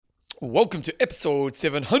Welcome to episode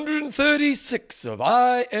 736 of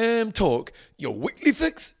I Am Talk, your weekly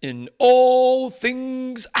fix in all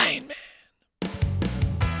things Iron Man.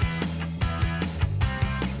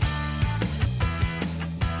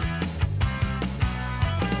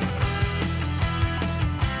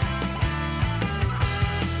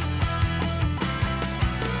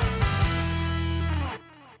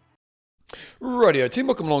 Radio team,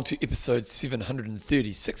 welcome along to episode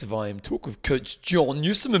 736 of I Am Talk with Coach John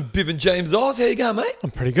Newsom and Bevan James Oz. How you going, mate?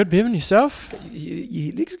 I'm pretty good, Bevan. Yourself?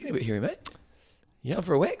 Your legs are getting a bit hairy, mate. Yep. Time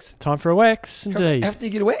for a wax? Time for a wax, indeed. How often do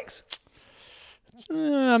you get a wax?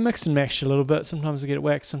 I mix and match a little bit. Sometimes I get it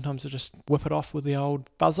waxed, sometimes I just whip it off with the old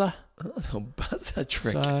buzzer. Oh, buzzer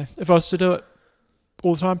trick. So if I was to do it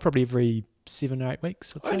all the time, probably every 7 or 8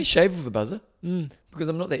 weeks, I'd I say. only shave with a buzzer because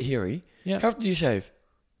I'm not that hairy. Yeah. How often do you shave?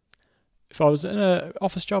 If I was in an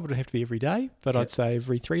office job, it would have to be every day, but Yep. I'd say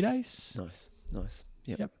every 3 days. Nice.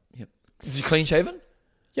 Yep. Yep. Are you clean shaven?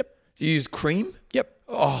 Yep. Do you use cream? Yep.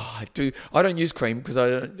 Oh, I do. I don't use cream because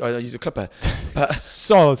I don't use a clipper. But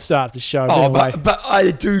Solid start to the show. but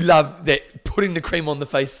I do love that putting the cream on the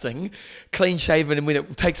face thing, clean shaven, and when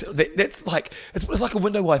it takes that's like it's like a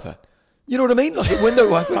window wiper. You know what I mean? Like a window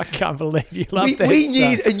wiper. I can't believe you love that. We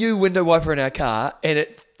need a new window wiper in our car, and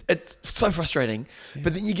it's so frustrating. Yeah.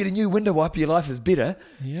 But then you get a new window wiper, your life is better.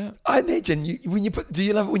 Yeah. I imagine do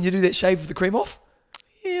you love it when you do that shave with the cream off?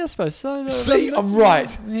 Yeah, I suppose so. See, I'm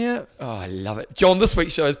right. Yeah. Oh, I love it. John, this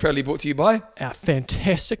week's show is proudly brought to you by our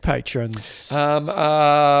fantastic patrons.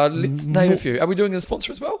 Let's name a few. Are we doing the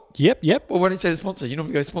sponsor as well? Yep. Well, why don't you say the sponsor? You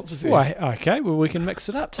normally go sponsor first. Why? Okay, well, we can mix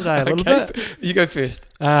it up today a little bit. You go first.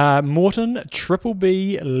 Morton Triple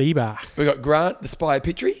B Lieber. We got Grant, the Spy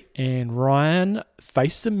Petrie. And Ryan,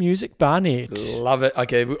 Face the Music Barnett. Love it.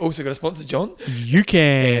 Okay, we also got a sponsor, John. You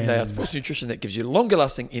can. And sports nutrition that gives you longer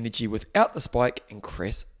lasting energy without the spike and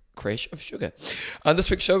crash of sugar.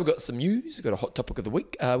 This week's show, we've got some news. We've got a hot topic of the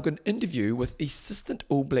week. We've got an interview with assistant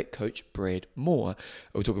All Black coach Brad Moore.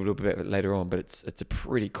 We'll talk a little bit about it later on, but it's a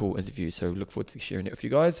pretty cool interview, so look forward to sharing it with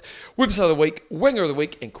you guys. Website of the week, Winger of the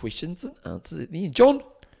week, and questions and answers at the end. John,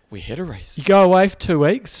 we had a race. You go away for 2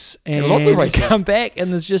 weeks and lots of races. You come back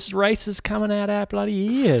and there's just races coming out our bloody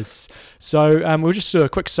ears. So we'll just do a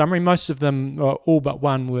quick summary. Most of them, all but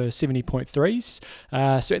one, were 70.3s.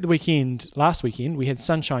 So at the last weekend, we had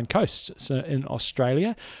Sunshine Coast in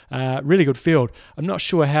Australia. Really good field. I'm not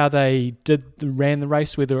sure how they ran the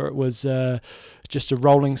race, whether it was just a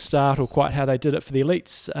rolling start or quite how they did it for the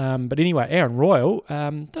elites. But anyway, Aaron Royal,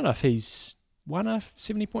 don't know if he's won a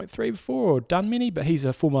 70.3 before or done many, but he's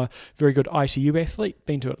a former very good ITU athlete,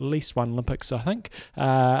 been to at least one Olympics, I think.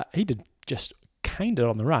 He did just caned it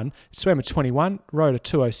on the run, swam a 21, rode a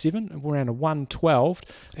 207, and ran a 112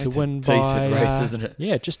 to win by... decent race, isn't it?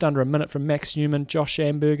 Yeah, just under a minute from Max Newman, Josh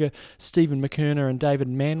Amberger, Stephen McKerner and David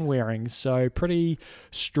Manwaring. So pretty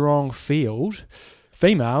strong field.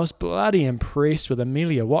 Females, bloody impressed with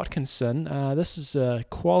Amelia Watkinson. This is a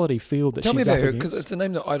quality field that she's up against. Tell me about her, because it's a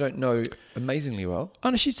name that I don't know amazingly well. Oh,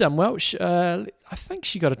 no, she's done well. I think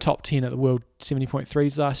she got a top 10 at the World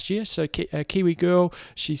 70.3s last year. So Kiwi girl,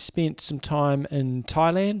 she spent some time in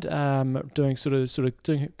Thailand doing sort of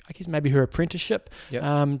doing, I guess, maybe her apprenticeship,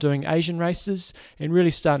 doing Asian races, and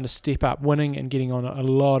really starting to step up, winning and getting on a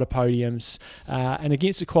lot of podiums. And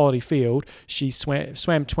against a quality field, she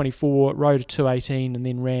swam 24, rode a 218, and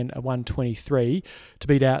then ran a 123 to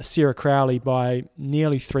beat out Sarah Crowley by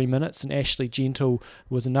nearly 3 minutes, and Ashley Gentle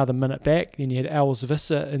was another minute back. Then you had Els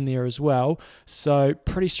Visser in there as well. So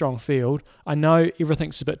pretty strong field. I know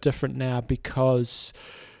everything's a bit different now because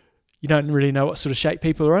you don't really know what sort of shape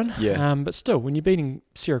people are in. Yeah. But still, when you're beating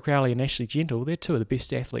Sarah Crowley and Ashley Gentle, they're two of the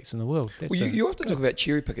best athletes in the world. You often talk about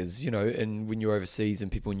cherry pickers, and when you're overseas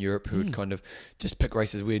and people in Europe who would kind of just pick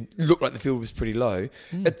races where it looked like the field was pretty low.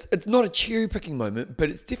 It's not a cherry picking moment, but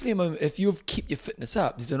it's definitely a moment. If you've kept your fitness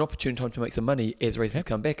up, there's an opportune time to make some money as races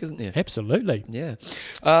come back, isn't there? Absolutely. Yeah.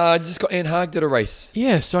 Just got Anne Haag did a race.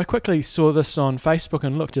 Yeah, so I quickly saw this on Facebook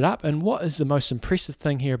and looked it up. And what is the most impressive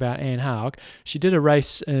thing here about Anne Haag? She did a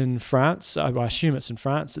race in France. I assume it's in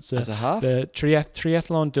France. It's as a half. The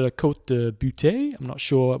Triathlon de la Côte de Butte. I'm not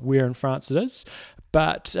sure where in France it is,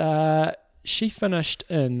 but she finished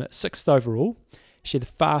in 6th overall. She had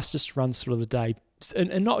the fastest run split of the day,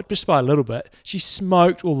 and not just by a little bit. She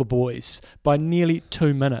smoked all the boys by nearly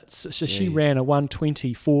 2 minutes. So she ran a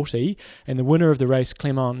 1:20.40, and the winner of the race,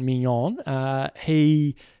 Clément Mignon,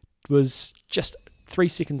 he was just 3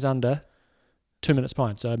 seconds under 2 minutes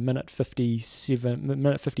behind, so minute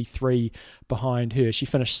 53 behind her. She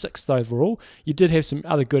finished 6th overall. You did have some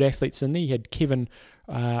other good athletes in there. You had Kevin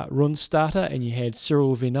Rundstarter, and you had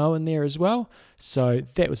Cyril Venot in there as well. So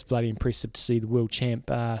that was bloody impressive to see the world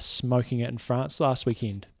champ smoking it in France last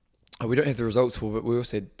weekend. We don't have the results for, but we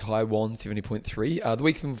also had Taiwan 70.3. The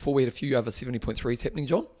weekend before, we had a few other 70.3s happening,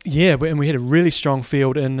 John. Yeah, and we had a really strong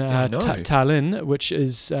field in no. Tallinn, which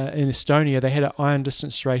is in Estonia. They had an iron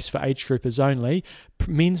distance race for age groupers only.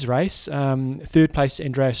 Men's race, third place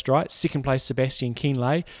Andreas Streit, second place Sebastian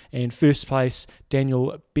Kienle, and first place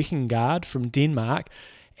Daniel Beckengard from Denmark.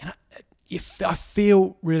 And I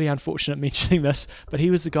feel really unfortunate mentioning this, but he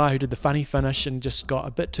was the guy who did the funny finish and just got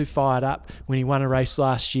a bit too fired up when he won a race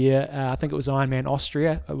last year. I think it was Ironman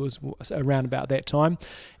Austria. It was around about that time,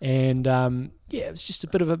 and it was just a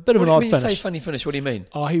bit of an odd finish. When you say funny finish, what do you mean?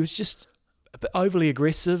 Oh, he was just a bit overly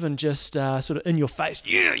aggressive and just sort of in your face.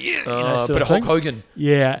 Yeah. A bit of Hulk Hogan.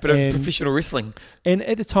 Yeah. A bit of professional wrestling. And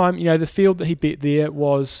at the time, the field that he bet there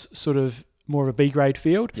was sort of more of a B grade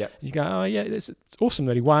field. Yep. And you go, oh yeah, it's awesome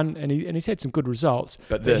that he won, and he's had some good results.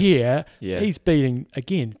 But here, he's beating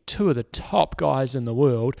again two of the top guys in the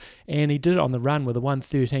world, and he did it on the run with a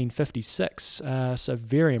 1:13.56. So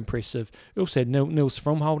very impressive. We also had Nils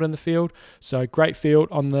Fromhold in the field, so great field.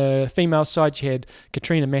 On the female side, you had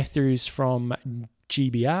Katrina Matthews from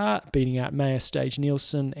GBR beating out Maya Stage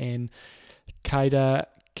Nielsen and Kaida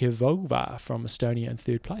Kivova from Estonia in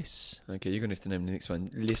third place. Okay, you're going to have to name the next one.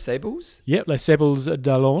 Les Sables? Yep, Les Sables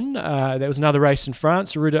d'Olonne. That was another race in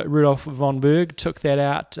France. Rudolf von Berg took that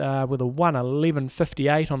out with a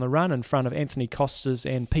 1:11.58 on the run in front of Anthony Costas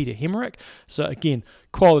and Peter Hemmerich. So again,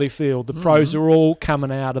 quality field. The pros are all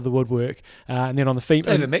coming out of the woodwork. And then on the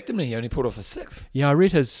female... David McNamee, he only pulled off a 6th. Yeah, I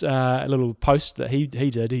read his little post that he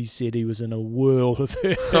did. He said he was in a world of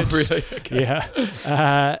hurt. Oh, really? Okay.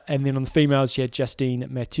 Yeah. And then on the females, you had Justine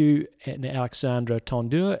Mathieu and Alexandra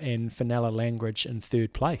Tondur and Fenella Langridge in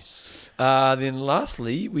third place. Then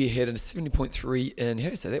lastly, we had a 70.3 in... How do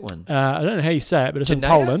you say that one? I don't know how you say it, but it's in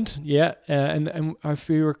Poland. Yeah. And if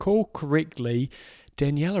you recall correctly...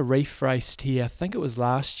 Daniela Reif raced here, I think it was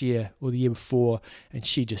last year or the year before, and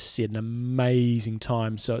she just set an amazing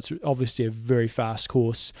time. So it's obviously a very fast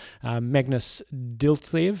course. Magnus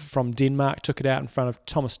Diltlev from Denmark took it out in front of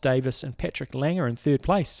Thomas Davis and Patrick Langer in third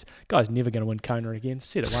place. Guy's never going to win Kona again.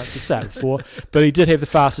 Said it once, I've said it before. But he did have the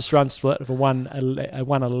fastest run split of a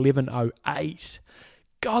 1:11.08.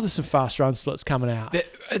 God, there's some fast run splits coming out.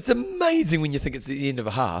 It's amazing when you think it's at the end of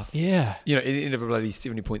a half. Yeah. At the end of a bloody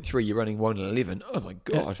 70.3, you're running 1:11. Oh, my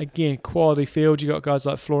God. Again, quality field. You got guys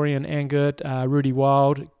like Florian Angert, Rudy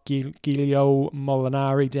Wild, Giulio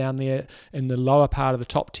Molinari down there in the lower part of the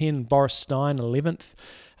top 10. Boris Stein, 11th.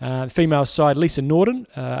 The female side, Lisa Norden,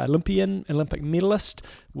 Olympic medalist,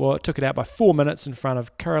 took it out by 4 minutes in front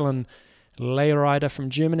of Carolyn Leyrider from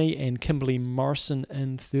Germany and Kimberly Morrison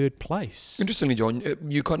in third place. Interestingly, John,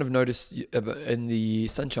 you kind of noticed in the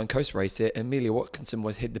Sunshine Coast race that Amelia Watkinson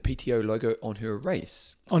had the PTO logo on her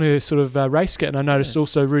race. On her sort of race kit. And I noticed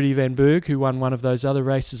also Rudy Van Berg, who won one of those other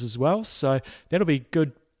races as well. So that'll be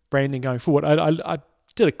good branding going forward. I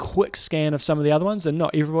did a quick scan of some of the other ones, and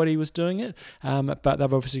not everybody was doing it, but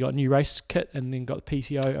they've obviously got a new race kit and then got the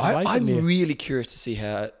PTO. I'm really curious to see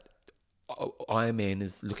how Ironman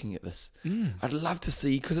is looking at this. I'd love to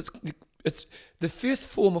see, because it's the first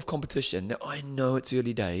form of competition. Now, I know it's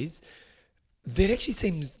early days. That actually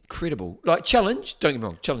seems credible. Like Challenge, don't get me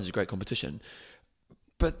wrong, Challenge is a great competition,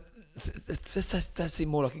 but this does seem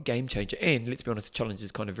more like a game changer. And let's be honest, Challenge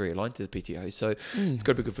is kind of very aligned to the PTO, so it's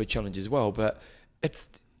got to be good for Challenge as well. But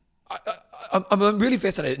I'm really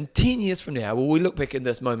fascinated. In 10 years from now, will we look back in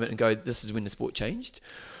this moment and go, this is when the sport changed?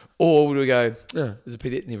 Or will we go, there's a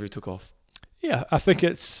PTO that never took off? Yeah, I think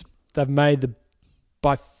they've made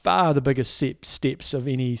by far the biggest steps of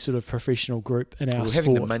any sort of professional group in our sport.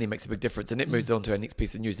 Having the money makes a big difference, and that moves on to our next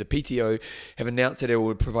piece of news. The PTO have announced that it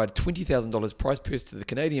will provide $20,000 prize purse to the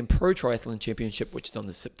Canadian Pro Triathlon Championship, which is on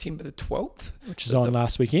September the 12th. Which is on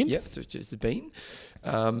last weekend. Yep, so it's just been.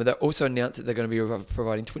 They also announced that they're going to be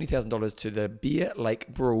providing $20,000 to the Bear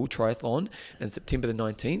Lake Brawl Triathlon on September the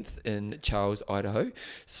 19th in Charles, Idaho.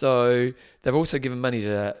 So they've also given money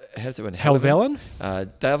to Helvellyn,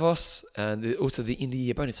 Davos, and also the end of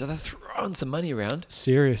year bonus. So they're throwing some money around.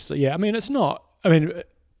 Seriously, yeah. I mean, it's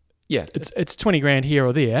 20 grand here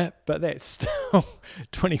or there, but that's still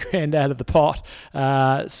 20 grand out of the pot.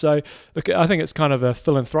 So look, I think it's kind of a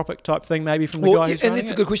philanthropic type thing, maybe from the guy who's running it. And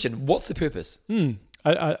it's a good question. What's the purpose?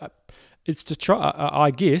 It's to try,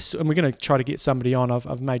 I guess, and we're going to try to get somebody on.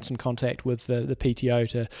 I've made some contact with the PTO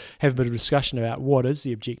to have a bit of discussion about what is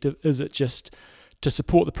the objective. Is it just to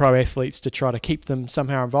support the pro athletes to try to keep them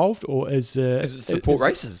somehow involved, or is it support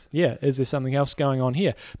races? Yeah, is there something else going on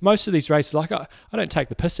here? Most of these races, like I don't take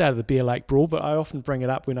the piss out of the Bear Lake Brawl, but I often bring it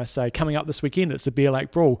up when I say coming up this weekend it's the Bear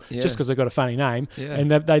Lake Brawl, just because they've got a funny name,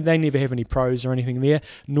 and they never have any pros or anything there,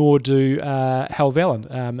 nor do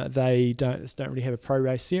Helvellyn. They don't really have a pro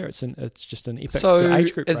race there. It's just an epic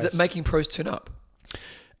age group race. So is it making pros turn up?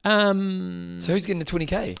 So who's getting the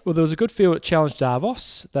 20k? Well, there was a good field at Challenge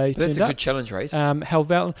Davos. That's a good challenge race.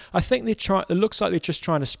 Helvellyn, I think it looks like they're just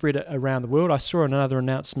trying to spread it around the world. I saw another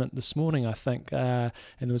announcement this morning, I think, and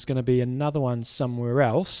there was going to be another one somewhere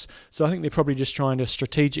else. So I think they're probably just trying to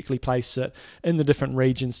strategically place it in the different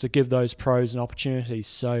regions to give those pros an opportunity.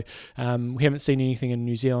 So we haven't seen anything in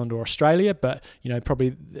New Zealand or Australia, but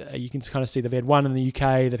probably you can kind of see they've had one in the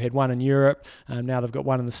UK, they've had one in Europe, now they've got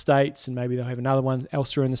one in the States, and maybe they'll have another one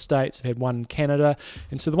elsewhere in the States. They've had one in Canada,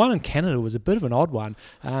 and so the one in Canada was a bit of an odd one.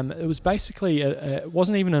 It was basically it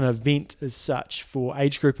wasn't even an event as such for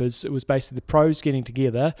age groupers. It was basically the pros getting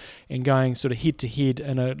together and going sort of head to head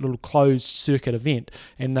in a little closed circuit event,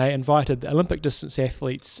 and they invited Olympic distance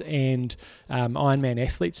athletes and Ironman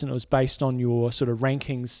athletes, and it was based on your sort of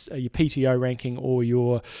rankings, your PTO ranking or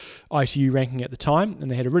your ITU ranking at the time, and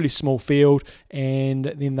they had a really small field, and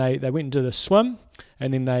then they went and did a swim,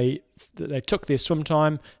 and then they took their swim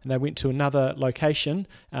time and they went to another location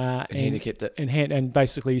and handicapped it. And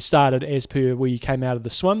basically started as per where you came out of the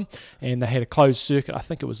swim, and they had a closed circuit. I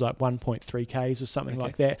think it was like 1.3 Ks or something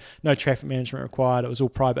like that. No traffic management required. It was all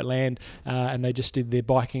private land, and they just did their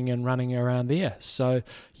biking and running around there. So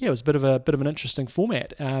yeah, it was a bit of an interesting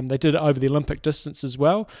format. They did it over the Olympic distance as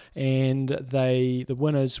well, and the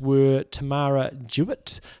winners were Tamara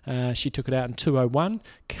Jewett. She took it out in 2:01,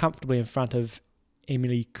 comfortably in front of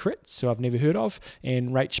Emily Kritz, who I've never heard of,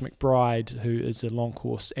 and Rach McBride, who is a long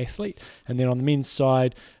course athlete. And then on the men's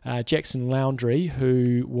side, Jackson Laundry,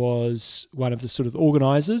 who was one of the sort of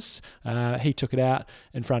organisers, he took it out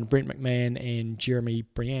in front of Brent McMahon and Jeremy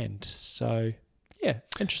Briand. So yeah,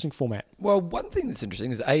 interesting format. Well, one thing that's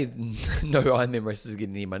interesting is no Ironman races are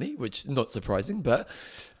getting any money, which is not surprising, but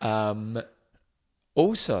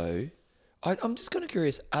also I'm just kind of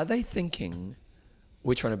curious, are they thinking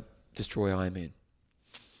we're trying to destroy Ironman?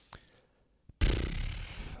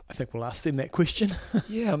 I think we'll ask them that question.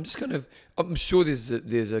 Yeah, I'm sure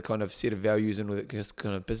there's a kind of set of values and all that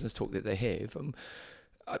kind of business talk that they have.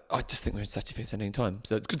 I just think we're in such a fascinating time.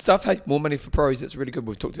 So it's good stuff. Hey, more money for pros. It's really good.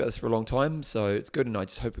 We've talked about this for a long time, so it's good, and I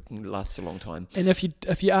just hope it can last a long time. And if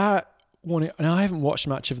you are wanting, and I haven't watched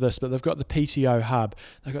much of this, but they've got the PTO hub.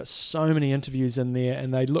 They've got so many interviews in there,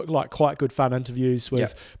 and they look like quite good fun interviews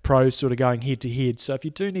with pros sort of going head to head. So if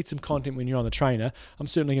you do need some content when you're on the trainer, I'm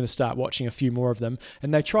certainly going to start watching a few more of them.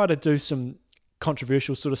 And they try to do some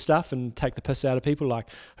controversial sort of stuff and take the piss out of people, like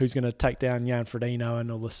who's going to take down Jan Frodeno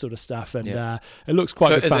and all this sort of stuff. And it looks quite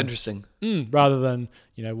good fun. It's interesting. Rather than,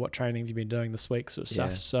 what training have you been doing this week sort of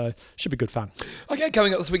stuff. So should be good fun. Okay,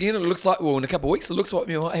 coming up this weekend, it looks like, in a couple of weeks, it looks like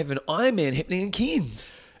we might have an Ironman happening in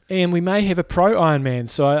Cairns. And we may have a pro Ironman.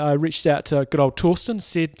 So I reached out to good old Torsten,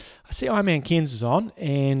 said, I see Ironman Cairns is on,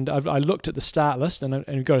 and I looked at the start list, and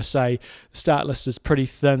I've got to say, the start list is pretty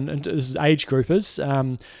thin, and this is age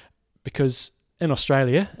groupers, because in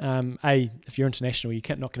Australia, if you're international, you're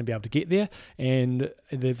not going to be able to get there, and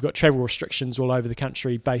they've got travel restrictions all over the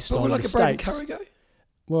country based on the states.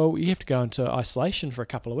 Well, you have to go into isolation for a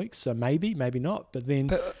couple of weeks, so maybe not. But then,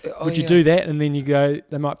 would you do that, and then you go?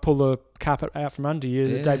 They might pull the carpet out from under you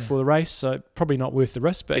the day before the race, so probably not worth the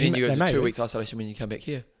risk. But and then you go to 2 weeks isolation when you come back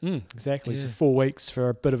here. Exactly. So 4 weeks for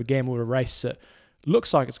a bit of a gamble to race that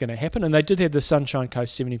looks like it's going to happen, and they did have the Sunshine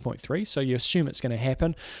Coast 70.3, so you assume it's going to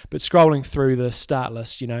happen. But scrolling through the start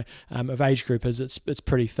list, of age groupers, it's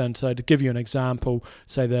pretty thin. So to give you an example,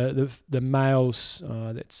 say the males,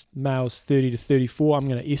 that's males 30 to 34. I'm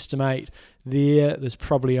going to estimate there's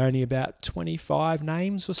probably only about 25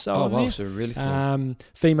 names or so. Oh wow, there. So really small.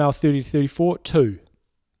 Female 30 to 34, 2.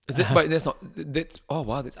 Is it? Wait, that's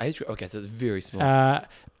age group. Okay, so it's very small.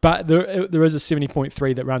 But there is a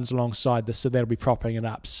 70.3 that runs alongside this, so that'll be propping it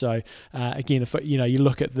up. So again, if you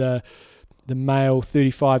look at the male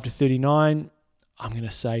 35 to 39, I'm going to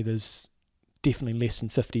say there's definitely less than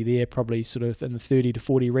 50 there, probably sort of in the 30 to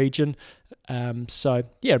 40 region. So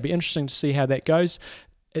yeah, it'll be interesting to see how that goes.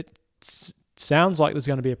 It sounds like there's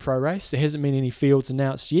going to be a pro race. There hasn't been any fields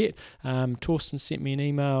announced yet. Torsten sent me an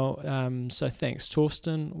email, so thanks,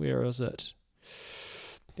 Torsten. Where is it?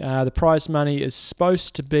 The prize money is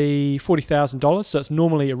supposed to be $40,000, so it's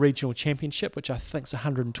normally a regional championship, which I think is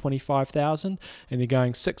 $125,000, and they're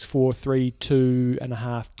going 6, 4, 3,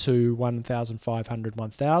 2.5 to 1,500,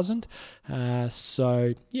 1,000.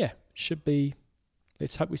 So yeah, should be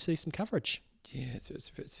let's hope we see some coverage. Yeah, it's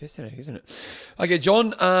fascinating, isn't it? Okay,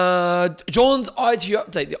 John. John's ITU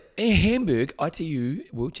update. The Hamburg ITU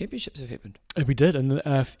World Championships have happened. We did, and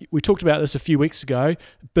we talked about this a few weeks ago,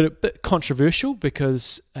 but a bit controversial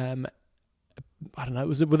because, I don't know, it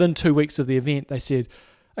was within 2 weeks of the event, they said,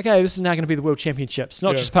 okay, this is now going to be the World Championships,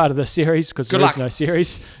 not just part of the series because there is no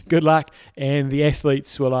series. Good luck. And the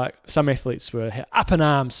athletes were like, some athletes were up in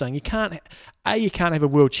arms saying you can't have a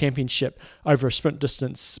World Championship over a sprint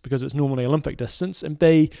distance because it's normally Olympic distance, and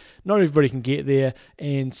B, not everybody can get there,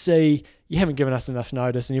 and C, you haven't given us enough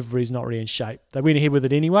notice and everybody's not really in shape. They went ahead with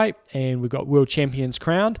it anyway, and we got world champions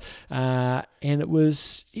crowned, and it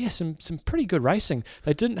was, some pretty good racing.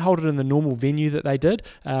 They didn't hold it in the normal venue that they did.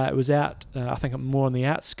 It was out, I think, more on the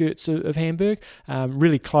outskirts of Hamburg.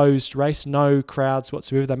 Really closed race, no crowds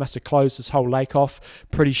whatsoever. They must have closed this whole lake off,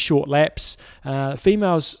 pretty short laps.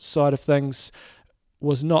 Females side of things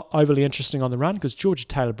was not overly interesting on the run because Georgia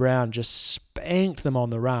Taylor-Brown just spanked them on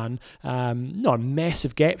the run. Not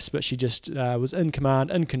massive gaps, but she just was in command,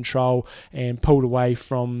 in control, and pulled away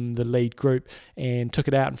from the lead group and took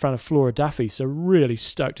it out in front of Flora Duffy. So really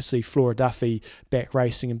stoked to see Flora Duffy back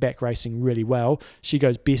racing really well. She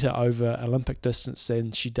goes better over Olympic distance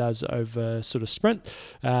than she does over sort of sprint.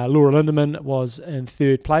 Laura Lindemann was in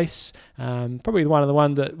third place. Probably the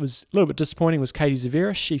one that was a little bit disappointing was Katie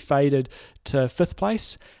Zaveris. She faded to fifth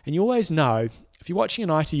place. And you always know, if you're watching an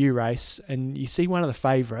ITU race and you see one of the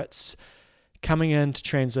favourites coming into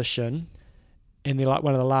transition and they're like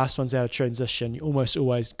one of the last ones out of transition, you almost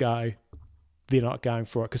always go, they're not going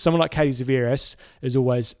for it. Because someone like Katie Zaveris is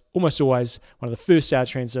almost always one of the first out of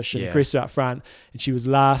transition, aggressive up front, and she was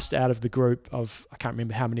last out of the group of, I can't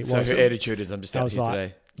remember how many it was. So her attitude is, I'm just out here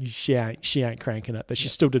today. She ain't cranking it, but she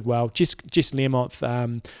still did well. Jess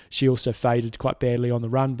Learmonth, she also faded quite badly on the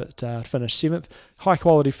run, but finished seventh. High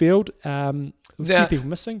quality field. A few people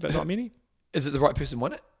missing, but not many. Is it the right person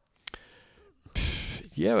won it?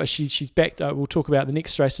 Yeah, well, she's backed. We'll talk about the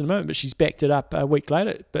next race in a moment, but she's backed it up a week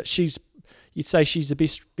later. But you'd say she's the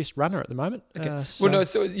best runner at the moment. Okay.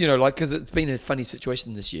 Because it's been a funny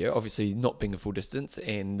situation this year. Obviously, not being a full distance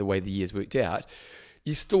and the way the year's worked out,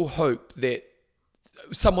 you still hope that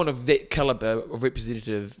someone of that caliber of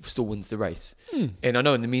representative still wins the race. And I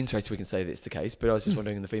know in the men's race we can say that's the case, but I was just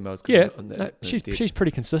wondering in the females. She's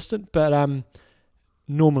pretty consistent, but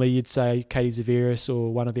normally you'd say Katie Zaveris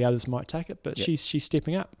or one of the others might take it, but she's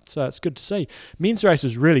stepping up, so it's good to see. Men's race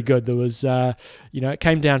was really good. There was, it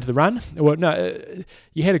came down to the run. Well,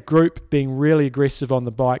 you had a group being really aggressive on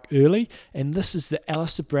the bike early, and this is the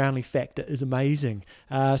Alistair Brownlee factor is amazing.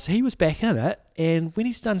 So he was back in it, and when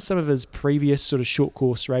he's done some of his previous sort of short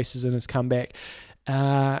course races in his comeback,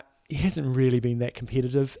 he hasn't really been that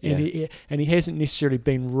competitive, and he hasn't necessarily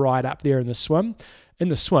been right up there in the swim. In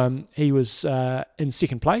the swim, he was in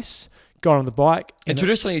second place, got on the bike. And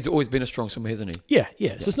traditionally, he's always been a strong swimmer, hasn't he? Yeah.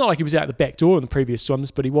 So it's not like he was out the back door in the previous swims,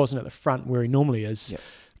 but he wasn't at the front where he normally is.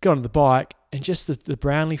 Got on the bike, and just the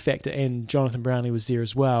Brownlee factor, and Jonathan Brownlee was there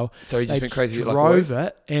as well. So he just went crazy. Drove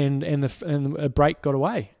it, and a break got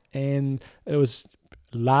away. And it was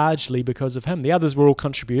largely because of him. The others were all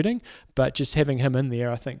contributing, but just having him in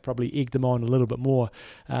there, I think, probably egged them on a little bit more.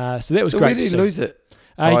 So that was great. So where did he lose it?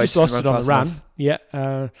 He just lost it on the run. Yeah.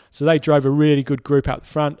 So they drove a really good group out the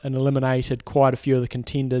front and eliminated quite a few of the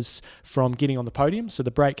contenders from getting on the podium. So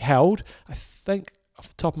the break held. I think off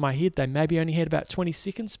the top of my head, they maybe only had about 20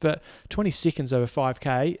 seconds, but 20 seconds over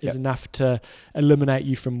 5K is enough to eliminate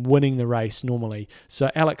you from winning the race normally.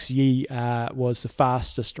 So Alex Yee was the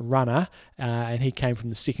fastest runner, and he came from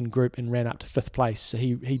the second group and ran up to fifth place. So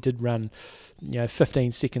he did run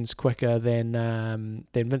 15 seconds quicker than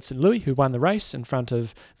Vincent Louis, who won the race in front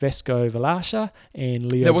of Vasco Velasha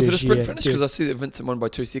and Leo. Now, was it a sprint finish? Because I see that Vincent won by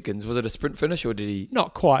 2 seconds. Was it a sprint finish, or did he?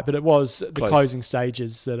 Not quite, but it was the closing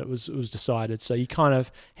stages that it was decided. So you kind of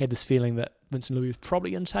had this feeling that Vincent Louis was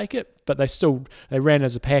probably going to take it, but they ran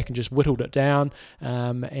as a pack and just whittled it down.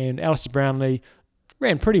 And Alistair Brownlee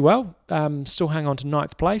ran pretty well, still hung on to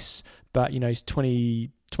ninth place, but he's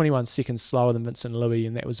 21 seconds slower than Vincent Louis,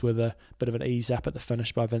 and that was with a bit of an ease up at the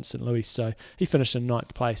finish by Vincent Louis. So he finished in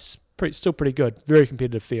ninth place. Still pretty good. Very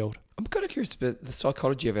competitive field. I'm kind of curious about the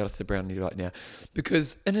psychology of Alistair Brownlee right now,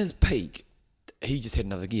 because in his peak, he just had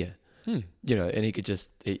another gear. And he could just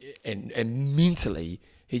and mentally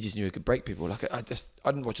he just knew he could break people. Like I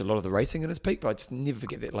didn't watch a lot of the racing in his peak, but I just never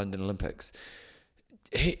forget that London Olympics.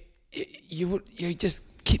 You just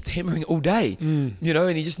kept hammering all day, and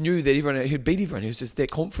he just knew that he'd beat everyone. He was just that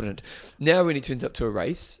confident. Now when he turns up to a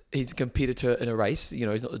race, he's a competitor in a race.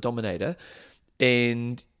 He's not the dominator,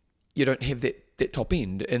 and you don't have that top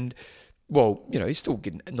end. And well, he's still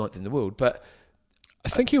getting ninth in the world, but I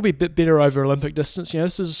think he'll be a bit better over Olympic distance.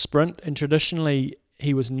 This is a sprint, and traditionally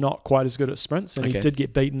he was not quite as good at sprints, and he did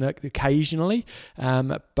get beaten occasionally.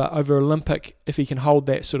 But over Olympic, if he can hold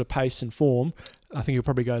that sort of pace and form, I think he'll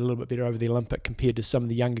probably go a little bit better over the Olympic compared to some of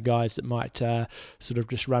the younger guys that might sort of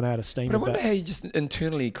just run out of steam. But I wonder how you just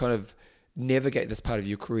internally kind of navigate this part of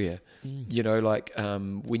your career. When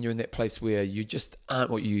you're in that place where you just aren't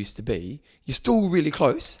what you used to be, you're still really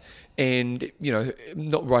close, and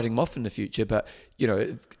not writing him off in the future, but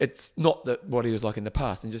it's not what he was like in the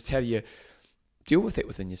past, and just how do you deal with that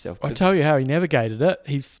within yourself? I'll tell you how he navigated it.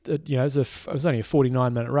 It was only a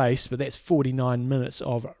 49-minute race, but that's 49 minutes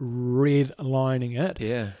of redlining it.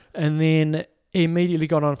 Yeah. And then he immediately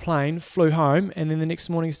got on a plane, flew home, and then the next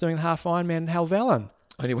morning he's doing the half Ironman in Helvellyn.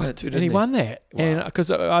 And he won it too, didn't he? And he won that. Wow. And because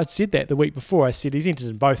I'd said that the week before, I said he's entered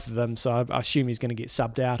in both of them, so I assume he's going to get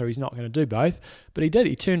subbed out or he's not going to do both. But he did.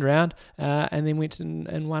 He turned around and then went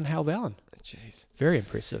and won Helvellyn. Jeez. Very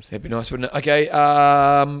impressive. That'd be nice, wouldn't it? Okay,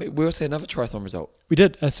 we also had another triathlon result. We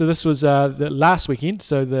did. So this was the last weekend.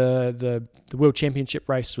 So the World Championship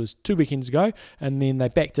race was 2 weekends ago, and then they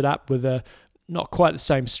backed it up with a not quite the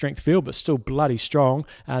same strength field, but still bloody strong.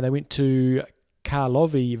 They went to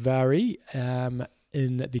Karlovy Vary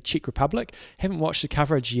in the Czech Republic. Haven't watched the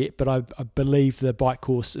coverage yet, but I believe the bike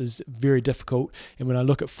course is very difficult. And when I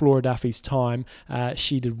look at Flora Duffy's time,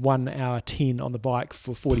 she did 1 hour 10 on the bike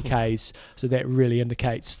for 40 Ks. So that really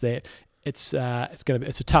indicates that it's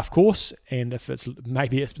a tough course, and if it's a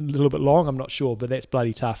little bit long, I'm not sure, but that's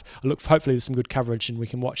bloody tough. Hopefully there's some good coverage and we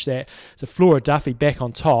can watch that. So Flora Duffy back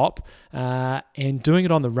on top and doing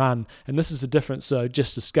it on the run, and this is the difference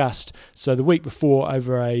just discussed. So the week before,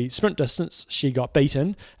 over a sprint distance, she got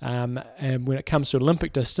beaten, and when it comes to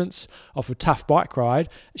Olympic distance off a tough bike ride,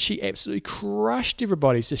 she absolutely crushed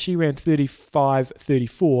everybody. So she ran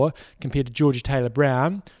 35:34 compared to Georgia Taylor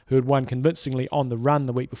Brown, who had won convincingly on the run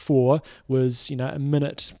the week before, was a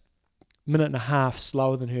minute and a half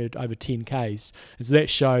slower than her over 10 Ks. And so that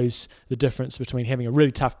shows the difference between having a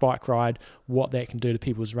really tough bike ride, what that can do to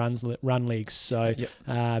people's run legs. So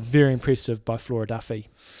very impressive by Flora Duffy.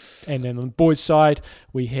 And then on the boys' side,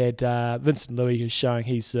 we had Vincent Louis, who's showing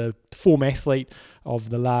he's the form athlete of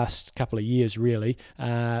the last couple of years, really,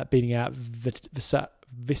 beating out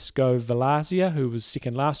Visco Velazia, who was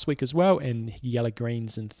second last week as well, and Yellow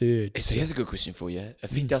Greens in third. So here's a good question for you.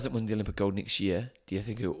 If he doesn't win the Olympic gold next year, do you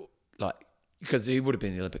think he'll, because he would have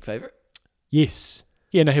been the Olympic favourite? Yes.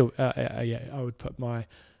 Yeah, no, he'll, I would put my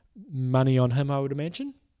money on him, I would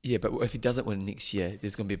imagine. Yeah, but if he doesn't win next year,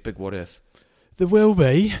 there's going to be a big what if. There will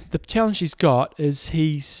be. The challenge he's got is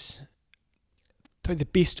he's probably the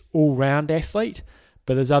best all-round athlete,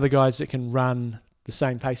 but there's other guys that can run the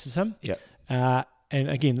same pace as him. Yeah. And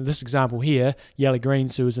again, this example here, Yellow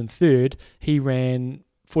Greens, who was in third, he ran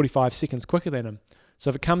 45 seconds quicker than him. So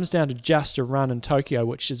if it comes down to just a run in Tokyo,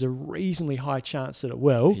 which is a reasonably high chance that it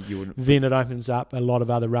will, then it opens up a lot of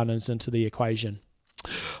other runners into the equation.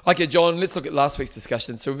 Okay, John, let's look at last week's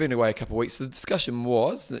discussion. So we've been away a couple of weeks. The discussion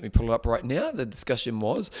was, let me pull it up right now. The discussion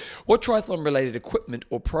was, what triathlon-related equipment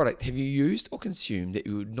or product have you used or consumed that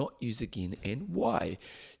you would not use again, and why?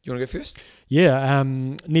 You want to go first? Yeah,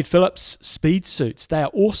 Ned Phillips speed suits. They are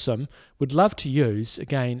awesome. Would love to use,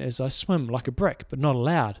 again, as I swim like a brick, but not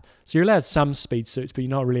allowed. So you're allowed some speed suits, but you're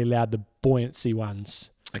not really allowed the buoyancy ones.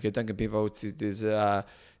 Okay, Duncan Bevold says there's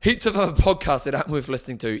heaps of other podcasts that aren't worth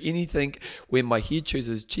listening to. Anything where my head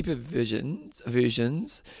chooses cheaper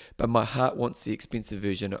versions, but my heart wants the expensive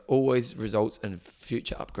version. It always results in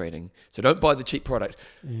future upgrading. So don't buy the cheap product.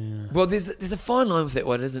 Yeah. Well, there's a fine line with that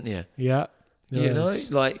one, isn't there? Yeah. You're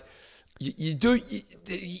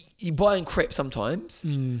buying crap sometimes,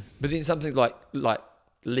 but then something like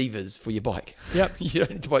levers for your bike. Yep. You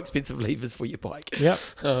don't need to buy expensive levers for your bike. Yep.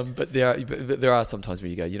 But there are sometimes where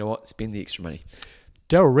you go, you know what, spend the extra money.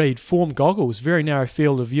 Daryl Reed, form goggles, very narrow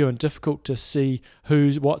field of view and difficult to see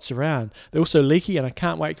what's around. They're also leaky, and I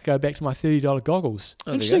can't wait to go back to my $30 goggles.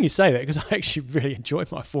 Interesting you say that, because I actually really enjoy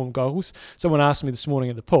my form goggles. Someone asked me this morning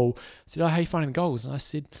at the pool, said, how are you finding the goggles? And I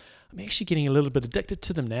said, I'm actually getting a little bit addicted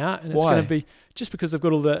to them now, and it's going to be just because I've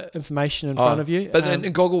got all the information in front of you. But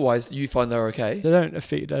and goggle-wise, you find they're okay? They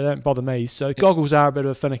don't bother me. So goggles are a bit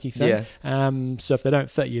of a finicky thing. Yeah. So if they don't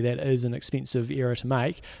fit you, that is an expensive error to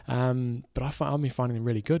make. But I've been finding them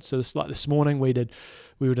really good. So this morning we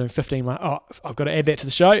were doing 15 minutes. Oh, I've got to add that to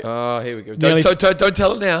the show. Oh, here we go. Don't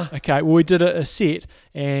tell it now. Okay, well, we did a set,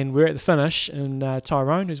 and we're at the finish, and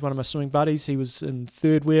Tyrone, who's one of my swimming buddies, he was in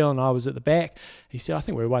third wheel, and I was at the back. He said, I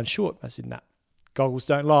think we're one short. I said, nah, goggles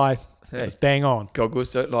don't lie. That was bang on.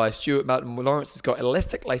 Goggles don't lie. Stuart Martin Lawrence has got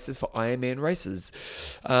elastic laces for Ironman races.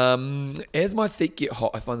 As my feet get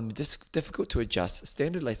hot, I find them difficult to adjust.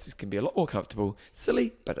 Standard laces can be a lot more comfortable.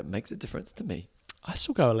 Silly, but it makes a difference to me. I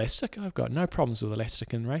still go elastic. I've got no problems with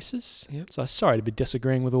elastic in races. Yep. So sorry to be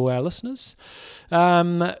disagreeing with all our listeners.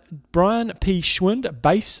 Brian P. Schwind,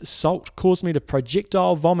 base salt caused me to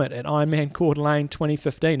projectile vomit at Ironman Coeur d'Alene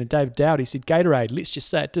 2015. And Dave Dowdy said, Gatorade, let's just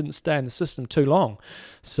say it didn't stay in the system too long.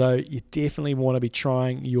 So you definitely want to be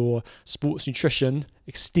trying your sports nutrition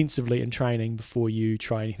extensively in training before you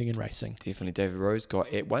try anything in racing. Definitely. David Rose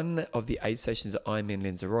got at one of the aid stations at Ironman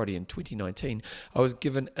Lanzarote in 2019. I was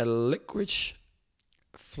given a licorice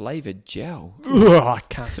flavoured gel. Ugh, I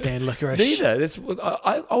can't stand licorice. Neither.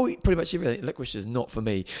 I'll eat pretty much everything. Licorice is not for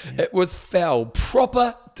me. Yeah. It was foul.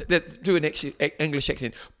 Proper. Let's do an English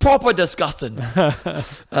accent. Proper disgusting.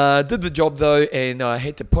 Did the job though, and I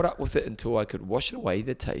had to put up with it until I could wash away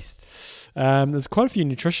the taste. There's quite a few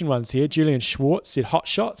nutrition ones here. Julian Schwartz said hot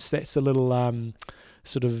shots. That's a little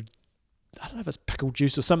sort of, I don't know if it's pickle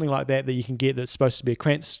juice or something like that you can get that's supposed to be a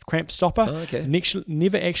cramp stopper. Oh, okay.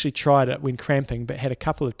 Never actually tried it when cramping, but had a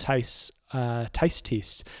couple of taste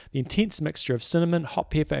tests. The intense mixture of cinnamon, hot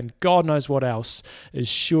pepper, and God knows what else is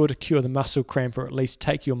sure to cure the muscle cramp or at least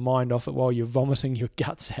take your mind off it while you're vomiting your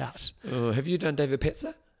guts out. Have you done David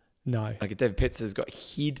Petzer? No. Okay, David Petzer's got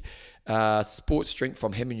head sports drink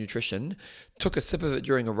from Hammer Nutrition. Took a sip of it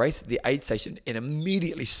during a race at the aid station and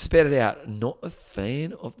immediately spat it out. Not a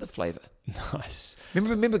fan of the flavour. Nice.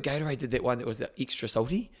 Remember Gatorade did that one that was extra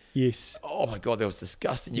salty? Yes. Oh my God, that was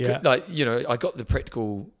disgusting. Yeah. I got the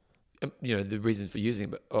practical, the reason for using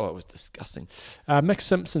it, but it was disgusting. Mick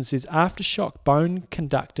Simpson says, Aftershock bone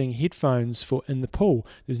conducting headphones for in the pool.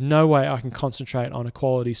 There's no way I can concentrate on a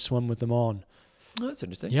quality swim with them on. Oh, that's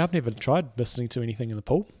interesting. Yeah, I've never tried listening to anything in the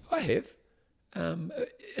pool. I have.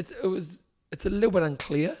 It's a little bit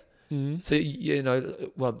unclear. Mm. So,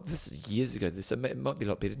 this is years ago, so it might be a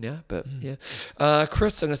lot better now, but yeah.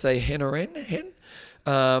 Chris, I'm going to say Han,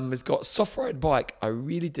 has got soft ride bike. I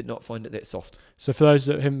really did not find it that soft. So for those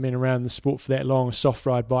that haven't been around the sport for that long, a soft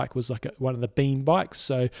ride bike was like one of the beam bikes.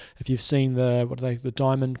 So if you've seen the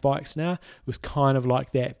diamond bikes now, it was kind of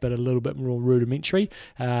like that, but a little bit more rudimentary.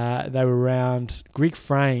 They were around Greg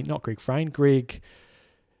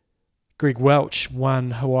Welch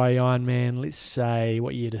won Hawaii Ironman. Let's say,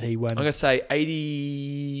 what year did he win? I'm going to say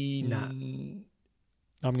 80. Nah.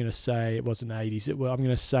 I'm going to say it wasn't 80s. I'm going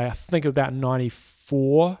to say, I think about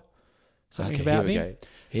 94. Something about them.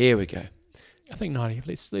 Here we go. I think 90.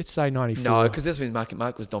 Let's say 94. No, because that's when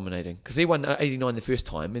Mark was dominating. Because he won 89 the first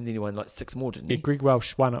time, and then he won like 6 more, didn't he? Yeah, Greg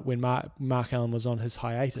Welch won it when Mark Allen was on his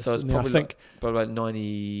hiatus. So it's probably about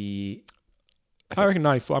 90. I reckon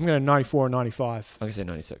 94. I'm going to 94 or 95. I can say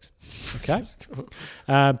 96. Okay.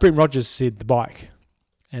 Brent Rogers said the bike.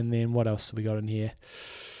 And then what else have we got in here?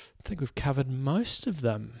 I think we've covered most of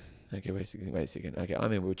them. Okay, wait a second. Okay,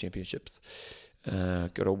 I'm in World Championships.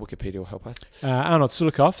 Good old Wikipedia will help us. Arnold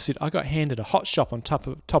Sulikov said, I got handed a hot shop on top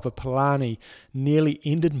of Palani. Nearly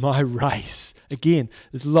ended my race. Again,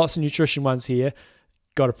 there's lots of nutrition ones here.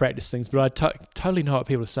 Got to practice things. But I totally know what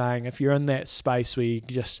people are saying. If you're in that space where you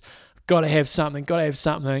just got to have something.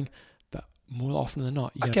 But more often than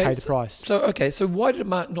not, you're going to pay the price. So why did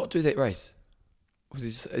Mark not do that race? Was he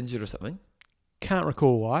just injured or something? Can't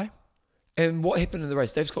recall why. And what happened in the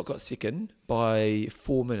race? Dave Scott got second by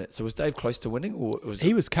 4 minutes. So was Dave close to winning, or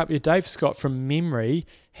Dave Scott, from memory,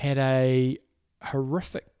 had a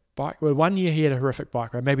horrific bike. Well, one year he had a horrific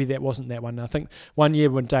bike ride. Maybe that wasn't that one. I think one year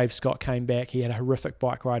when Dave Scott came back, he had a horrific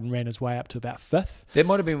bike ride and ran his way up to about 5th. That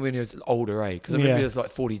might have been when he was older, eh? Because I remember he was like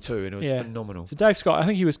 42 and it was phenomenal. So Dave Scott, I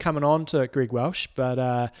think he was coming on to Greg Welch,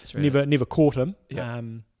 but never caught him. Yeah.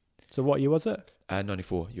 So what year was it?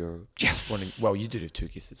 94. Yes. Well, you did have 2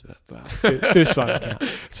 guesses, but well, first one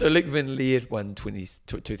counts. So Luc Van Leerd won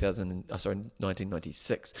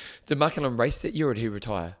 1996. Did Mark Allen race that year, or did he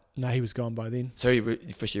retire? No, he was gone by then. So he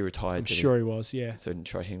officially retired. I'm sure he was, yeah. So he didn't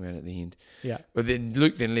try hanging around at the end. Yeah. But then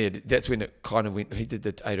Luc Van Leerd, that's when it kind of went. He did the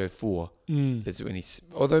 804. That's when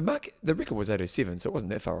although the record was 807, so it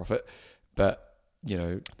wasn't that far off it. But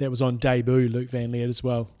that was on debut, Luc Van Leerd as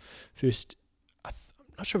well. First.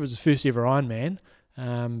 I'm not sure if it was his first ever Ironman,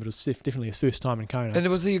 but it was definitely his first time in Kona. And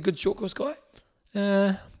was he a good short course guy?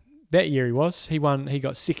 That year he was. He won. He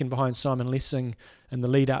got second behind Simon Lessing in the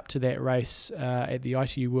lead up to that race at the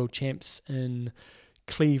ITU World Champs in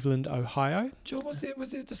Cleveland, Ohio. John, was there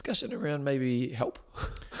discussion around maybe help?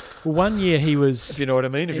 Well, one year he was. If you know what I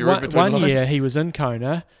mean. If you read between one lines. year he was in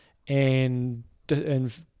Kona, and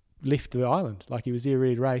left the island. Like he was there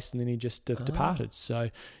ready to race, and then he just departed. So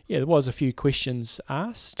yeah, there was a few questions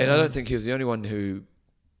asked. And I don't think he was the only one who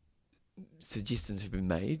suggestions have been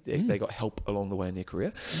made. They got help along the way in their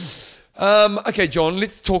career. Okay, John,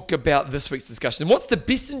 let's talk about this week's discussion. What's the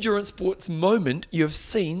best endurance sports moment you have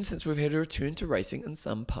seen since we've had a return to racing in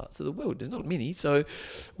some parts of the world? There's not many, so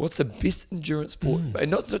what's the best endurance sport?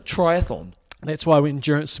 And not the triathlon. That's why we're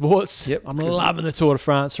endurance sports. Yep, I'm loving the Tour de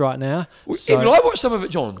France right now. Even I watched some of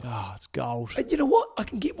it, John. Oh, it's gold. And you know what? I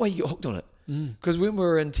can get why you got hooked on it. Because when we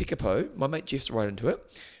were in Tekapo, my mate Jeff's right into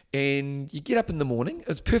it. And you get up in the morning. It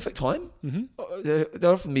was perfect time. They'll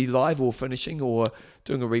often be live or finishing or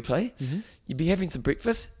doing a replay. You'd be having some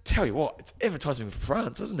breakfast. Tell you what, it's advertising for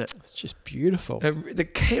France, isn't it? It's just beautiful. And the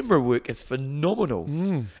camera work is phenomenal.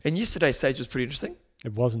 And yesterday's stage was pretty interesting.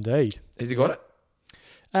 It was indeed. Has he got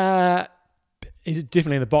it? He's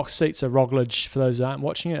definitely in the box seat. So Roglic, for those that aren't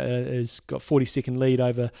watching it, has got 40-second lead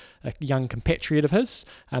over a young compatriot of his.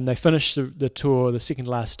 And they finished the tour, the second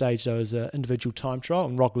last stage, though, as an individual time trial.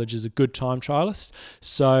 And Roglic is a good time trialist.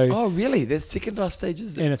 So, Oh, really? The second last stage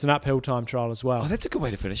is it? and it's an uphill time trial as well. Oh, that's a good way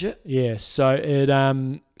to finish it. Yeah. So it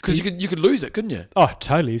Because you could lose it, couldn't you? Oh,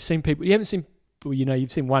 totally. You've seen people. You haven't seen. Well,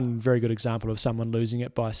 you've seen one very good example of someone losing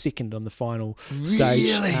it by a second on the final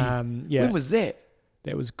stage. Really? Yeah. When was that?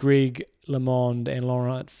 That was Greg LeMond and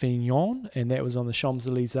Laurent Fignon, and that was on the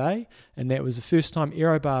Champs-Élysées, and that was the first time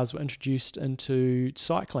aero bars were introduced into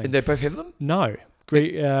cycling. And they both have them? No.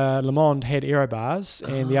 Greg LeMond had aero bars,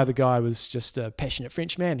 and the other guy was just a passionate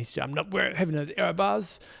French man. He said, I'm not having the aero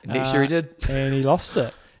bars. Next year he did. And he lost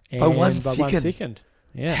it. By one By 1 second. second.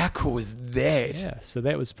 Yeah. How cool is that? Yeah, so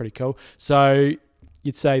that was pretty cool. So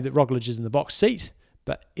you'd say that Roglic is in the box seat,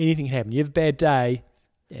 but anything can happen. You have a bad day.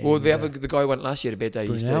 Well, the guy who won last year had a bad day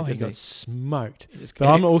yesterday, Brunel, he didn't got he? smoked. Just- But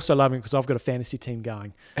I'm also loving it because I've got a fantasy team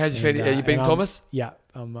going. How's your fantasy? Are you beating Thomas? Yeah,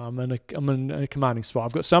 I'm in a commanding spot.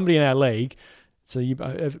 I've got somebody in our league, so you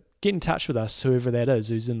get in touch with us, whoever that is,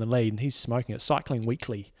 who's in the lead, and he's smoking it. Cycling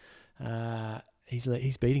Weekly.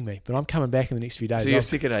 He's beating me, but I'm coming back in the next few days. So you're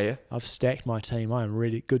second, are you? I've stacked my team. I am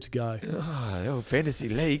ready, good to go. Oh, fantasy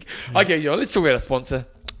league. Okay, let's talk about a sponsor.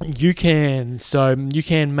 You can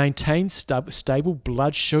maintain stable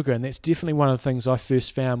blood sugar, and that's definitely one of the things I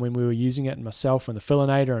first found when we were using it, myself and the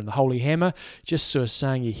Fillinator and the Holy Hammer, just sort of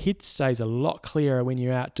saying your head stays a lot clearer when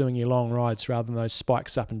you're out doing your long rides rather than those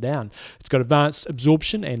spikes up and down. It's got advanced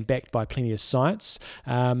absorption and backed by plenty of science.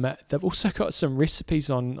 They've also got some recipes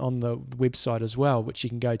on the website as well, which you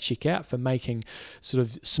can go check out for making sort of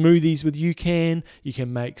smoothies with UCAN. You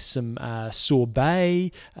can make some sorbet.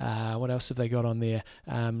 What else have they got on there?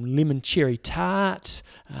 Lemon cherry tart.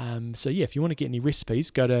 So yeah, if you want to get any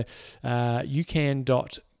recipes, go to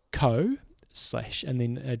ucan.co/ and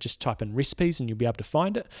then just type in recipes and you'll be able to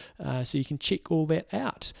find it. So you can check all that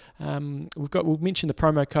out. We'll mention the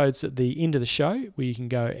promo codes at the end of the show where you can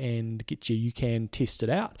go and get your UCAN tested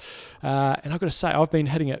out. And I've got to say, I've been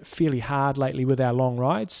hitting it fairly hard lately with our long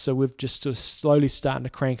rides. So we've just sort of slowly starting to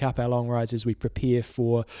crank up our long rides as we prepare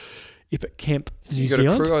for Epic Camp New Zealand.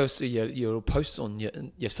 You've got a crew, so your posts on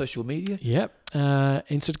your social media? Yep.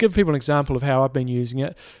 And so to give people an example of how I've been using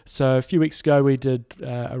it, so a few weeks ago we did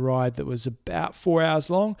a ride that was about 4 hours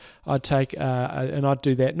long. I'd take, and I'd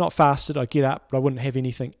do that, not fasted, I'd get up, but I wouldn't have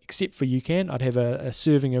anything except for UCAN. I'd have a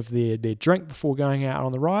serving of their drink before going out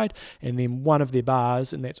on the ride, and then one of their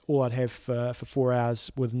bars, and that's all I'd have for 4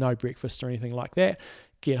 hours with no breakfast or anything like that.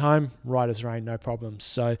 Get home, ride as rain, no problems.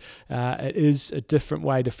 So it is a different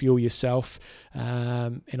way to fuel yourself,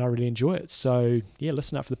 and I really enjoy it. So yeah,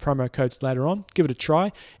 listen up for the promo codes later on. Give it a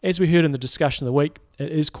try. As we heard in the discussion of the week,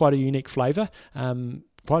 it is quite a unique flavour. Quite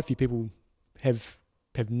a few people have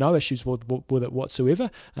no issues with it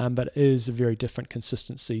whatsoever, but it is a very different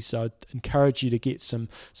consistency. So I'd encourage you to get some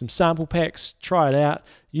sample packs, try it out,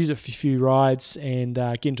 use it for a few rides, and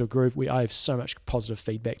get into a group. I have so much positive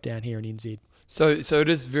feedback down here in NZ. So it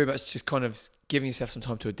is very much just kind of giving yourself some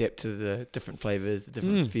time to adapt to the different flavours, the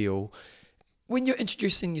different feel. When you're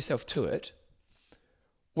introducing yourself to it,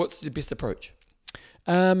 what's the best approach?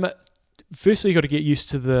 Firstly, you've got to get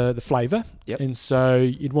used to the flavour. Yep. And so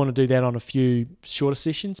you'd want to do that on a few shorter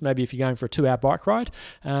sessions, maybe if you're going for a 2-hour bike ride.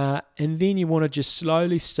 And then you want to just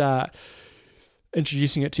slowly start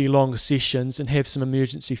introducing it to your longer sessions and have some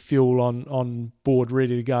emergency fuel on board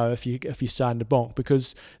ready to go if you're starting to bonk,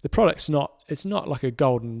 because the product's not it's not like a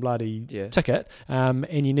golden bloody Yeah. ticket,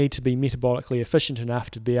 and you need to be metabolically efficient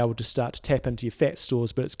enough to be able to start to tap into your fat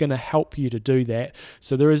stores, but it's going to help you to do that.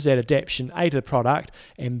 So there is that adaptation, A, to the product,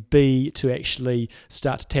 and B, to actually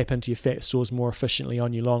start to tap into your fat stores more efficiently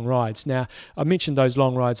on your long rides. Now, I mentioned those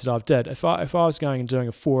long rides that I've did. If I was going and doing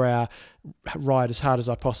a 4-hour ride as hard as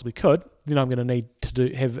I possibly could, then I'm going to need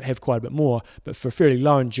to have quite a bit more. But for a fairly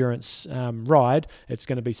low endurance ride, it's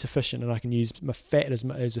going to be sufficient, and I can use my fat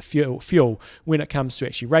as a fuel. When it comes to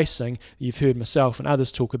actually racing, you've heard myself and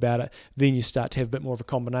others talk about it, then you start to have a bit more of a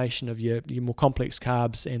combination of your more complex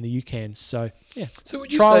carbs and the UCANs. So yeah, So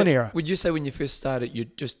would you trial say, and error. Would you say when you first started,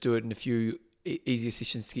 you'd just do it in a few easier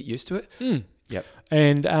sessions to get used to it? Yep.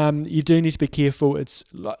 And you do need to be careful. It's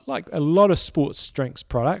like a lot of sports drinks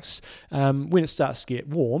products. When it starts to get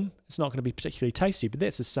warm, it's not going to be particularly tasty, but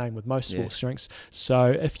that's the same with most sports drinks. So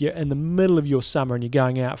if you're in the middle of your summer and you're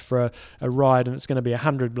going out for a ride and it's going to be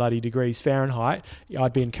 100 bloody degrees Fahrenheit,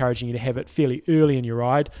 I'd be encouraging you to have it fairly early in your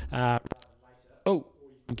ride.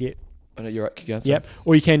 Get I know you're right. Keep going. Yep.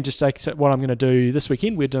 Or you can just say, so what I'm going to do this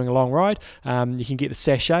weekend, we're doing a long ride. You can get the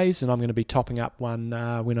sachets, and I'm going to be topping up one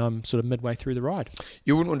when I'm sort of midway through the ride.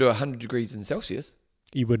 You wouldn't want to do 100 degrees in Celsius.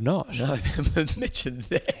 You would not. No, mention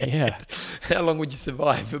that. Yeah. How long would you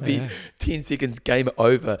survive? It'd be 10 seconds, game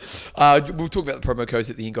over. We'll talk about the promo codes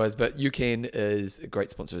at the end, guys, but UCAN is a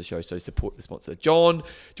great sponsor of the show, so support the sponsor. John,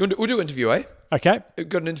 we'll do an interview, eh? Okay. We've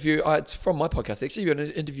got an interview. It's from my podcast, actually.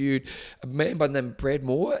 We interviewed a man by the name of Brad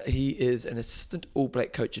Moore. He is an assistant All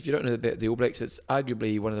Black coach. If you don't know about the All Blacks, it's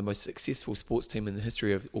arguably one of the most successful sports team in the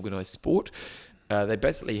history of organised sport. They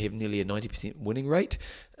basically have nearly a 90% winning rate.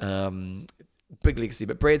 Big legacy.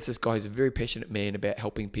 But Brad's this guy who's a very passionate man about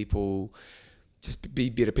helping people just be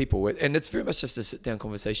better people. And it's very much just a sit-down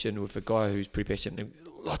conversation with a guy who's pretty passionate. And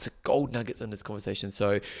lots of gold nuggets in this conversation.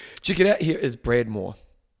 So check it out. Here is Brad Moore.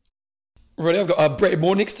 Right, I've got Brad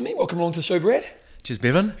Moore next to me. Welcome along to the show, Brad. Cheers,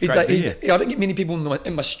 Bevan. I don't get many people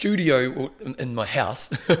in my studio or in my house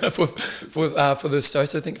for this show,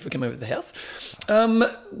 so thank you for coming over to the house.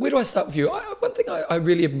 Where do I start with you? One thing I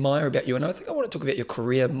really admire about you, and I think I want to talk about your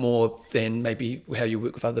career more than maybe how you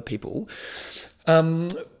work with other people.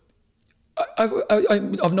 I've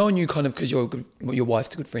known you kind of because your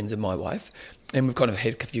wife's good friends of my wife, and we've kind of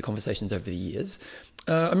had a few conversations over the years.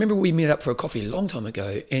 I remember we met up for a coffee a long time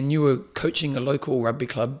ago, and you were coaching a local rugby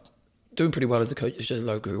club, doing pretty well as a coach at a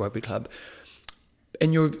local rugby club,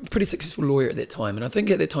 and you're a pretty successful lawyer at that time. And I think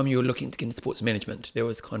at that time you were looking to get into sports management. That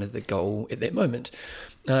was kind of the goal at that moment.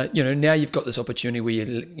 Now you've got this opportunity where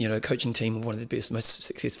you're coaching team of one of the best, most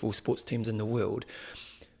successful sports teams in the world.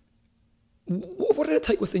 What did it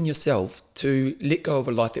take within yourself to let go of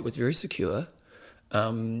a life that was very secure,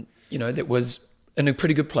 that was in a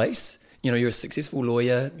pretty good place? You're a successful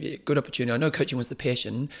lawyer, good opportunity. I know coaching was the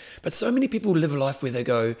passion, but so many people live a life where they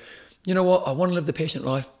go, you know what, I want to live the passionate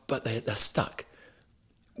life, but they're stuck.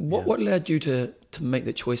 What allowed you to make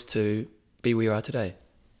the choice to be where you are today?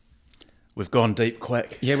 We've gone deep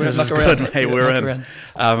quick. Yeah, we're this not is around. good, mate. We're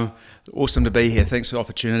in. Awesome to be here. Thanks for the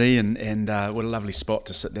opportunity, and what a lovely spot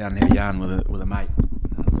to sit down and have a yarn with a mate.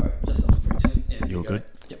 Sorry, just up for it. Yeah, You're good.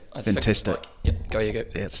 Yep, fantastic. Yep, go.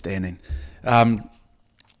 Outstanding.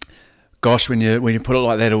 Gosh, when you put it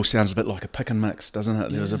like that, it all sounds a bit like a pick and mix, doesn't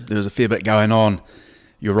it? There was a fair bit going on.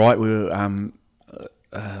 You're right. We were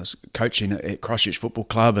coaching at Christchurch Football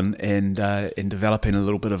Club and developing a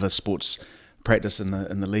little bit of a sports practice in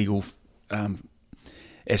the legal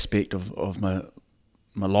aspect of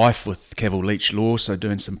my life with Cavill Leach Law. So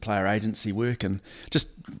doing some player agency work, and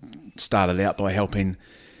just started out by helping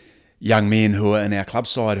young men who are in our club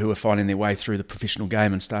side who are finding their way through the professional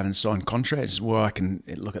game and starting to sign contracts. Well, I can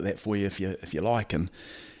look at that for you if you like, and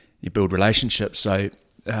you build relationships. So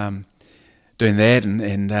doing that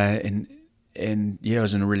and I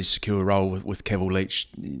was in a really secure role with Cavill Leach,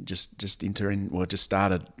 just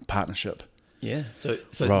started partnership. Yeah, so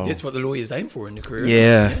role. That's what the lawyers aim for in the career.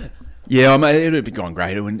 Yeah. It would be going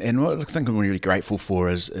great, and what I think I'm really grateful for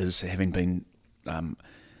is having been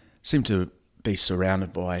seem to be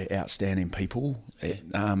surrounded by outstanding people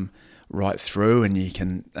right through, and you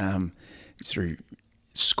can through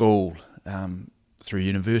school, through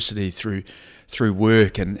university, through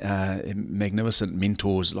work, and magnificent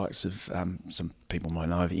mentors like some people might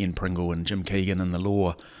know of Ian Pringle and Jim Keegan in the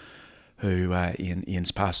law, who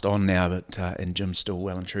Ian's passed on now, but and Jim's still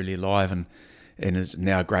well and truly alive and is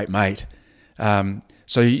now a great mate.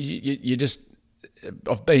 So you just,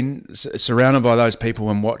 I've been surrounded by those people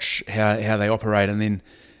and watch how they operate, and then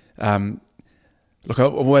look,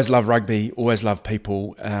 I've always loved rugby, always loved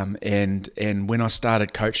people, and when I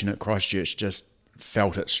started coaching at Christchurch, just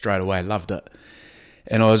felt it straight away, loved it,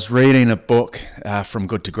 And I was reading a book From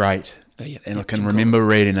Good to Great, Oh, yeah. and Yeah, I can Jim remember Collins.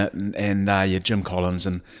 reading it, and Jim Collins,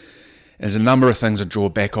 and there's a number of things I draw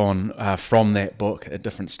back on from that book at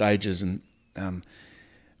different stages, and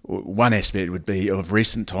one aspect would be of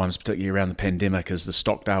recent times, particularly around the pandemic, is the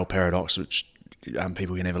Stockdale paradox, which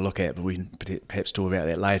people can have a look at, but we can perhaps talk about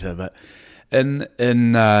that later. But in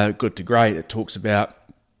Good to Great, it talks about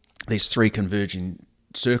these three converging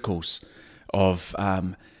circles of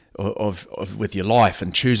with your life,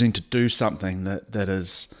 and choosing to do something that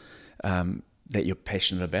is that you're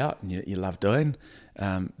passionate about and you love doing.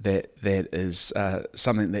 That is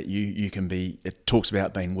something that you can be. It talks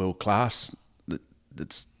about being world class.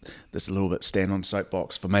 That's a little bit stand on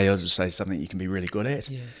soapbox for me. I'll just say something you can be really good at,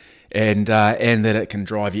 and that it can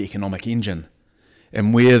drive your economic engine.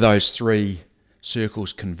 And where those three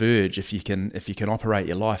circles converge, if you can operate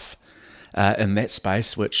your life in that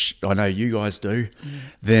space, which I know you guys do,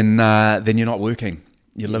 then you're not working,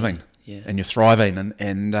 you're living, and you're thriving.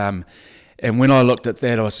 And when I looked at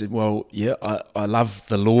that, I said, well, yeah, I love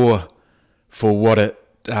the law for what it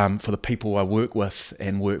for the people I work with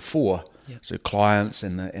and work for. So clients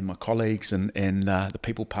and my colleagues and the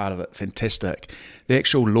people part of it, fantastic. The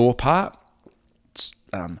actual law part,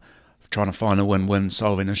 trying to find a win-win,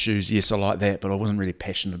 solving issues, yes, I like that, but I wasn't really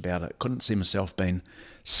passionate about it. Couldn't see myself being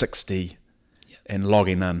 60 and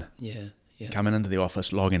logging in, coming into the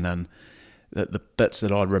office, logging in. The bits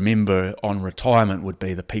that I'd remember on retirement would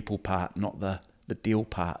be the people part, not the deal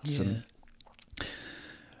parts. And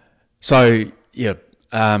so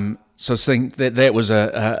I think that was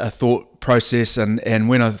a thought process, and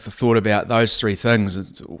when I thought about those three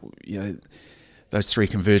things, those three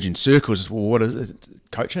converging circles, well, what is it?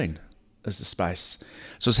 Coaching is the space.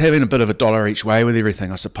 So it's having a bit of a dollar each way with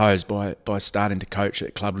everything, I suppose, by starting to coach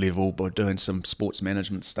at club level, by doing some sports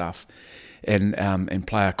management stuff, and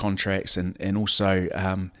player contracts, and also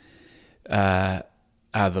the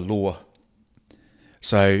law.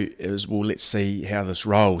 So it was, well, let's see how this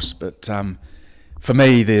rolls. But for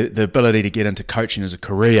me, the ability to get into coaching as a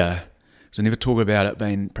career, so I never talk about it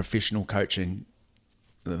being professional coaching.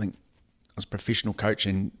 I think I was professional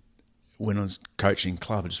coaching when I was coaching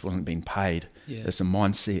club. I just wasn't being paid. It's a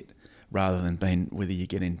mindset rather than being whether you're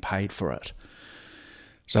getting paid for it.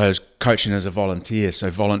 So I was coaching as a volunteer, so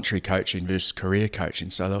voluntary coaching versus career coaching.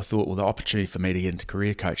 So I thought, well, the opportunity for me to get into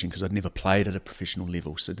career coaching, because I'd never played at a professional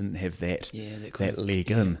level, so I didn't have that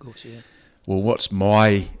leg in. Of course, Well, what's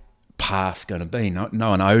my path going to be? No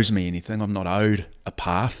one owes me anything. I'm not owed a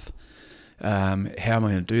path. How am I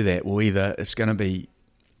going to do that? Well, either it's going to be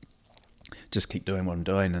just keep doing what I'm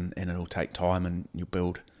doing, and it'll take time, and you'll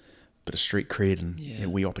build a bit of street cred and a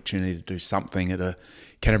wee opportunity to do something at a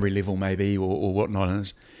Canterbury level maybe, or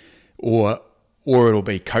whatnot, or it'll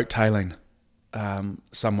be coattailing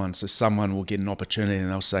someone. So someone will get an opportunity and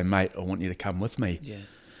they'll say, mate, I want you to come with me.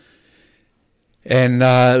 And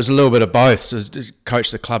it was a little bit of both. So I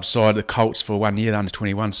coached the club side, the Colts for 1 year, the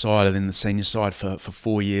under-21 side, and then the senior side for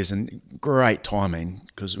 4 years. And great timing,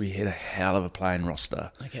 because we had a hell of a playing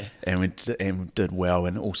roster. And we did well.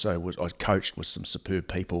 And also I coached with some superb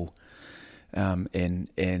people. And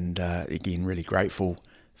again, really grateful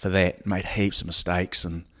for that. Made heaps of mistakes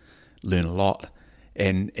and learned a lot.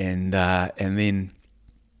 And then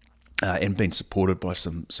been supported by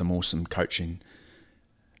some awesome coaching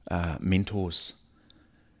mentors,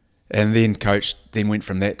 and then went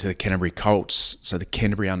from that to the Canterbury Colts, so the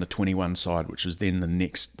Canterbury under-21 side, which was then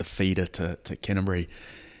the feeder to Canterbury,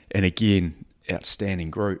 and again, outstanding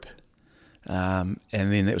group. And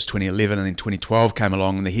then that was 2011, and then 2012 came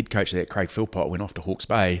along, and the head coach of that, Craig Philpott, went off to Hawke's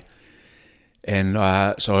Bay, and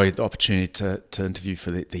so I had the opportunity to interview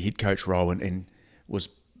for the head coach role, and was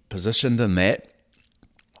positioned in that.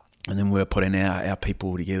 And then we were putting our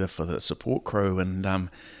people together for the support crew, and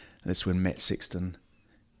that's when Matt Sexton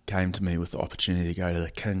came to me with the opportunity to go to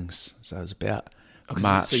the Kings. So it was about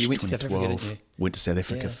March. So you went to South 2012. Africa, didn't you? Went to South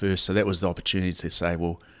Africa first. So that was the opportunity to say,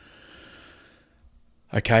 well,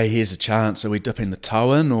 okay, here's a chance. Are we dipping the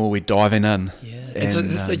toe in, or are we diving in? And so at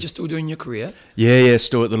this stage, you're still doing your career? Yeah,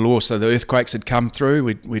 still at the law. So the earthquakes had come through.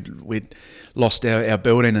 We'd lost our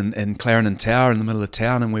building in Clarendon Tower in the middle of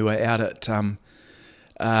town, and we were out at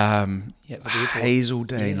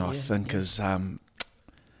Hazeldean, I think is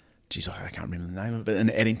I can't remember the name of it, but in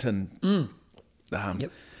Addington.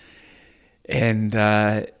 And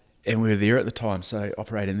we were there at the time, so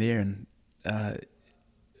operating there, and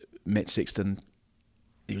Matt Sexton,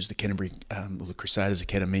 he was the Canterbury or the Crusaders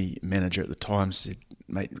Academy manager at the time, said,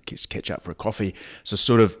 mate, catch up for a coffee. So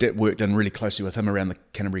sort of worked in really closely with him around the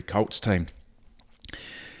Canterbury Colts team.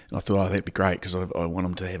 And I thought, that'd be great, because I want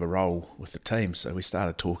him to have a role with the team. So we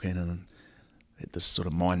started talking, and had this sort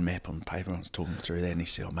of mind map on paper. I was talking through that, and he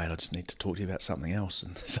said, "Oh, mate, I just need to talk to you about something else."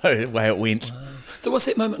 And so the way it went. Wow. So what's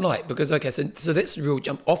that moment like? Because, okay, so that's a real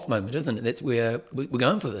jump off moment, isn't it? That's where we're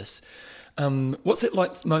going for this. What's it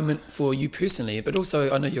like moment for you personally? But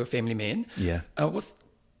also, I know you're a family man. Yeah.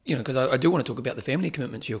 Because I do want to talk about the family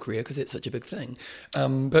commitment to your career because that's such a big thing.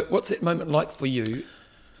 But what's that moment like for you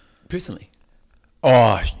personally?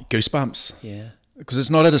 Oh, goosebumps. Yeah. Because it's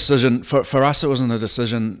not a decision for us. It wasn't a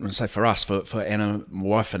decision. I say for us, for Anna, my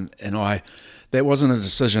wife, and I. That wasn't a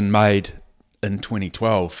decision made in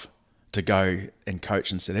 2012 to go and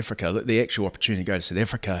coach in South Africa. The actual opportunity to go to South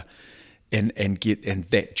Africa and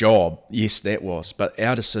get that job, yes, that was. But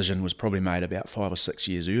our decision was probably made about 5 or 6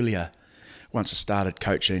 years earlier. Once I started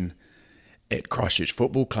coaching at Christchurch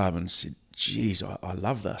Football Club and said, "Geez, I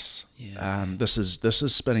love this. Yeah. This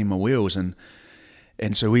is spinning my wheels."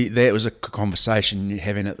 And so that was a conversation you're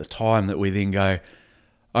having at the time that we then go,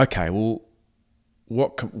 okay, well,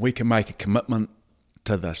 we can make a commitment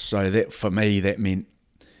to this. So that for me, that meant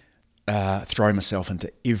throw myself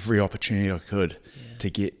into every opportunity I could to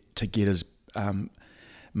get as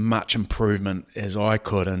much improvement as I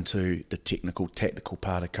could into the technical, tactical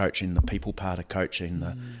part of coaching, the people part of coaching,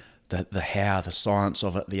 the how, the science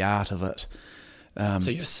of it, the art of it. So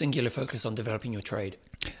you're singular focus on developing your trade.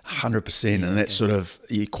 100%, and that's sort of,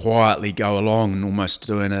 you quietly go along and almost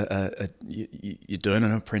doing you're doing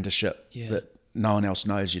an apprenticeship that no one else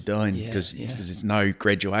knows you're doing because there's no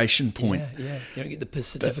graduation point. Yeah. You don't get the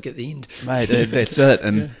certificate at the end, mate. That's it,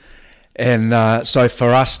 and so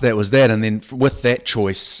for us that was that, and then with that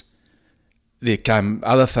choice, there came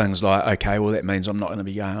other things like, okay, well that means I'm not going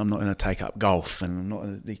to take up golf, and I'm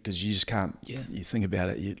not, because you just can't. You think about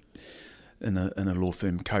it, in a law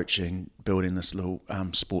firm coaching, building this little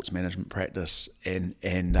sports management practice, and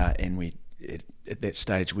we at that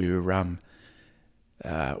stage we were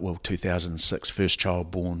 2006 first child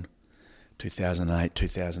born, 2008,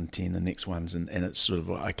 2010 the next ones, and it's sort of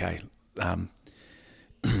like, okay,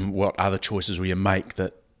 what other choices will you make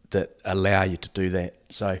that allow you to do that?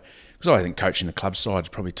 So because I think coaching the club side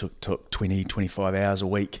probably took 20, 25 hours a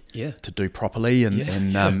week to do properly,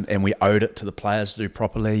 and we owed it to the players to do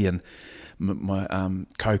properly, and my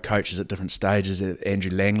co-coaches at different stages, Andrew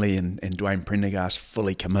Langley and Dwayne Prendergast,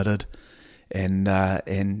 fully committed, and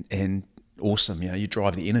awesome. You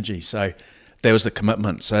drive the energy. So that was the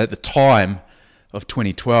commitment. So at the time of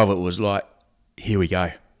 2012, it was like, here we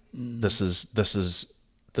go. This is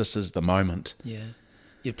the moment. Yeah,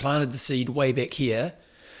 you planted the seed way back here.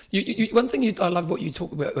 One thing I love what you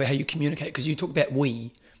talk about, how you communicate, because you talk about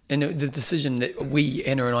we. And the decision that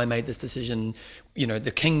Anna and I made this decision,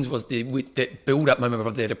 the Kings was that build-up moment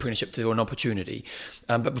of that apprenticeship to an opportunity.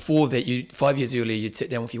 But before that, 5 years earlier, you'd sit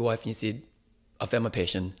down with your wife and you said, I found my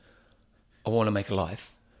passion. I want to make a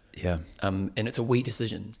life. Yeah. And it's a we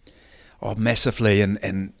decision. Oh, massively.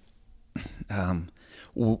 And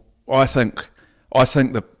I think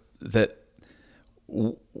that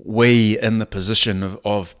we in the position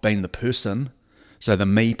of being the person. So the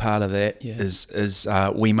me part of that is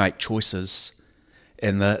we make choices,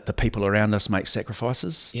 and the people around us make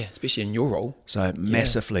sacrifices. Yeah, especially in your role. So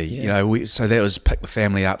massively, so that was pick the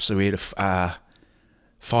family up. So we had a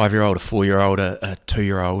 5-year-old, a 4-year-old, a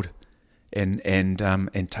 2-year-old, and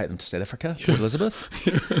take them to South Africa, Port Elizabeth.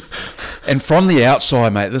 And from the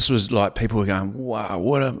outside, mate, this was like people were going,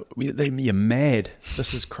 "Wow, you're mad!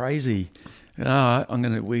 This is crazy." We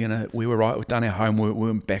were right. We've done our homework. We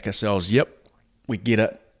went back ourselves. Yep. We get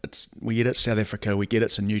it. We get it. South Africa. We get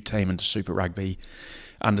it's a new team into Super Rugby.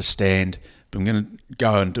 Understand, but I'm going to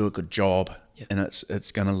go and do a good job, and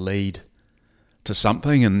it's going to lead to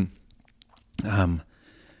something. And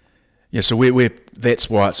so we that's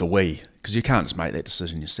why it's a we, because you can't just make that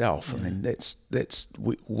decision yourself. I mean,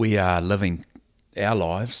 we are living our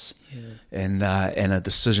lives, and a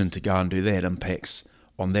decision to go and do that impacts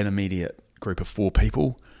on that immediate group of 4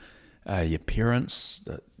 people, your parents,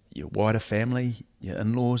 your wider family, your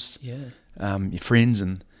in-laws, your friends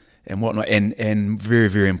and whatnot, and very,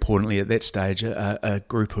 very importantly at that stage, a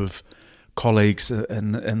group of colleagues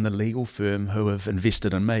in the legal firm who have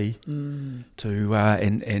invested in me to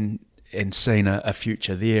and seen a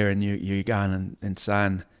future there, and you going and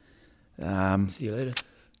saying, see you later.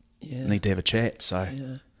 Need to have a chat. So.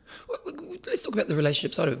 Yeah. Let's talk about the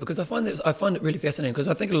relationship side of it, because I find it really fascinating, because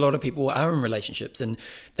I think a lot of people are in relationships and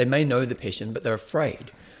they may know the passion, but they're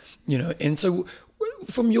afraid. And so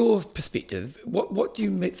from your perspective, what do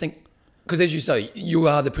you think, because as you say, you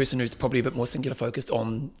are the person who's probably a bit more singular focused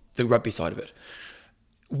on the rugby side of it.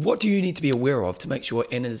 what do you need to be aware of to make sure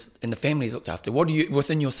Anna's and the family is looked after? What do you,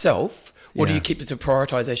 within yourself, what do you keep to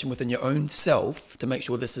prioritization within your own self to make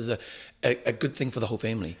sure this is a good thing for the whole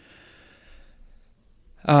family?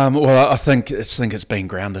 Well, I think it's being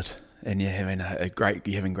grounded, and you're having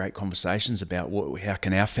great conversations about how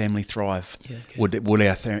can our family thrive. Yeah, okay. Would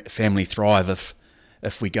our family thrive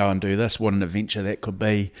if we go and do this? What an adventure that could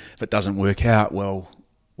be. If it doesn't work out, well,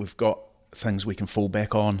 we've got things we can fall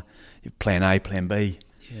back on. You have plan A, plan B.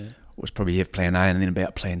 Yeah. Was probably have plan A and then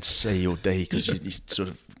about plan C or D, because you sort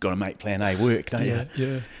of got to make plan A work, don't you?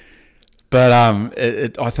 Yeah. But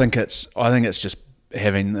I think it's just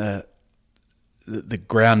having the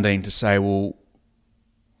grounding to say, well,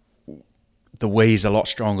 the we's a lot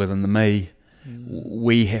stronger than the me.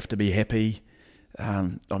 We have to be happy.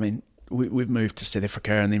 I mean, we've moved to South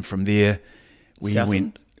Africa, and then from there we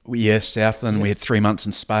Southland? went Southland. Yeah. We had 3 months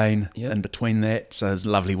in Spain Yeah. in between that, so it was a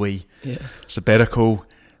lovely Yeah. sabbatical.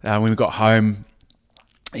 When we got home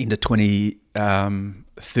into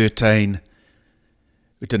 2013,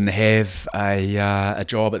 we didn't have a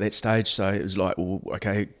job at that stage, so it was like, well,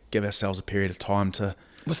 okay, give ourselves a period of time to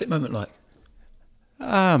What's that moment like?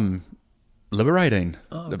 liberating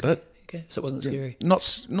Oh, a bit. Okay, so it wasn't scary. Not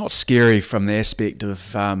scary from the aspect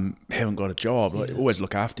of haven't got a job. Like, always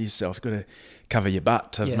look after yourself. You've got to cover your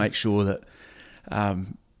butt to make sure that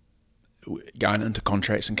going into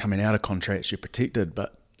contracts and coming out of contracts, you're protected.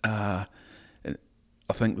 But I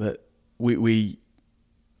think that we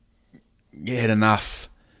had enough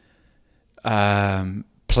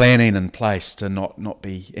planning in place to not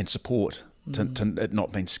be in support, to it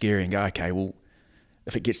not being scary, and go, okay, well,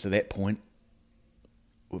 if it gets to that point,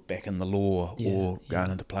 we're back in the law or going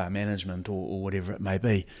into player management or whatever it may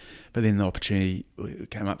be. But then the opportunity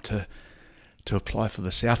came up to apply for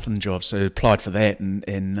the Southland job, so I applied for that, and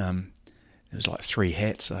it was like 3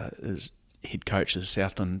 hats. As head coach of the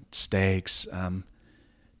Southland Stags,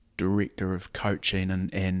 director of coaching,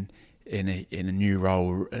 and in a new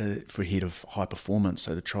role for head of high performance,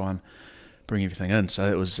 so to try and bring everything in. So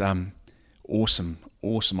it was awesome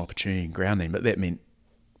opportunity and grounding. But that meant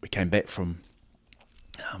we came back from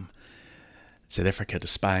South Africa to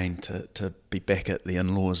Spain to be back at the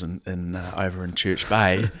in-laws in over in Church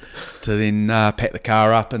Bay, to then pack the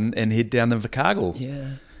car up and head down to Invercargill.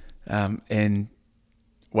 Yeah. And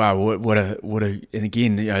wow, what a and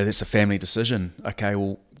again, that's a family decision. Okay,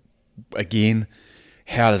 well, again,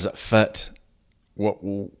 how does it fit?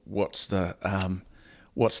 What's the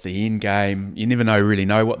end game? You never really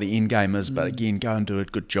know what the end game is, but again, go and do a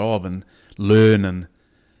good job and learn,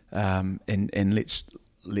 and let's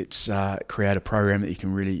create a program that you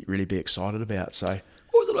can really be excited about. So,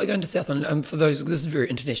 What was it like going to Southland? For those, this is a very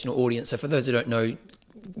international audience, so for those who don't know,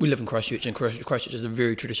 we live in Christchurch, and Christchurch is a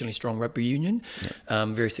very traditionally strong rugby union,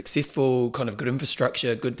 very successful, kind of good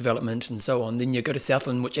infrastructure, good development, and so on. Then you go to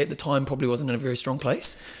Southland, which at the time probably wasn't in a very strong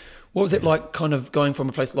place. What was it like, kind of going from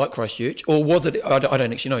a place like Christchurch, or was it? I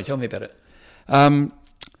don't actually know. Tell me about it.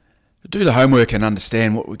 Do the homework and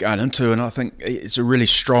understand what we're going into, and I think it's a really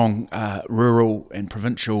strong rural and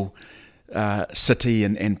provincial city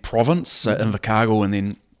and province, so Invercargill, and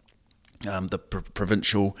then the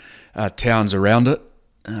provincial towns around it.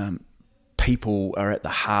 People are at the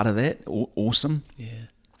heart of that. Awesome.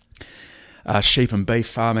 Yeah. Sheep and beef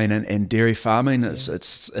farming and dairy farming.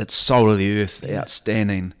 It's soul of the earth.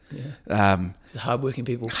 Outstanding. Yeah. It's hardworking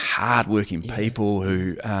people. People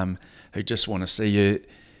who just want to see you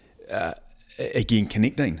again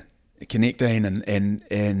connecting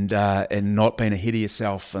and not being ahead of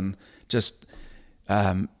yourself, and just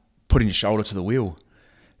putting your shoulder to the wheel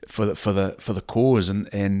for the cause, and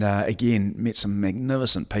again met some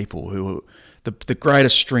magnificent people who were, the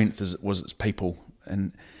greatest strength was its people.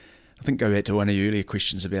 And I think go back to one of your earlier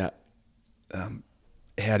questions about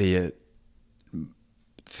how do you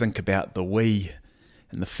think about the we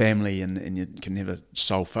and the family, and you can never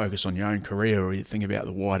sole focus on your own career, or you think about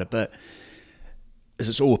the wider bit, is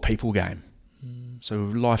it's all a people game. So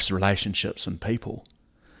life's relationships and people.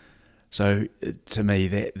 So to me,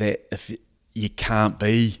 that if you can't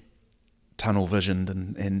be tunnel visioned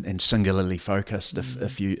and singularly focused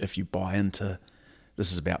if you buy into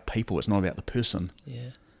this is about people, it's not about the person. Yeah.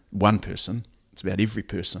 One person, it's about every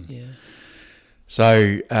person. Yeah.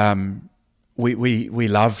 So we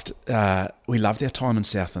loved our time in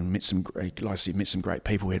Southland. Met some great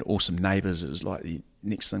people. We had awesome neighbours. It was like the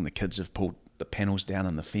next thing, the kids have pulled the panels down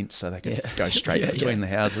in the fence so they could go straight between the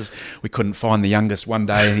houses. We couldn't find the youngest one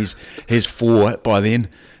day, and he's 4 by then.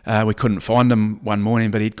 We couldn't find him one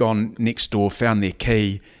morning, but he'd gone next door, found their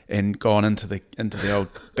key, and gone into the old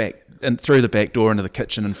back and through the back door into the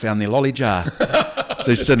kitchen and found their lolly jar.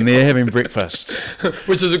 So he's sitting there having breakfast.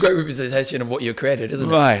 Which is a great representation of what you created, isn't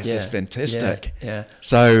it? Right, it's fantastic. Yeah.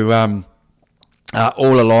 So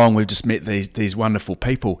all along, we've just met these wonderful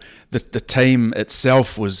people. The team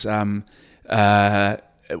itself was it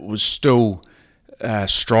was still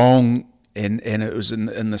strong, and it was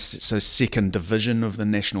in the second division of the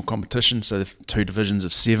national competition. So the 2 divisions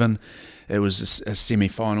of 7. It was a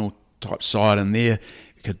semi-final type side in there.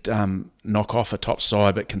 You could knock off a top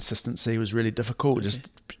side, but consistency was really difficult. Okay.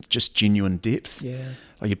 Just genuine depth. Yeah.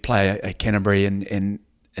 Like you'd play a Canterbury and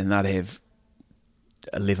they'd have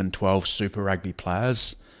 11, 12 Super Rugby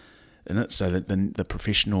players in it. So that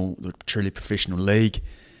the truly professional league,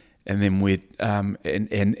 and then we'd and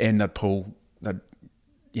they'd pull 3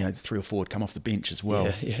 or 4 would come off the bench as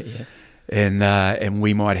well. Yeah. And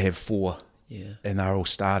we might have 4. Yeah. And they're all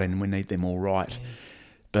starting, and we need them all right.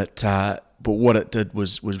 Yeah. But what it did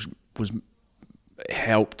was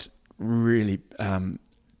helped really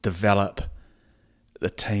develop the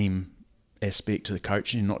team aspect to the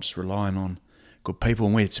coaching, not just relying on good people.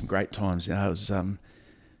 And we had some great times. It was some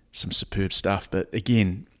superb stuff. But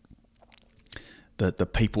again, the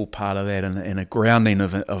people part of that, and a grounding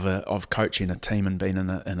of coaching a team and being in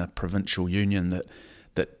a provincial union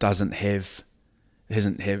that doesn't have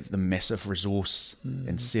the massive resource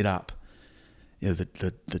and setup.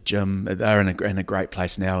 The gym, they're in a great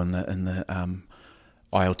place now. In the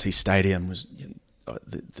ILT Stadium was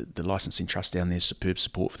the licensing trust down there is superb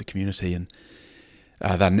support for the community, and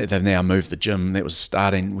they've now moved the gym. That was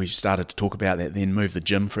starting. We started to talk about that. Then moved the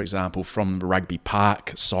gym, for example, from the rugby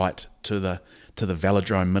park site to the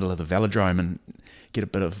velodrome, middle of the velodrome, and get a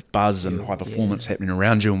bit of buzz and high performance happening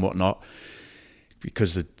around you and whatnot.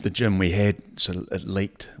 Because the gym we had, sort of, it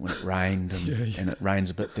leaked when it rained, and it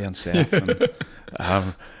rains a bit down south,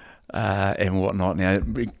 and whatnot. Now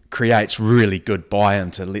it creates really good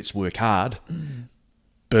buy-in to let's work hard,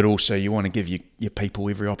 but also you want to give your people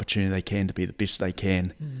every opportunity they can to be the best they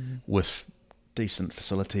can with decent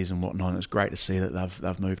facilities and whatnot. And it's great to see that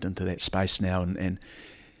they've moved into that space now, and in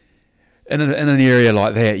an area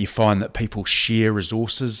like that, you find that people share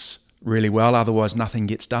resources really well, otherwise nothing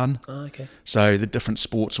gets done. Oh, okay. So the different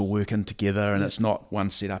sports will work in together, and it's not one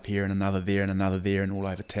set up here and another there and another there and all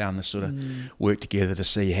over town. They sort of work together to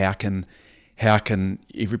see how can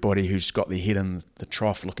everybody who's got their head in the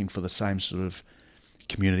trough looking for the same sort of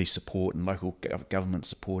community support and local government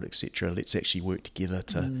support, etc. Let's actually work together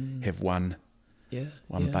to have one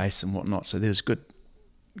base and whatnot. So there's good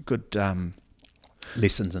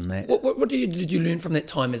lessons in that. What did you learn from that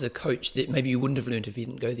time as a coach that maybe you wouldn't have learned if you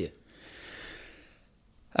didn't go there?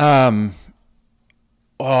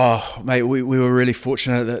 Mate, we were really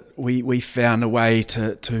fortunate that we found a way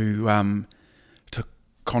to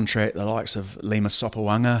contract the likes of Lima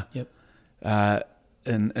Sopawanga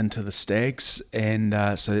into the Stags, and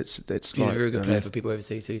so it's He's like a very good player for people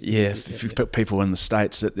overseas too. If you put people in the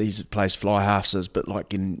States that these plays fly halves, but like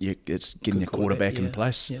getting your quarterback in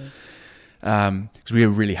place. Because we are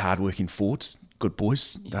really hard-working forwards, good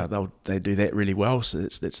boys. They do that really well. So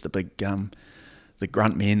that's the big the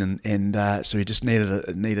grunt men, and so we just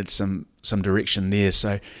needed some direction there.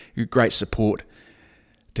 So great support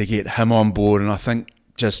to get him on board, and I think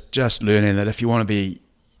just learning that if you want to be,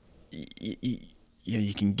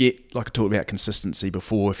 you can get, like I talked about consistency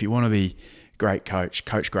before. If you want to be great coach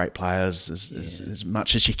great players as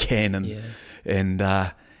much as you can,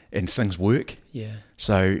 and things work. Yeah.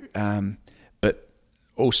 So. But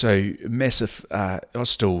also massive. I'm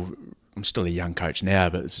still a young coach now,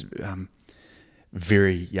 but it's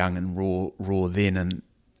very young and raw then, and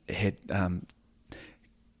had a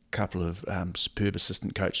couple of superb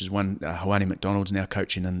assistant coaches. One, Hawani McDonald's now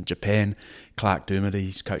coaching in Japan. Clark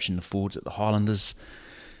Dermody's coaching the forwards at the Highlanders,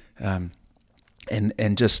 and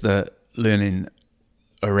just the learning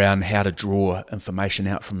around how to draw information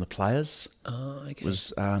out from the players. Oh, okay.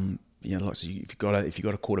 Was like if you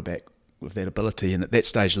got a quarterback with that ability, and at that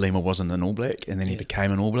stage Lima wasn't an All Black, and then he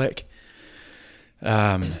became an All Black.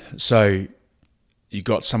 So you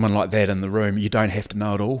got someone like that in the room. You don't have to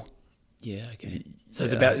know it all. Yeah, okay. So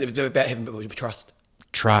it's about having trust.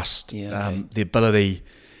 Trust, the ability,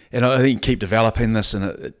 and I think you keep developing this,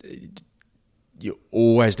 and you're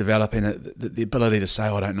always developing it. The ability to say,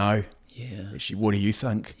 "I don't know." Yeah. Actually, what do you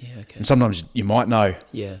think? Yeah, okay. And sometimes you might know.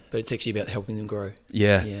 Yeah, but it's actually about helping them grow.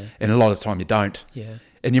 Yeah. And a lot of the time you don't. Yeah.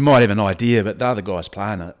 And you might have an idea, but the other guys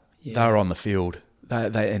playing it, they're on the field.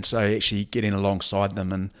 And so actually getting alongside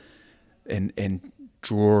them and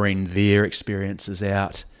drawing their experiences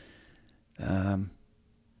out,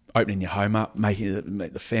 opening your home up, making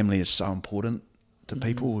the family is so important to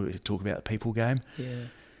people. We talk about the people game.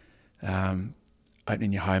 Yeah.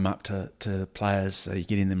 opening your home up to players, so you're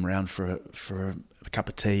getting them around for a cup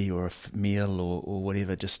of tea or a meal or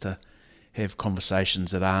whatever, just to have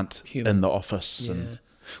conversations that aren't Human. in the office. Yeah. And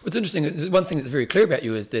What's interesting is one thing that's very clear about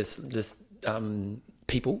you is this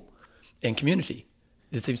people and community.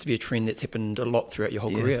 There seems to be a trend that's happened a lot throughout your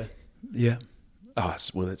whole career. yeah. Oh,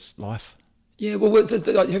 it's life. Yeah, well,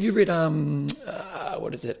 have you read,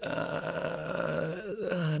 what is it,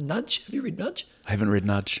 Nudge? Have you read Nudge? I haven't read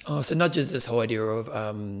Nudge. Oh, so Nudge is this whole idea of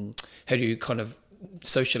how do you kind of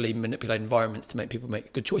socially manipulate environments to make people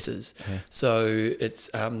make good choices. Yeah. So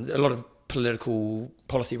it's a lot of political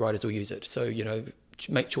policy writers will use it. So,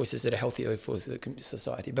 make choices that are healthier for the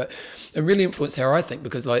society. But it really influenced how I think,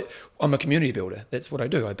 because I'm a community builder. That's what I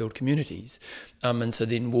do. I build communities. And so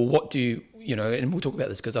then, what do you, and we'll talk about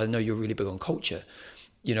this because I know you're really big on culture.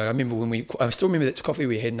 I remember I still remember that coffee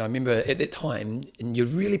we had, and I remember at that time, and you're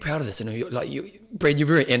really proud of this, Brad, you're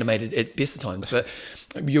very animated at best of times, but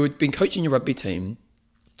you had been coaching your rugby team,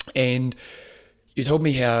 and you told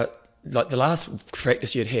me how, the last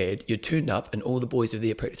practice you'd turned up, and all the boys were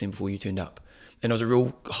there practicing before you turned up. And it was a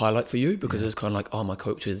real highlight for you, because it was kind of like, oh, my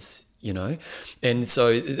coaches, And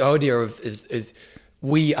so the idea of is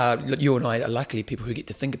we are, you and I are luckily people who get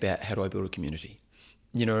to think about, how do I build a community?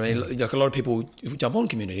 You know what I mean? Like a lot of people jump on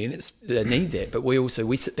community, and they need that. But we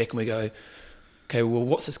sit back and we go, okay, well,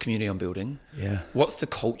 what's this community I'm building? Yeah. What's the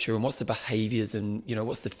culture and what's the behaviours and,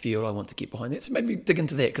 what's the feel I want to get behind that? So maybe dig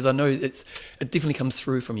into that, because I know it definitely comes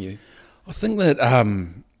through from you. I think that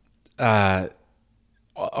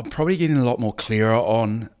I'm probably getting a lot more clearer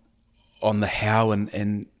on the how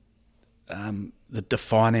and the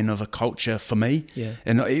defining of a culture for me. Yeah.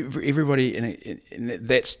 And everybody, and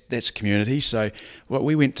that's community. So what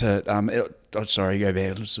we went to, go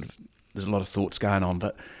back. There's a lot of thoughts going on,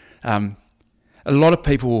 but a lot of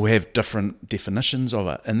people will have different definitions of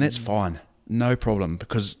it, and that's fine, no problem,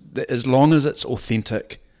 because as long as it's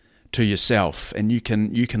authentic to yourself and you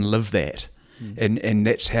can live that, and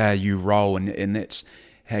that's how you roll, and that's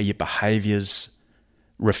how your behaviours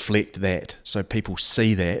reflect that, so people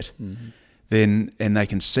see that, then, and they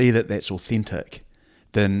can see that that's authentic,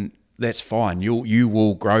 then that's fine. You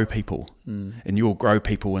will grow people, and you will grow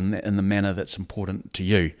people in the manner that's important to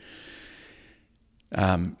you.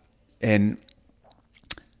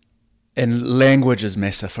 And language is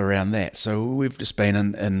massive around that. So we've just been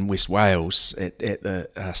in West Wales at the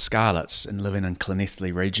Scarlets, and living in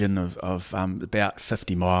Llanelli region of about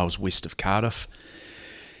 50 miles west of Cardiff.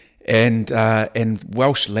 And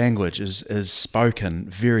Welsh language is spoken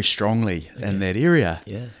very strongly in that area.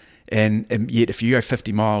 Yeah. And yet if you go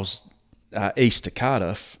 50 miles east to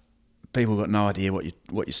Cardiff, people got no idea what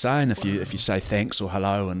you're saying if you say thanks or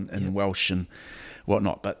hello in Welsh and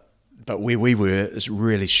whatnot. But where we were is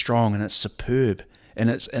really strong, and it's superb. And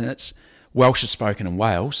it's Welsh is spoken in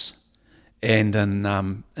Wales and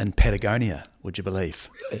in Patagonia, would you believe?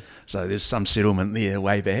 Really? So there's some settlement there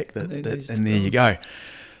way back and there you go.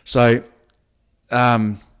 So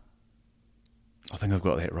I think I've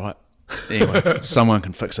got that right. Anyway, someone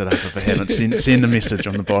can fix it up if I haven't. Send a message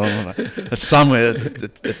on the bottom of it. It's somewhere.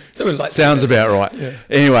 It sounds about right. Yeah.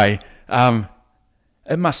 Anyway,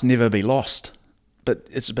 it must never be lost. But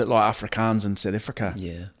it's a bit like Afrikaans in South Africa.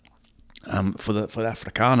 Yeah. For the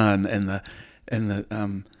Afrikaner and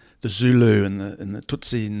the Zulu and the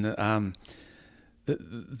Tutsi and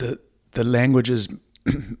the languages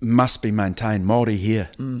must be maintained. Māori here,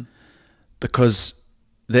 because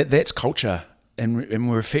that's culture, and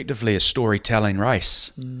we're effectively a storytelling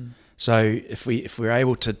race. So if we're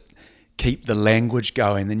able to keep the language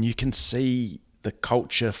going, then you can see the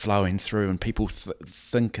culture flowing through, and people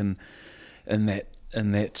think in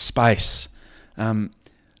that space.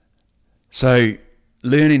 So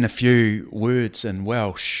learning a few words in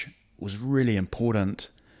Welsh was really important,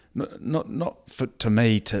 not to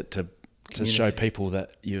me to show people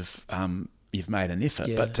that you've made an effort,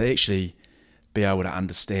 but to actually be able to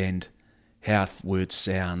understand how words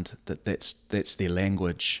sound, that's their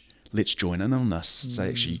language. Let's join in on this, so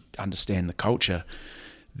actually understand the culture,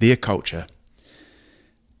 their culture.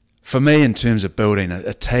 For me, in terms of building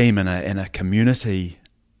a team and a community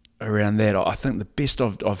around that, I think the best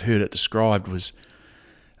I've heard it described was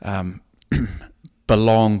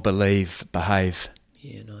belong, believe, behave.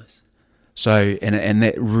 Yeah, nice. So, and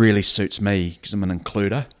that really suits me, because I'm an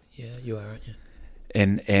includer. Yeah, you are, aren't you?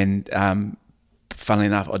 And funnily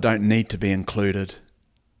enough, I don't need to be included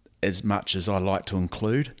as much as I like to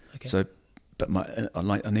include. Okay. So, but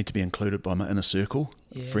I need to be included by my inner circle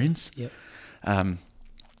of friends. Yep.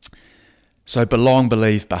 So belong,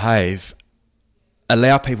 believe, behave.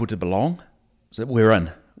 Allow people to belong. So we're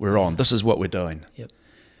on. This is what we're doing. Yep.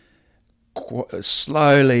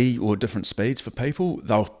 slowly or different speeds for people,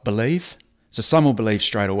 they'll believe. So some will believe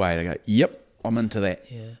straight away. They go, yep, I'm into that.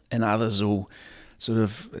 Yeah. And others will sort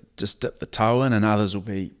of just dip the toe in, and others will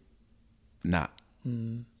be, nah.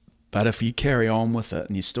 But if you carry on with it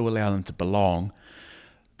and you still allow them to belong,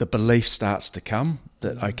 the belief starts to come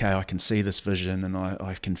that, okay, I can see this vision and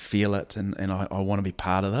I can feel it, and I want to be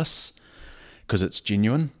part of this because it's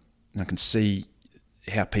genuine, and I can see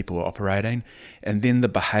how people are operating, and then the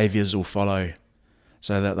behaviours will follow,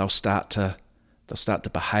 so that they'll start to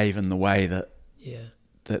behave in the way that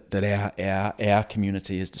our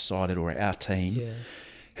community has decided, or our team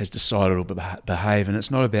has decided to behave. And it's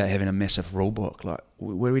not about having a massive rule book. Like,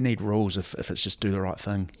 where we need rules if it's just do the right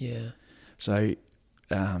thing. Yeah. So,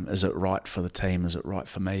 is it right for the team? Is it right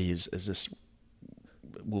for me? Is this,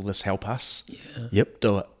 will this help us? Yeah. Yep,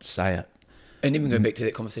 do it. Say it. And even going back to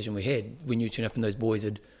that conversation we had, when you turn up and those boys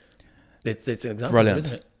had, that's an example, Brilliant.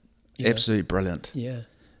 isn't it? You know? Absolutely brilliant. Yeah.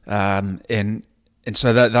 And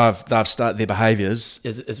so that they've started their behaviours.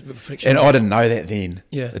 As a reflection. And I didn't know that then.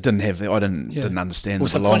 Yeah. It didn't have. I didn't understand Well,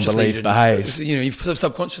 the belong, subconsciously believe, you behave. didn't. You know,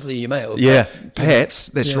 subconsciously you may have. Yeah, but, perhaps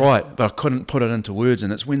that's Yeah. right, but I couldn't put it into words.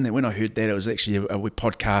 And it's when I heard that, it was actually a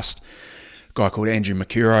podcast a guy called Andrew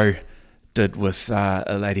McCuro did with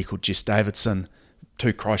a lady called Jess Davidson,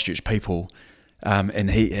 two Christchurch people,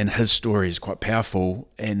 and his story is quite powerful,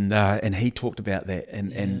 and he talked about that,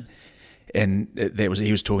 and that was,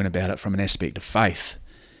 he was talking about it from an aspect of faith,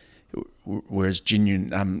 whereas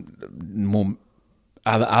genuine more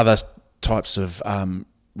other types of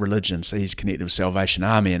religion. So he's connected with Salvation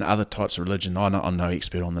Army and other types of religion. I'm no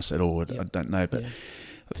expert on this at all. I don't know, but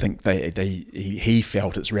I think he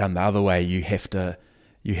felt it's around the other way. You have to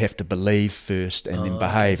believe first and then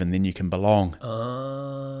behave, and then you can belong.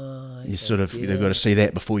 You sort of they've got to see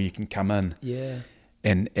that before you can come in. Yeah.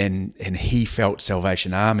 And he felt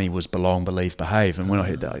Salvation Army was belong, believe, behave. And when I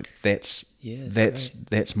heard that, that's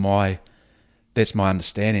my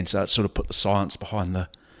understanding. So it sort of put the science behind the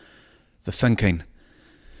thinking.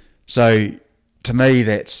 So to me,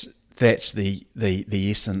 that's the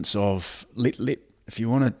essence of let if you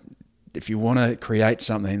want to create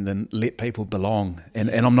something, then let people belong. And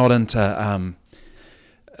I'm not into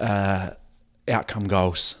outcome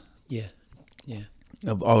goals. Yeah. Yeah.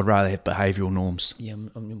 I would rather have behavioural norms. Yeah,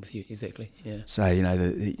 I'm with you exactly. Yeah. So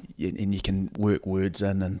and you can work words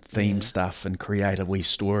in and theme stuff and create a wee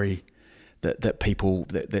story that people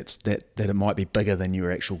that it might be bigger than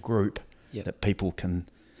your actual group. Yep. That people can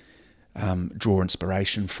draw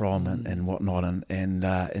inspiration from and whatnot, and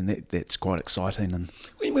that's quite exciting. And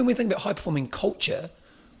When we think about high performing culture,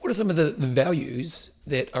 what are some of the values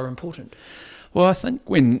that are important? well, I think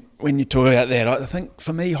when you talk about that, I think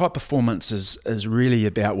for me, high performance is really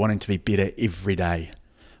about wanting to be better every day,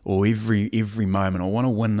 or every moment. I want to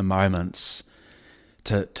win the moments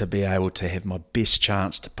to be able to have my best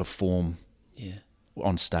chance to perform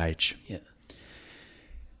on stage. Yeah.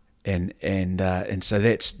 And so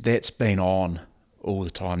that's been on all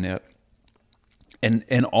the time now, and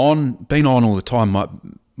being on all the time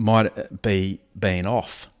might be being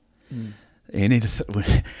off. You need to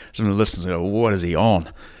some of the listeners go, well, what is he on?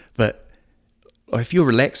 But if you're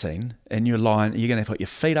relaxing and you're lying, you're going to put your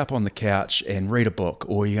feet up on the couch and read a book,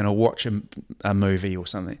 or you're going to watch a movie or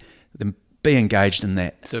something, then be engaged in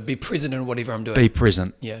that. So be present in whatever I'm doing. Be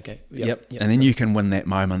present. Yeah. Okay. Yep. And then you can win that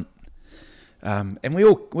moment. And we're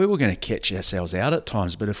all going to catch ourselves out at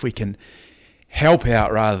times, but if we can help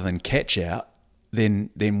out rather than catch out, then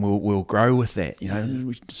we'll grow with that. You know,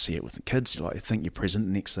 we see it with the kids. You think you're present,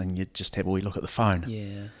 the next thing you just have a wee look at the phone.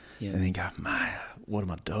 Yeah. Yeah. And then go, man, what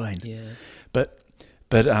am I doing? Yeah. But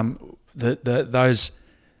those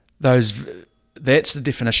that's the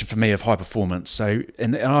definition for me of high performance. So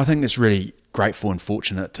and I think it's really grateful and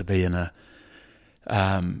fortunate to be in a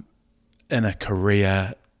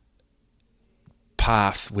career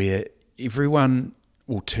path where everyone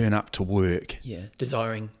will turn up to work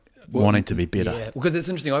wanting to be better. Yeah, because it's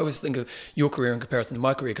interesting. I always think of your career in comparison to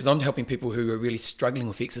my career, because I'm helping people who are really struggling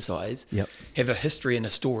with exercise have a history and a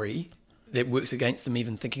story that works against them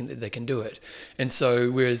even thinking that they can do it. And so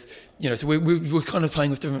whereas, so we're kind of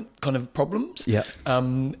playing with different kind of problems. Yeah.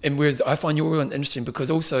 And whereas I find your one interesting because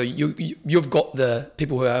also you've got the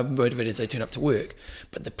people who are motivated as they turn up to work,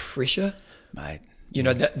 but the pressure, Mate. You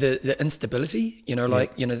know, the instability, you know,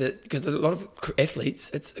 like, you know, because a lot of athletes,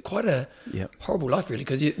 it's quite a horrible life, really,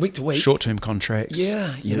 because you week to week. Short-term contracts.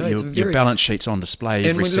 Yeah, you know, it's your balance sheet's on display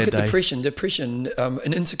every Saturday. And when we look at depression,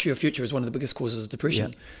 an insecure future is one of the biggest causes of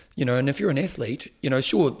depression. You know, and if you're an athlete, you know,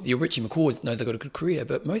 sure, your Richie McCaws know they've got a good career,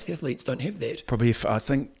 but most athletes don't have that. Probably, I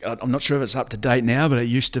think, I'm not sure if it's up to date now, but it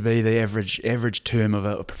used to be the average term of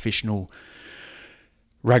a professional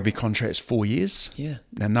rugby contract is 4 years. Yeah.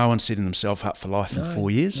 Now, no one's setting themselves up for life in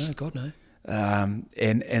 4 years. No, God, no.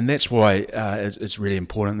 And that's why it's really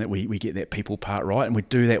important that we get that people part right, and we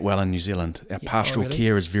do that well in New Zealand. Our pastoral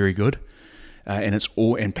care is very good,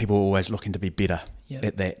 and people are always looking to be better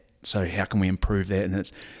at that. So how can we improve that?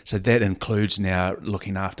 And so that includes now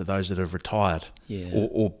looking after those that have retired,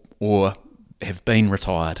 or have been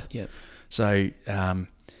retired. Yeah. So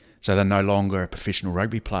they're no longer a professional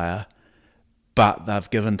rugby player, but they've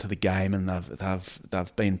given to the game and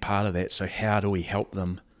they've been part of that. So how do we help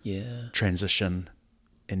them transition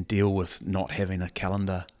and deal with not having a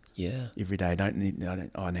calendar every day? Now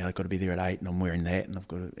I've got to be there at 8 and I'm wearing that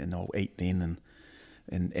and I'll eat then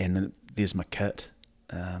and there's my kit.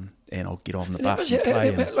 And I'll get on the bus and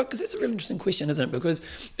play. Because that's a really interesting question, isn't it? Because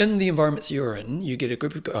in the environments you're in, you get a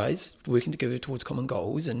group of guys working together towards common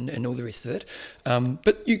goals and all the rest of it.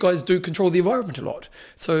 But you guys do control the environment a lot.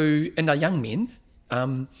 So, and are young men.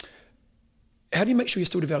 How do you make sure you're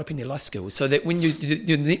still developing their life skills so that when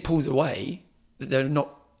your net pulls away, that they're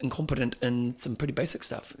not incompetent in some pretty basic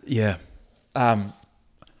stuff? Yeah.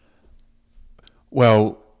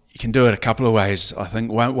 Well, you can do it a couple of ways. I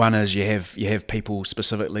think one is you have people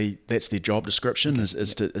specifically, that's their job description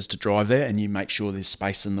is to drive that, and you make sure there's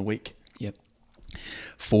space in the week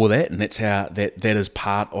for that, and that's how that is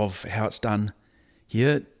part of how it's done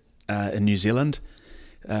here in New Zealand.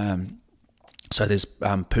 So there's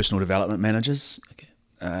personal development managers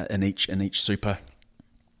in each super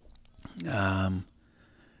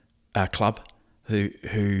club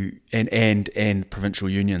who and provincial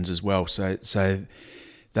unions as well. So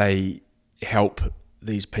they help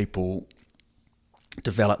these people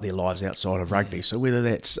develop their lives outside of rugby. So whether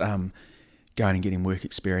that's going and getting work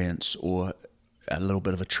experience or a little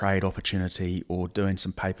bit of a trade opportunity or doing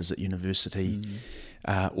some papers at university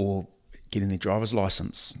or getting their driver's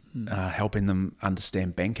license, helping them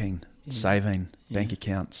understand banking, saving, bank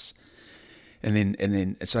accounts. But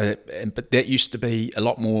that used to be a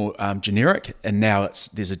lot more generic, and now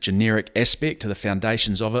there's a generic aspect to the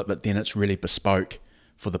foundations of it, but then it's really bespoke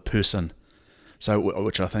for the person,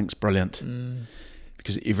 which I think is brilliant,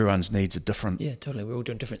 because everyone's needs are different. Yeah, totally. We're all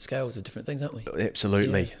doing different scales of different things, aren't we?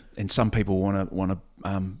 Absolutely. Yeah. And some people want to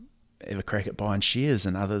have a crack at buying shares,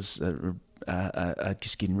 and others are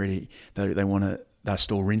just getting ready. They're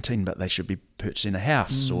still renting, but they should be purchasing a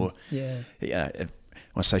house. Or when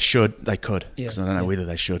I say should, they could, because I don't know whether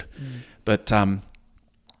they should. But I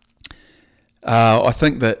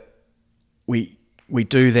think that we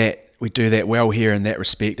do that. We do that well here in that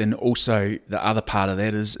respect, and also the other part of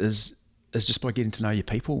that is just by getting to know your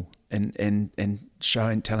people and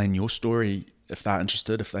telling your story if they're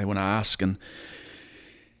interested, if they want to ask, and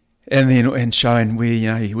showing where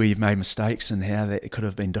you've made mistakes and how that could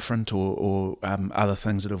have been different, or other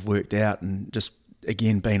things that have worked out, and just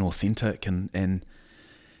again being authentic and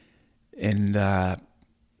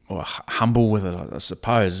or humble with it, I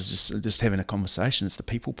suppose. It's just having a conversation. It's the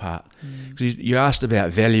people part. Because you asked about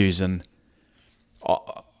values, and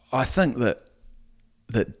I think that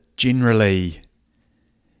generally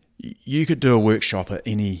you could do a workshop at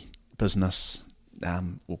any business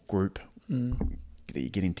or group that you're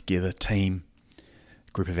getting together, team,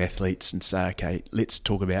 group of athletes, and say, okay, let's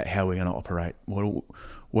talk about how we're going to operate.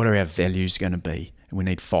 What are our values going to be? And we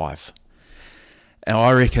need 5. And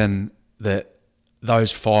I reckon that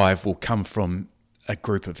those 5 will come from a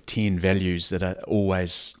group of 10 values that are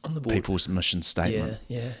always on the board. People's mission statement.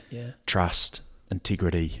 Yeah. Trust,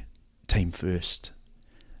 integrity, team first,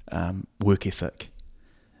 work ethic,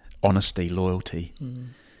 honesty, loyalty.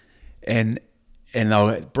 And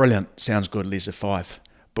they'll brilliant, sounds good, there's a 5.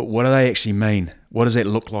 But what do they actually mean? What does that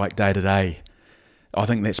look like day to day? I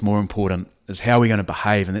think that's more important, is how we're going to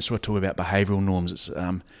behave. And that's what I talk about, behavioural norms. It's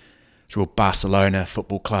real Barcelona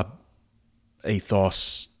Football Club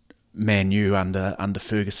ethos, Man U under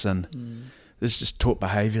Ferguson. This just taught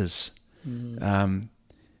behaviours, and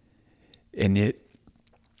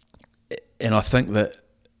I think that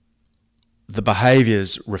the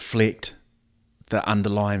behaviours reflect the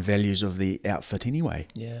underlying values of the outfit anyway.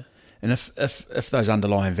 Yeah. And if those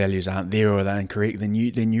underlying values aren't there or they're incorrect, then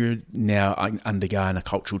you're now undergoing a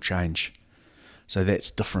cultural change. So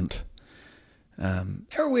that's different. How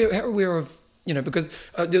aware of because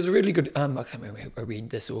there's a really good, I can't remember if I read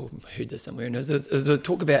this or heard this somewhere, and it was a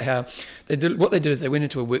talk about how what they did is they went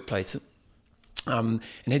into a workplace and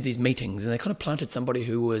had these meetings, and they kind of planted somebody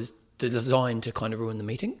who was designed to kind of ruin the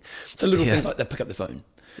meeting. So little things like they'd pick up the phone,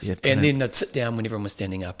 and then they'd sit down when everyone was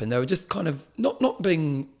standing up, and they were just kind of not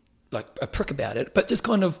being like a prick about it, but just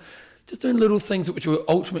kind of just doing little things which were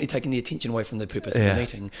ultimately taking the attention away from the purpose of the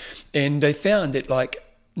meeting. And they found that like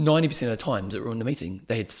 90% of the times that were in the meeting,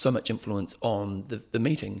 they had so much influence on the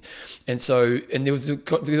meeting. And there was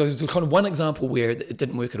kind of one example where it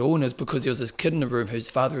didn't work at all, and it was because there was this kid in the room whose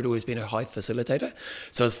father had always been a high facilitator.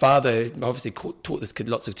 So his father obviously taught this kid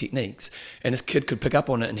lots of techniques, and this kid could pick up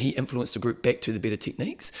on it, and he influenced the group back to the better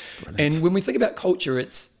techniques. Brilliant. And when we think about culture,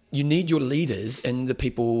 you need your leaders and the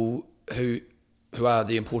people who are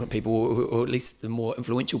the important people, or at least the more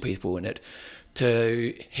influential people in it,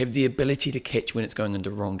 to have the ability to catch when it's going in the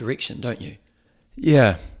wrong direction, don't you?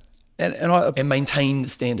 Yeah, and maintain the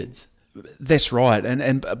standards. That's right,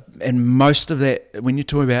 and most of that, when you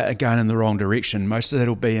talk about going in the wrong direction, most of that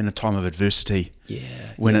will be in a time of adversity. Yeah.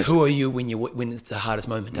 When who are you when it's the hardest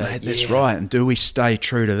moment? Mate, that's right, and do we stay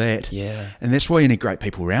true to that? Yeah. And that's why you need great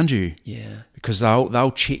people around you. Yeah. Because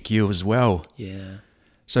they'll check you as well. Yeah.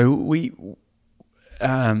 So we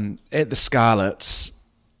at the Scarlets,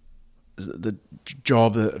 the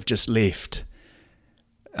job that I've just left,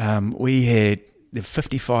 we had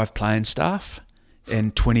 55 playing staff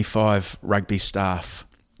and 25 rugby staff.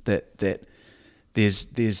 That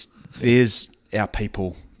there's our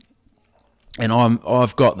people, and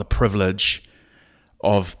I've got the privilege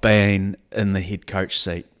of being in the head coach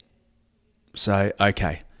seat. So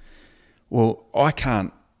okay, well I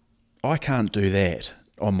can't do that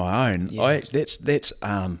on my own. Yeah. That's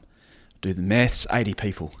do the maths, 80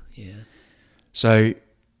 people. Yeah. So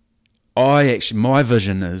my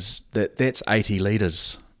vision is that's 80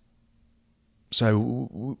 leaders. So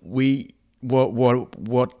what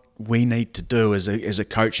we need to do as a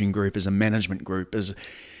coaching group, as a management group, as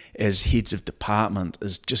heads of department,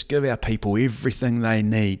 is just give our people everything they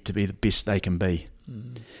need to be the best they can be,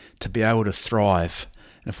 to be able to thrive.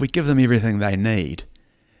 And if we give them everything they need,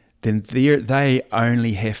 then the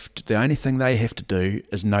only thing they have to do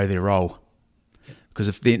is know their role. Because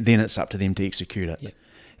if then it's up to them to execute it. Yep.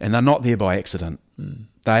 And they're not there by accident.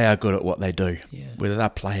 They are good at what they do, Yeah. whether they're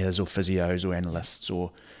players or physios or analysts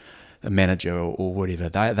or a manager or whatever.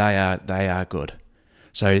 They are good.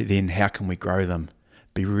 So then how can we grow them?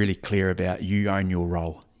 Be really clear about you own your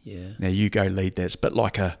role. Yeah. Now you go lead that. It's a bit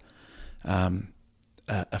like a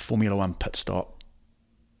Formula One pit stop.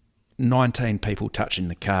 19 people touching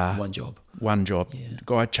the car. One job. Yeah.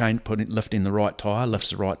 Guy lifting the right tyre, lifts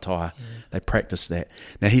the right tyre. Yeah. They practice that.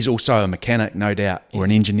 Now he's also a mechanic, no doubt, or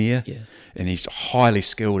an engineer, and he's highly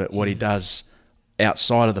skilled at what he does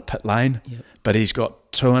outside of the pit lane, but he's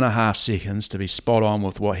got 2.5 seconds to be spot on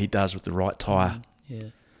with what he does with the right tyre. Yeah.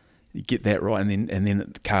 You get that right, and then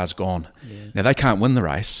the car's gone. Yeah. Now they can't win the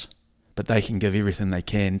race, but they can give everything they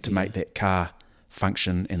can to make that car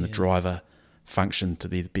function and the driver function to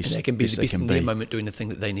be the best. And they can be the best in their moment doing the thing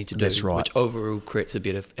that they need to do. That's right. Which overall creates a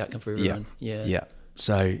better outcome for everyone. Yeah.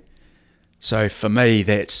 So for me,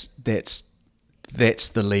 that's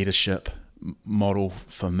the leadership model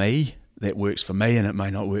for me. That works for me, and it may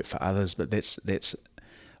not work for others. But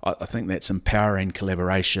I think that's empowering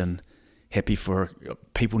collaboration. Happy for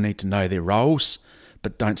people need to know their roles,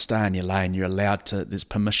 but don't stay in your lane. You're allowed to. There's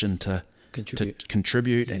permission to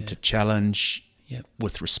contribute and to challenge. Yep.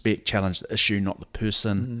 With respect, challenge the issue, not the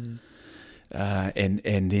person, and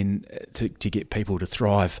then to get people to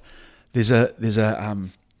thrive. There's a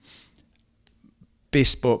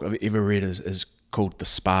best book I've ever read is called The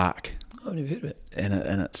Spark. I've never heard of it.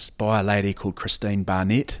 And it's by a lady called Christine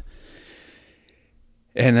Barnett.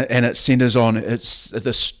 And it centers on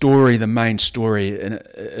the main story, and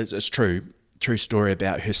it's true story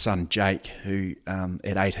about her son Jake, who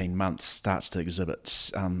at 18 months starts to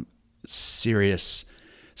exhibit serious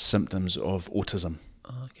symptoms of autism.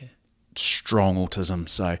 Oh, okay. Strong autism.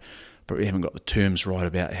 So, but we haven't got the terms right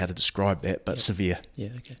about how to describe that, but severe. Yeah,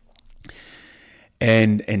 okay.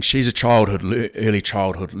 And she's a early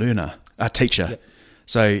childhood learner, a teacher. Yep.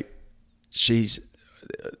 So she's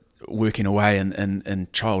working away in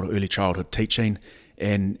early childhood teaching,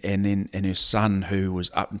 and her son, who was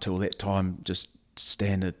up until that time just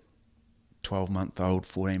standard 12-month-old,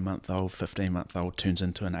 14-month-old, 15-month-old, turns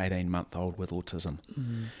into an 18-month-old with autism.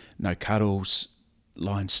 No cuddles,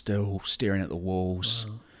 lying still, staring at the walls.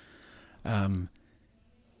 Wow.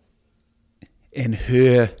 And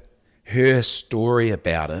her story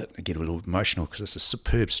about it, I get a little emotional because it's a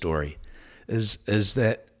superb story, is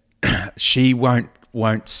that she won't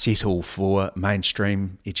won't settle for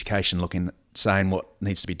mainstream education saying what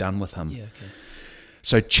needs to be done with him. Yeah, okay.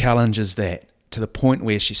 So challenges that to the point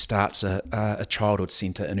where she starts a childhood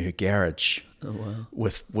centre in her garage. Oh, wow.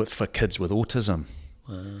 with for kids with autism.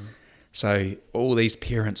 Wow. So all these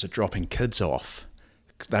parents are dropping kids off.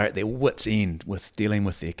 They're at their wits' end with dealing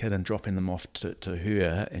with their kid and dropping them off to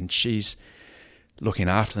her, and she's looking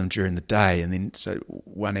after them during the day. And then, so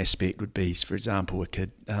one aspect would be, for example,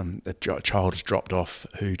 a child is dropped off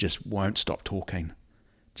who just won't stop talking,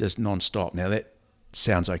 just non-stop. Now that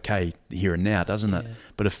sounds okay here and now, doesn't it? Yeah.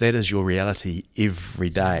 But if that is your reality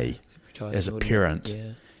every day as a parent,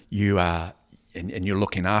 yeah. you are, and you're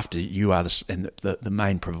looking after, you are the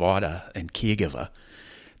main provider and caregiver,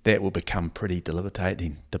 that will become pretty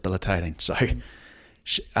debilitating. So,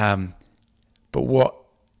 but what,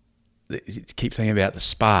 keep thinking about the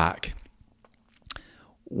spark.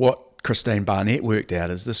 What Christine Barnett worked out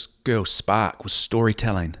is this girl's spark was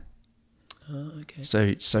storytelling. Oh, okay.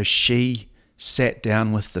 So she sat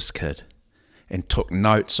down with this kid and took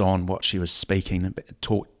notes on what she was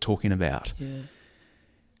talking about. Yeah.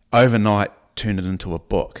 Overnight, turned it into a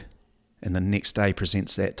book, and the next day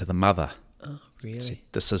presents that to the mother. Oh, really? So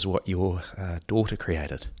this is what your daughter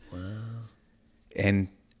created. Wow. And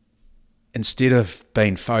instead of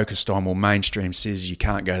being focused on, well, mainstream says you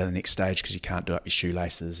can't go to the next stage because you can't do up your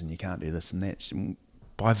shoelaces and you can't do this and that, so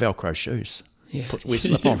buy Velcro shoes. Yeah. Wear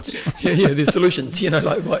slip-ons. yeah, there's solutions,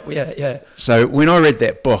 yeah. So when I read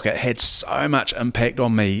that book, it had so much impact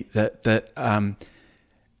on me that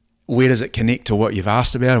where does it connect to what you've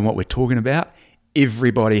asked about and what we're talking about?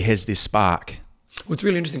 Everybody has their spark. Well, it's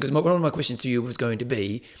really interesting because one of my questions to you was going to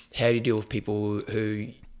be, how do you deal with people who,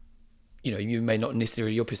 you may not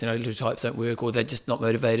necessarily, your personality types don't work, or they're just not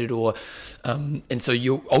motivated, or, and so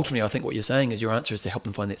you ultimately, I think what you're saying is your answer is to help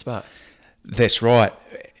them find that spark. That's right.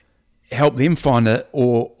 Help them find it,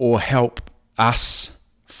 or help us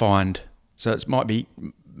find. So it might be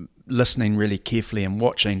listening really carefully and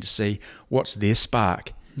watching to see what's their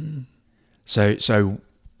spark. So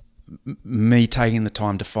me taking the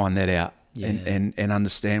time to find that out, and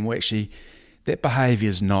understand, well, actually that behaviour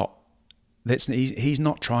is not, he's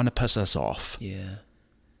not trying to piss us off. Yeah.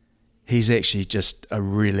 He's actually just a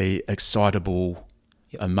really excitable,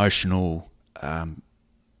 emotional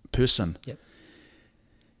person. Yep.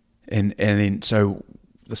 And then so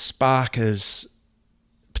the spark is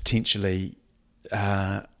potentially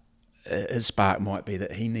his spark might be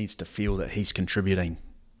that he needs to feel that he's contributing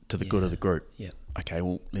to the good of the group. Yeah. Okay,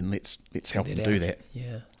 well then let's help him do that.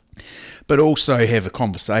 Yeah. But also have a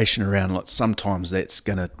conversation around, like, sometimes that's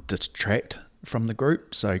going to distract from the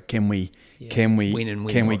group. So can we When and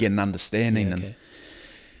when not. get an understanding? Yeah, And okay.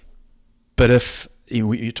 but if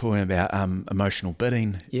you're talking about emotional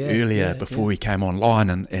bidding earlier before we came online,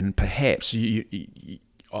 and perhaps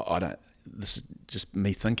I don't. This is just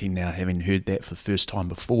me thinking now, having heard that for the first time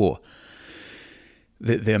before.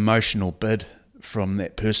 The emotional bid from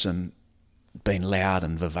that person being loud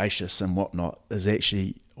and vivacious and whatnot is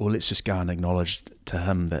actually, well, let's just go and acknowledge to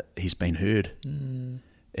him that he's been heard, and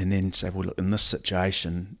then say, well, look, in this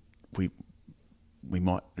situation, we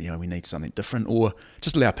might, we need something different, or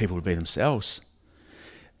just allow people to be themselves.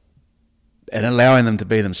 And allowing them to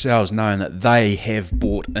be themselves, knowing that they have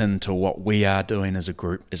bought into what we are doing as a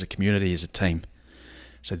group, as a community, as a team.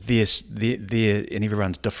 So they're and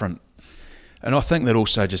everyone's different. And I think that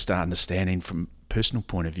also just understanding from a personal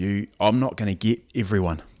point of view, I'm not going to get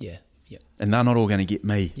everyone. Yeah. Yeah. And they're not all going to get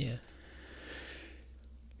me.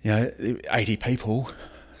 Yeah. 80 people,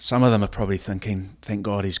 some of them are probably thinking, thank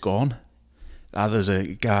God he's gone. Others are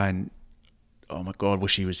going, oh my God,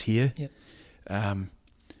 wish he was here. Yeah.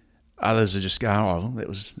 Others are just going, oh, that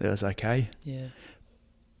was okay. Yeah.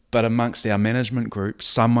 But amongst our management group,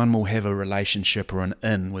 someone will have a relationship or an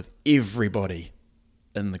in with everybody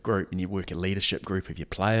in the group, and you work a leadership group of your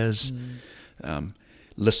players.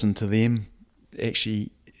 Listen to them, actually,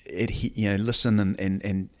 listen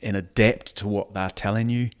and adapt to what they're telling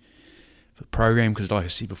you for the program. Because, like I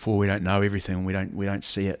said before, we don't know everything. We don't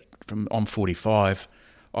see it from. I'm 45.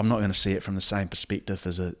 I'm not going to see it from the same perspective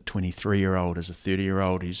as a 23-year-old, as a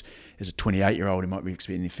 30-year-old, as a 28-year-old who might be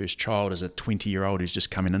expecting their first child, as a 20-year-old who's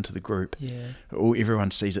just coming into the group. Yeah. Everyone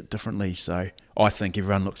sees it differently. So I think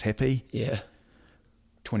everyone looks happy. Yeah.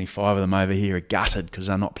 25 of them over here are gutted because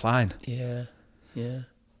they're not playing. Yeah. Yeah.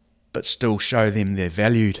 But still show them they're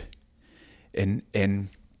valued. And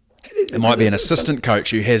it might be an assistant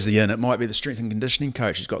coach who has the in. It might be the strength and conditioning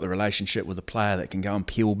coach who's got the relationship with the player that can go and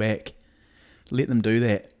peel back. Let them do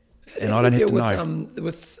that. and I don't have to know.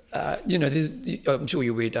 I'm sure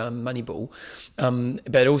you read Moneyball,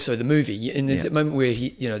 but also the movie. And there's a moment where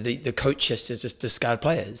the coach has to just discard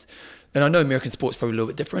players. And I know American sport's probably a little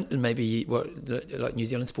bit different than maybe like New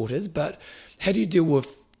Zealand sport is. But how do you deal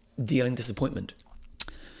with dealing disappointment?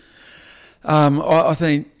 I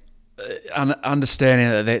think understanding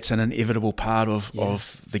that that's an inevitable part of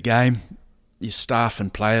the game. Your staff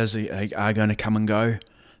and players are going to come and go.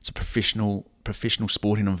 It's a professional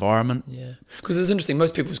sporting environment. Yeah, because it's interesting.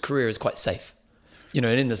 Most people's career is quite safe. And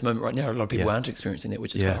in this moment right now, a lot of people aren't experiencing that,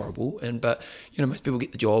 which is horrible. But most people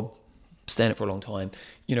get the job, stay in it for a long time.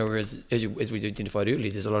 Whereas as we identified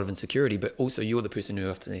earlier, there's a lot of insecurity. But also, you're the person who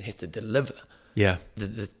often has to deliver.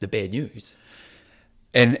 The bad news.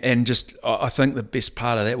 And just I think the best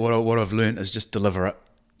part of that, what I've learned is just deliver it.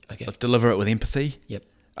 Okay. Deliver it with empathy. Yep.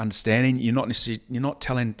 Understanding. You're not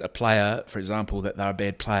telling a player, for example, that they're a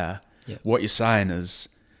bad player. Yep. What you're saying is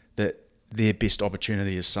that their best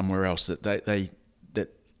opportunity is somewhere else. That that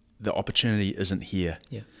the opportunity isn't here.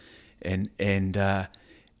 Yeah. And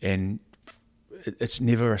it's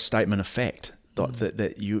never a statement of fact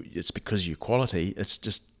that it's because of your quality.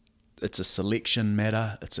 It's a selection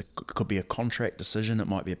matter. It could be a contract decision. It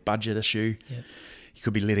might be a budget issue. Yeah. You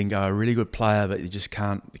could be letting go a really good player, but you just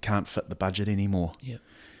can't fit the budget anymore. Yeah.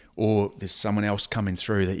 Or there's someone else coming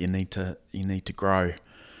through that you need to grow.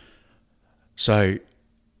 So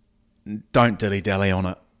don't dilly-dally on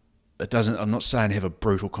it. I'm not saying have a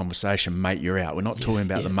brutal conversation, mate, you're out. We're not talking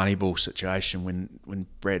about the Moneyball situation when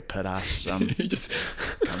Brad Pitt asks, can't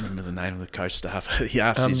remember the name of the co-star, but he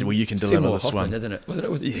asks, he says, well, you can deliver Seymour this Hoffman, one. Isn't it?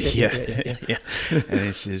 Was it? Yeah. And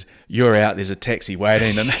he says, you're out, there's a taxi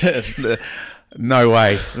waiting, and it's no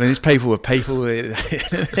way. I mean, there's people with people.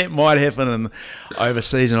 That might happen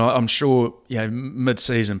overseas, and I'm sure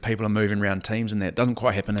mid-season people are moving around teams, and that doesn't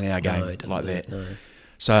quite happen in our game like that. No.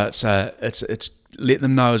 So it's let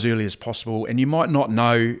them know as early as possible, and you might not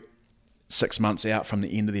know 6 months out from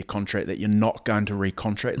the end of their contract that you're not going to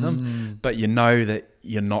recontract them, but you know that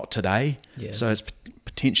you're not today. Yeah. So it's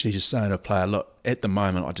potentially just saying to a player, look, at the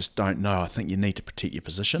moment I just don't know. I think you need to protect your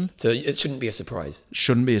position. So it shouldn't be a surprise.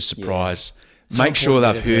 Shouldn't be a surprise. Yeah. Make sure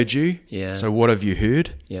they've heard you. Yeah. So what have you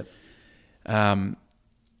heard? Yep.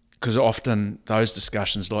 Because often those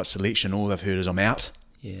discussions like selection, all they've heard is I'm out.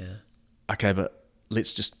 Yeah. Okay, but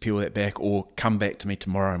let's just peel that back, or come back to me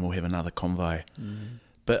tomorrow and we'll have another convo.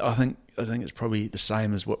 But I think it's probably the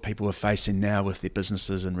same as what people are facing now with their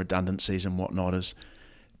businesses and redundancies and whatnot, is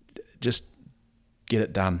just get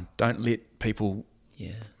it done. Don't let people...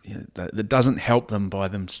 Yeah. That doesn't help them by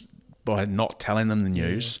not telling them the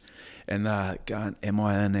news and going, am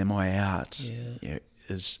I in, am I out? Yeah.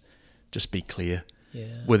 Is just be clear Yeah.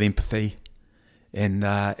 with empathy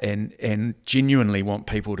and genuinely want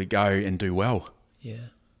people to go and do well. Yeah.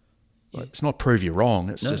 Like, it's not prove you wrong.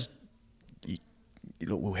 It's just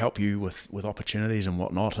we'll help you with opportunities and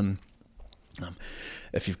whatnot. And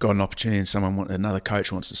if you've got an opportunity and another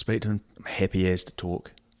coach wants to speak to them, I'm happy as to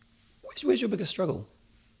talk. Where's your biggest struggle?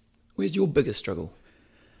 Where's your biggest struggle?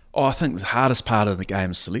 Oh, I think the hardest part of the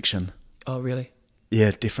game is selection. Oh, really?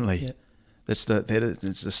 Yeah, definitely. Yeah. It's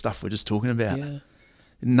the stuff we're just talking about. Yeah.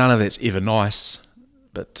 None of that's ever nice,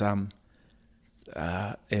 but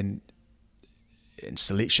in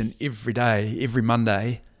selection every day, every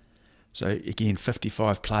Monday. So again,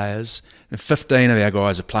 55 players, and 15 of our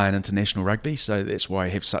guys are playing international rugby. So that's why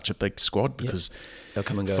we have such a big squad, because they'll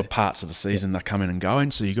come and go for parts of the season. They're coming and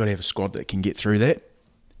going. So you got to have a squad that can get through that.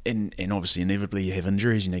 And obviously, inevitably, you have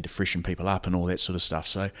injuries. You need to freshen people up and all that sort of stuff.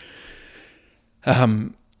 So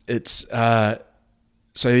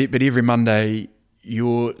but every Monday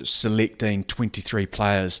you're selecting 23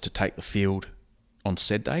 players to take the field on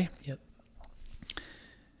Saturday. Yep.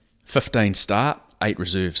 15 start, 8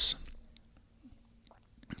 reserves.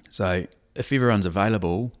 So if everyone's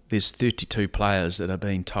available, there's 32 players that are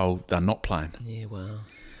being told they're not playing. Yeah, wow.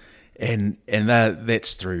 And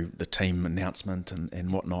that's through the team announcement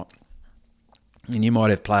and whatnot. And you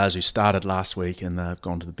might have players who started last week and they've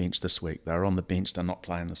gone to the bench this week. They're on the bench, they're not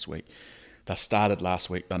playing this week. They started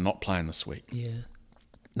last week, they're not playing this week. Yeah.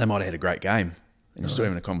 They might have had a great game and you're still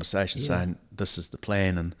having a conversation saying, this is the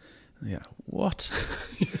plan, and what?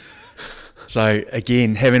 So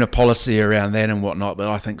again, having a policy around that and whatnot, but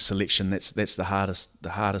I think selection, that's the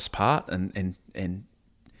hardest part, and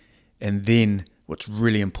then what's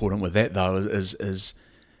really important with that though is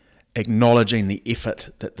acknowledging the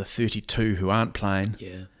effort that the 32 who aren't playing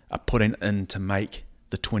are putting in to make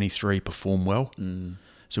the 23 perform well.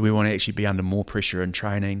 So we want to actually be under more pressure in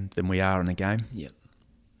training than we are in a game. Yeah.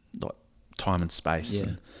 Like time and space. Yeah.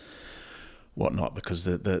 And whatnot, because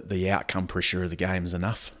the outcome pressure of the game is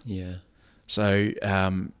enough. Yeah. So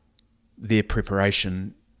their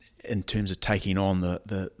preparation in terms of taking on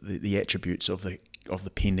the attributes of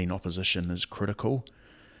the pending opposition is critical,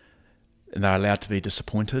 and they're allowed to be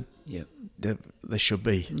disappointed. Yeah. They should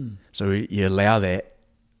be. So you allow that,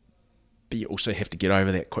 but you also have to get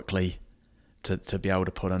over that quickly to be able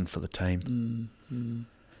to put in for the team.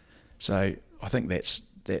 So I think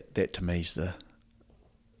that to me is the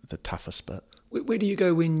toughest bit. Where do you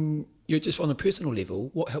go when you're just on a personal level?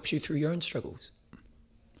 What helps you through your own struggles?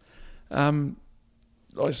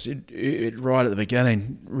 Like I said right at the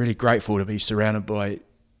beginning, really grateful to be surrounded by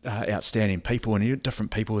outstanding people, and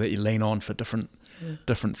different people that you lean on for different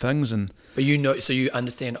things. And But so you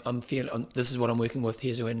understand, this is what I'm working with,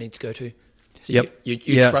 here's who I need to go to. So Yep.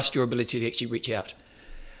 you trust your ability to actually reach out.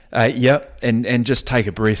 and just take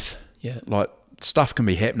a breath. Yeah. Like, stuff can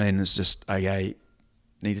be happening, it's just, okay,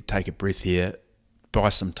 need to take a breath here, buy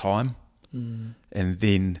some time, and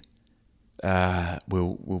then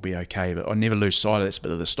we'll be okay. But I never lose sight of, that's a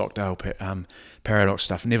bit of the Stockdale paradox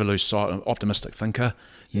stuff. Never lose sight of optimistic thinker.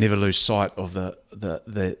 Never lose sight of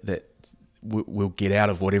that we'll get out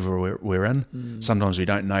of whatever we're in. Sometimes we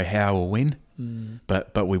don't know how or when,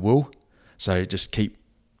 but we will. So just keep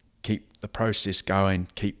the process going.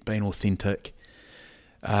 Keep being authentic.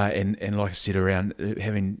 And like I said, around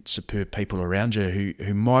having superb people around you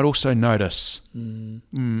who might also notice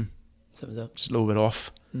Something's up. just a little bit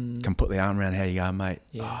off, can put the arm around how you go, mate.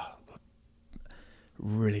 Yeah.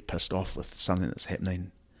 Really pissed off with something that's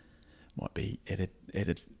happening. Might be at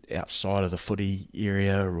outside of the footy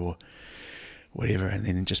area or whatever, and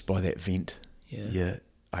then just by that vent,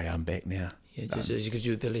 I'm back now. Yeah, just as it gives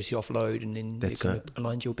you the ability to offload, and then it kind of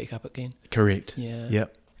aligns you back up again. Correct. Yeah.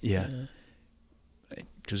 Yeah.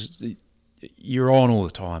 Because you're on all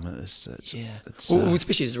the time. It's Well,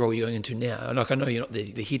 especially as the role you're going into now. And like, I know you're not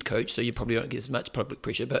the head coach, so you probably don't get as much public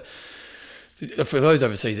pressure. But for those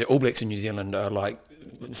overseas, the All Blacks in New Zealand are like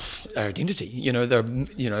our identity.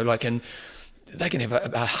 And they can have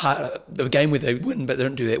a game where they win, but they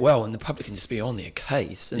don't do that well, and the public can just be on their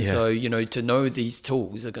case. And so, to know these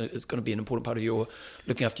tools is going to be an important part of your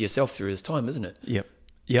looking after yourself through this time, isn't it?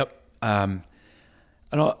 Yep.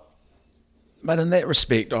 But in that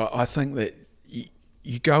respect, I think that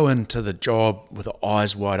you go into the job with the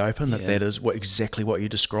eyes wide open, that is exactly what you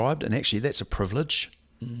described, and actually that's a privilege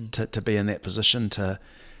to be in that position, to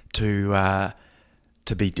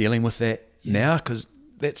be dealing with that now, because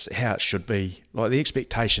that's how it should be. Like, the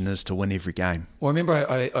expectation is to win every game. Well, I remember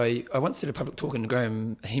I once did a public talk, and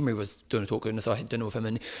Graham Henry was doing a talk, and so I had dinner with him,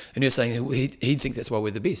 and he was saying that he thinks that's why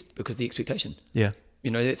we're the best, because the expectation. Yeah.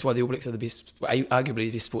 That's why the All Blacks are the best, arguably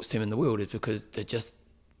the best sports team in the world, is because they're just,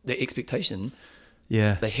 the expectation,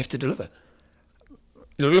 they have to deliver.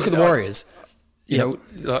 Look at the Warriors.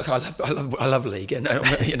 Like I love league, and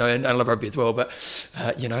and I love rugby as well. But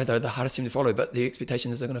they're the hardest team to follow. But the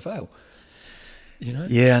expectation is they're going to fail.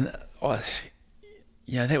 Yeah, and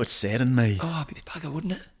that would sadden me. Oh, it'd be bugger,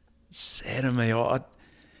 wouldn't it? Sadden me.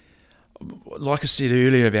 Like I said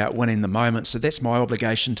earlier about winning the moment, so that's my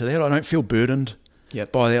obligation to that. I don't feel burdened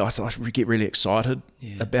by that. I get really excited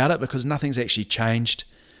about it, because nothing's actually changed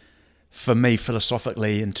for me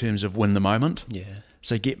philosophically in terms of win the moment. Yeah.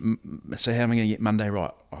 So how am I going to get Monday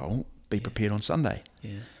right? I'll be prepared on Sunday.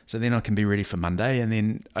 Yeah. So then I can be ready for Monday, and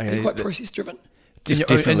then are you quite process driven?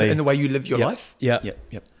 Definitely in the way you live your life. Yep.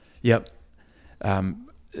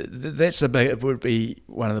 That's it would be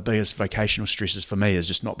one of the biggest vocational stresses for me, is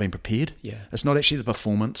just not being prepared. Yeah. It's not actually the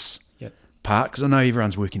performance part, because I know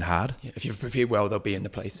everyone's working hard. Yeah. If you've prepared well, they'll be in the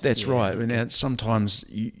place. That's right. Okay. Now, sometimes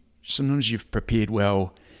you've prepared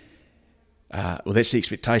well. That's the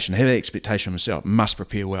expectation. I have the expectation of myself. Must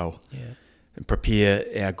prepare well. Yeah. And prepare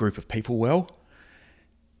our group of people well.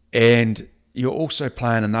 And you're also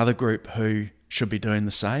playing another group who should be doing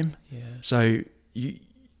the same. Yeah. So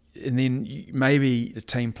maybe the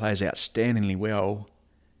team plays outstandingly well,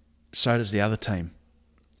 so does the other team,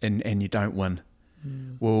 and you don't win.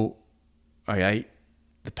 Well, okay,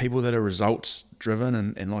 the people that are results driven,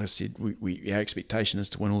 and like I said, our expectation is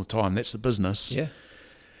to win all the time. That's the business. Yeah.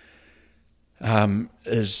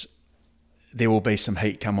 Is there will be some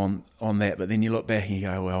heat come on that, but then you look back and you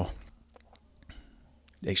go, well,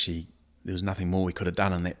 actually there was nothing more we could have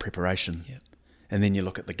done in that preparation. Yeah. And then you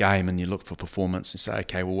look at the game and you look for performance and say,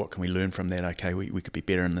 okay, well, what can we learn from that? Okay, we could be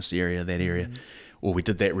better in this area, that area. Or we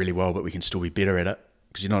did that really well, but we can still be better at it.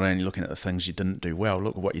 Because you're not only looking at the things you didn't do well,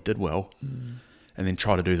 look at what you did well, and then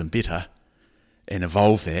try to do them better and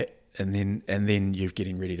evolve that. And then you're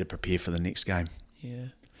getting ready to prepare for the next game. Yeah.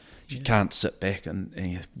 You can't sit back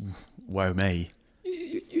and woe me.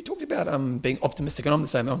 You talked about being optimistic, and I'm the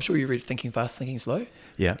same. I'm sure you read Thinking Fast, Thinking Slow.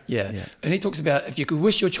 Yeah. Yeah. And he talks about if you could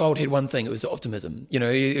wish your child had one thing, it was optimism. You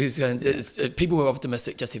know, people who are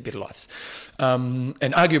optimistic just have better lives. And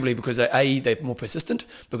arguably because they're more persistent,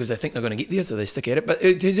 because they think they're going to get there, so they stick at it. But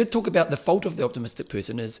he did talk about the fault of the optimistic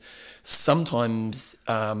person is sometimes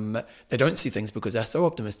they don't see things because they're so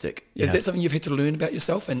optimistic. Yeah. Is that something you've had to learn about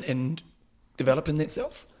yourself and develop in that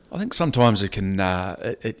self? I think sometimes it can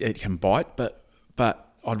it can bite, but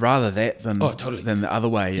I'd rather that than than the other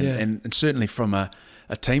way. And certainly from a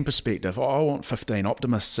team perspective, I want 15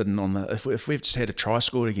 optimists sitting on the. If we've just had a try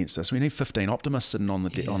scored against us, we need 15 optimists sitting on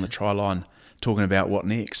the try line talking about what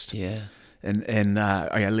next. Yeah. And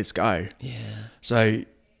okay, let's go. Yeah. So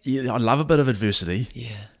I love a bit of adversity. Yeah.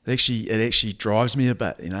 It actually drives me a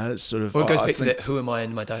bit. You know, it's sort of. Well, it goes back to that. Who am I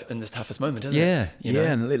in this toughest moment? Isn't it? Yeah.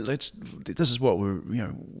 And let's. This is what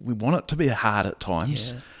we want it to be hard at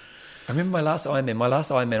times. Yeah. I remember my last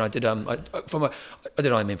Ironman. I did I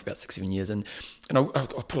did Ironman for about 6-7 years, and I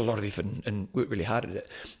put a lot of effort and worked really hard at it.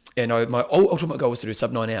 And my ultimate goal was to do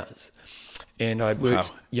sub 9 hours. And I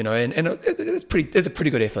worked, and it's a pretty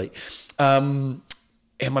good athlete. And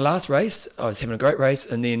my last race, I was having a great race,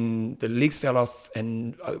 and then the legs fell off,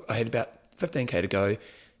 and I had about 15k to go,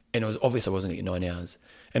 and it was obvious I wasn't getting 9 hours.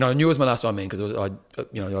 And I knew it was my last Ironman because I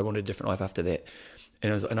wanted a different life after that.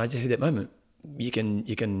 And I just had that moment. You can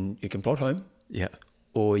plod home,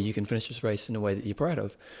 or you can finish this race in a way that you're proud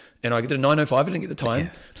of. And I did a 9:05. I didn't get the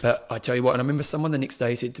time, but I tell you what. And I remember someone the next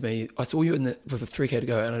day said to me, "I saw you with 3k to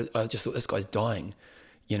go," and I just thought, this guy's dying.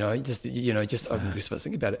 I'm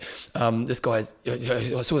thinking about it. I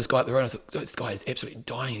saw this guy up the road, and I thought, this guy is absolutely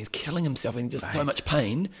dying. He's killing himself in just so much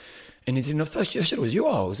pain. And he said, "No, that shit was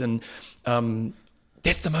yours." And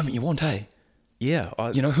that's the moment you want, hey? Yeah.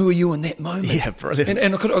 Who are you in that moment? Yeah, brilliant.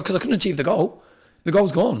 And because I couldn't achieve the goal. The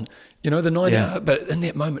goal's gone. The 9 hour. But in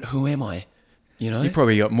that moment, who am I? You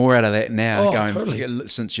probably got more out of that now totally.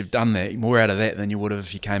 Since you've done that, more out of that than you would have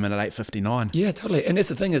if you came in at 8:59. Yeah, totally. And that's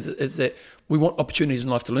the thing is that we want opportunities in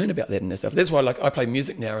life to learn about that in ourselves. That's why I play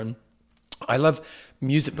music now, and I love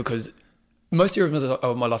music because most areas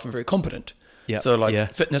of my life I'm very competent. Yeah. So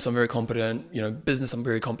fitness, I'm very competent. Business, I'm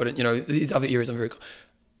very competent. These other areas I'm very.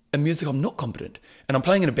 In music, I'm not competent, and I'm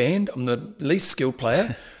playing in a band. I'm the least skilled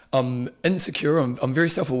player. I'm insecure. I'm very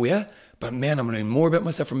self-aware. But man, I'm learning more about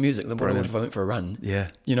myself from music than what I would if I went for a run. Yeah.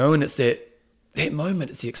 And it's that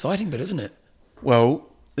moment. It's the exciting bit, isn't it? Well,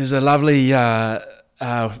 there's a lovely,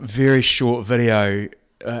 very short video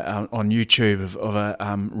on YouTube of a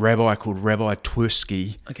rabbi called Rabbi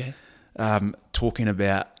Twersky. Okay. Talking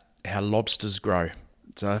about how lobsters grow.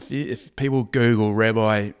 So if people Google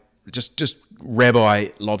rabbi, just rabbi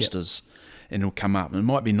lobsters, and it'll come up. And it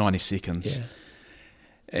might be 90 seconds. Yeah.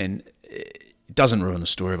 And it doesn't ruin the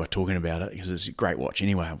story by talking about it because it's a great watch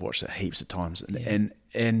anyway. I've watched it heaps of times.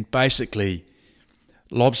 And basically,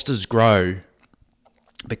 lobsters grow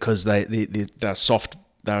because they're soft.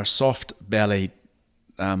 They're a soft-bellied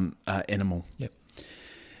animal. Yep.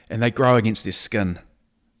 And they grow against their skin.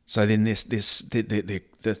 So then their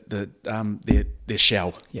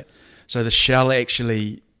shell. Yep. So the shell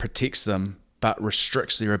actually protects them but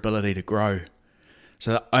restricts their ability to grow.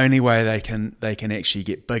 So the only way they can actually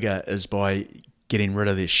get bigger is by getting rid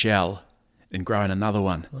of their shell and growing another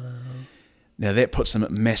one. Wow. Now that puts them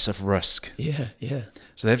at massive risk. Yeah, yeah.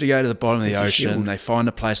 So they have to go to the bottom of the ocean. They find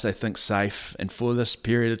a place they think safe, and for this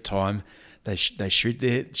period of time, they shed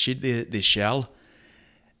their shell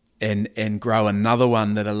and grow another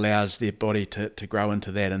one that allows their body to grow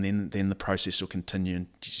into that, and then the process will continue. And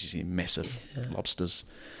you see massive lobsters.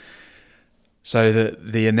 So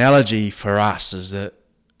the analogy for us is that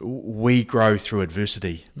we grow through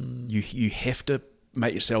adversity. You have to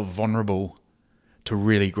make yourself vulnerable to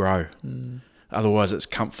really grow. Otherwise, it's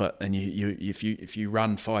comfort, and if you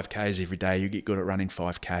run 5Ks every day, you get good at running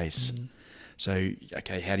 5Ks. So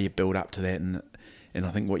okay, how do you build up to that? And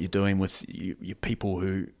I think what you're doing with your people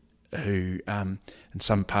who in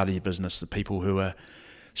some part of your business, the people who are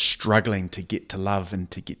struggling to get to love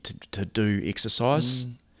and to get to do exercise.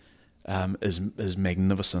 Is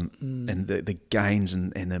magnificent, and the gains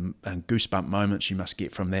and goosebump moments you must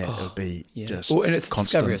get from that would be just and it's constant.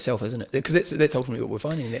 Discovery yourself, isn't it? Because that's ultimately what we're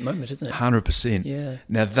finding in that moment, isn't it? 100%. Yeah.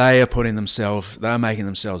 Now they're making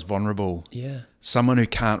themselves vulnerable. Yeah. Someone who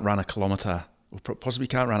can't run a kilometre, or possibly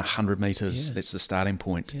can't run 100 metres, that's the starting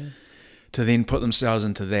point. Yeah. To then put themselves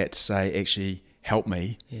into that to say, actually, help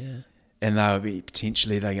me. Yeah. And they're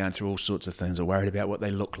going through all sorts of things. They're worried about what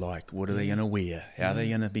they look like. What are they going to wear? How are they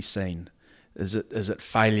going to be seen? Is it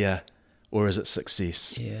failure or is it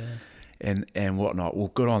success? Yeah. And whatnot.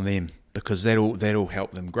 Well, good on them. because that'll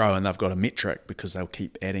help them grow, and they've got a metric because they'll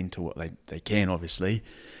keep adding to what they can, obviously.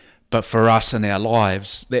 But for us in our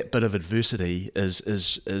lives, that bit of adversity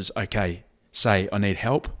is okay. Say, I need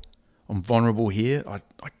help. I'm vulnerable here.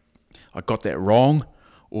 I got that wrong,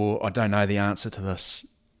 or I don't know the answer to this.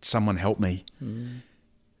 Someone help me.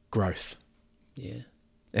 Growth. Yeah.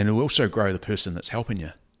 And it'll also grow the person that's helping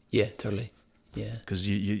you. Yeah, totally. Yeah. Because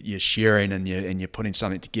you're sharing and you're putting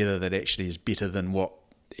something together that actually is better than what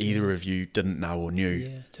either of you didn't know or knew.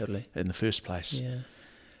 Yeah, totally. In the first place. Yeah.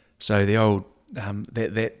 So the old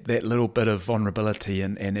that little bit of vulnerability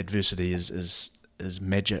and adversity is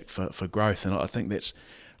magic for growth, and I think that's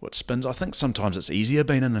what spins. I think sometimes it's easier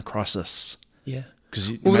being in a crisis. Yeah. Because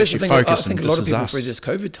it Well, makes that's you the thing. I focus. think a and lot of this people is through us. this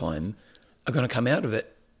COVID time are going to come out of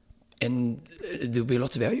it, and there'll be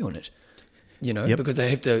lots of value in it. You know, Yep. because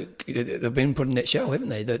they've been put in that shell, haven't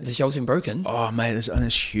they? The shell's been broken. Oh mate,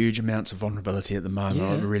 there's huge amounts of vulnerability at the moment.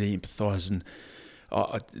 Yeah. I really empathise, and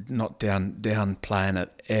not downplaying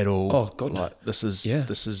it at all. Oh, God, no. Like, this is Yeah.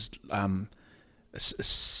 a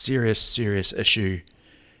serious issue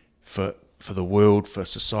for the world, for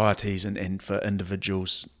societies, and for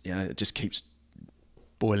individuals. You know, it just keeps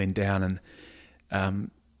boiling down,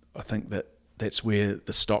 and I think that's where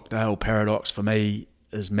the Stockdale paradox for me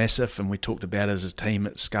is massive, and we talked about it as a team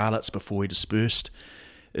at Scarlets before we dispersed,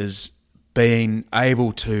 is being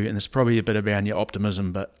able to, and it's probably a bit around your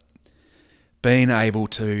optimism, but being able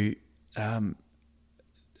to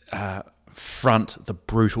front the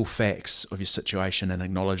brutal facts of your situation and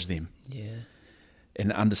acknowledge them, Yeah.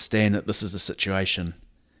 and understand that this is the situation,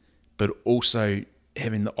 but also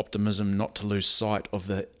having the optimism not to lose sight of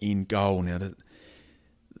the end goal. Now,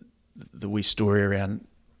 the wee story around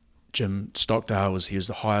Jim Stockdale was he was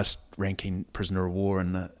the highest ranking prisoner of war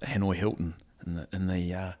in the Hanoi Hilton in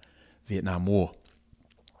the Vietnam War,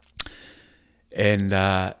 and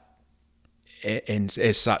as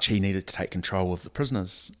such he needed to take control of the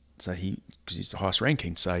prisoners. So because he's the highest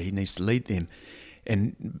ranking, so he needs to lead them,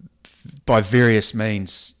 and by various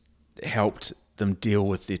means helped them deal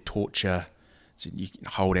with their torture. So you can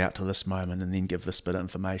hold out to this moment and then give this bit of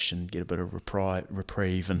information, get a bit of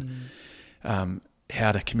reprieve, and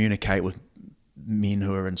how to communicate with men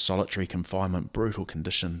who are in solitary confinement, brutal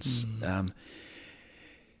conditions.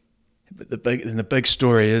 But the big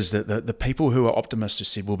story is that the people who are optimists who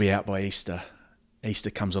said we'll be out by Easter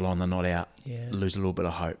comes along, they're not out. Yeah. Lose a little bit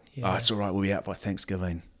of hope. Yeah. Oh, it's all right, we'll be out by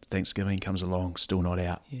Thanksgiving. Thanksgiving comes along, still not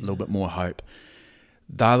out. A little bit more hope.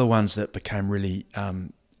 They're the ones that became really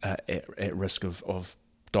at risk of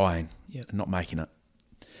dying, Yep. and not making it.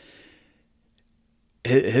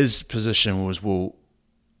 His position was, well,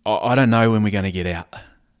 I don't know when we're going to get out,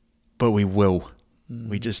 but we will.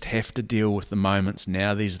 We just have to deal with the moments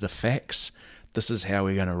now. These are the facts. This is how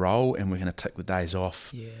we're going to roll, and we're going to tick the days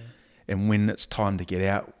off. Yeah. And when it's time to get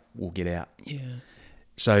out, we'll get out. Yeah.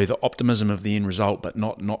 So the optimism of the end result, but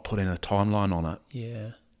not putting a timeline on it,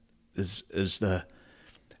 Yeah. is the,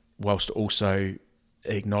 whilst also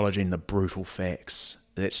acknowledging the brutal facts.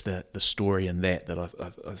 That's the story in that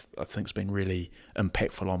I think's been really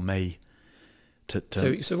impactful on me.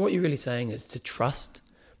 So what you're really saying is to trust,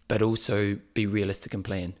 but also be realistic and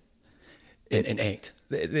plan, and act.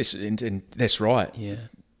 That's right. Yeah.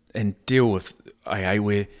 And deal with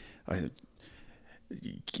where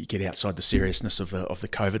you get outside the seriousness of the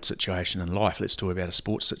COVID situation in life. Let's talk about a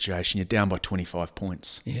sports situation. You're down by 25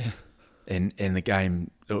 points. Yeah. And the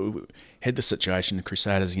game had the situation, the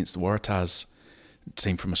Crusaders against the Waratahs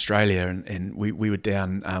team from Australia, and we were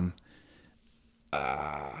down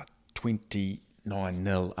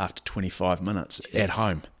 29-0 after 25 minutes at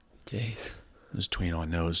home. Jeez. It was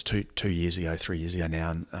 29-0. It was 3 years ago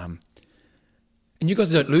now. And you guys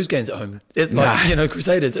don't lose games at home. It's like,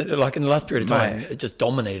 Crusaders, like in the last period of time, it just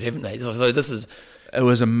dominated, haven't they? So this is... It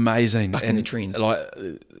was amazing. Back in the trend. Like,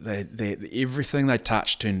 they everything they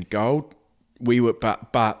touched turned gold. We were,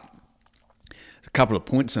 but a couple of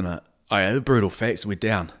points in it. The brutal facts, we're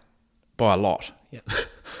down by a lot. Yeah.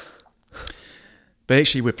 But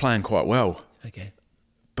actually, we're playing quite well. Okay.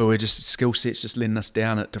 But we're just, skill sets just letting us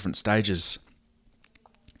down at different stages.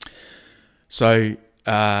 So,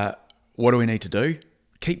 what do we need to do?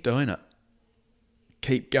 Keep doing it.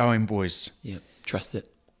 Keep going, boys. Yeah. Trust it.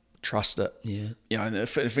 Trust it. Yeah. And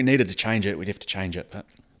if we needed to change it, we'd have to change it. But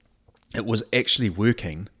it was actually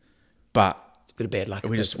working, but It's a bit of bad luck.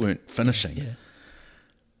 we just weren't finishing. Yeah.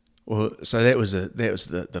 Well, so that was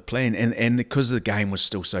the plan, and because the game was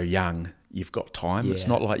still so young, you've got time. Yeah. It's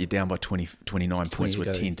not like you're down by 29 points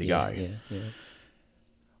with 10 to go. Yeah.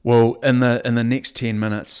 Well, in the next 10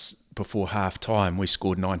 minutes before half time, we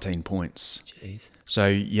scored 19 points. Jeez. So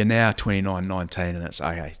you're now 29-19, and it's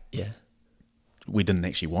okay. Yeah. we didn't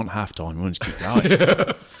actually want halftime. We wanted to keep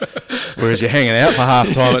going. Whereas you're hanging out for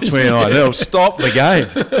halftime at 29-0, stop the game.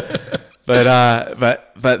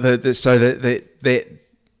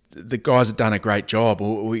 The guys have done a great job.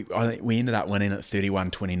 I think we ended up winning at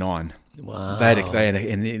 31-29. Wow. They had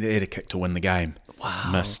a kick to win the game.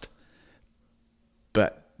 Wow. Missed.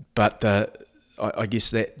 But I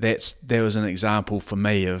guess that was an example for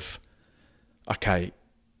me of, okay,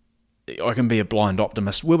 I can be a blind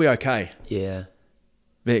optimist. We'll be okay. Yeah.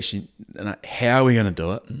 But actually, how are we going to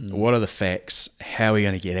do it? What are the facts? How are we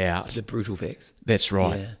going to get out? The brutal facts. That's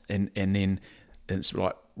right. Yeah. And then it's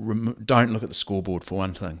like, don't look at the scoreboard for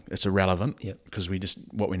one thing. It's irrelevant. Yep. Because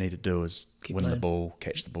what we need to do is Keep win playing. the ball,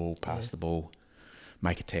 catch the ball, pass the ball,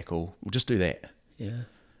 make a tackle. We'll just do that. Yeah.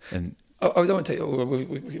 And I don't want to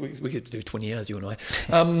take. We could do 20 hours, you and I.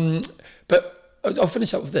 But I'll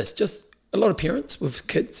finish up with this. Just a lot of parents with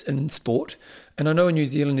kids in sport, and I know in New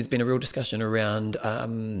Zealand there's been a real discussion around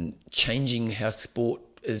changing how sport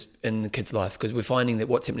is in the kids' life, because we're finding that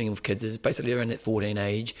what's happening with kids is basically around that 14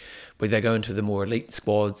 age, where they go into the more elite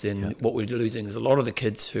squads, and what we're losing is a lot of the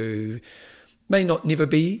kids who may not never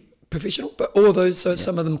be professional, but all those, so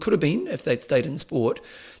some of them could have been if they'd stayed in sport.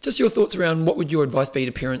 Just your thoughts around what would your advice be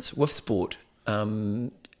to parents with sport,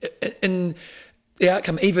 in the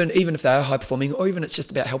outcome, even if they are high performing, or even it's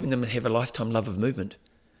just about helping them have a lifetime love of movement.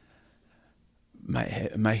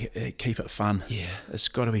 keep it fun. Yeah. It's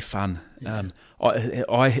got to be fun. Yeah.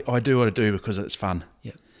 I do what I do because it's fun.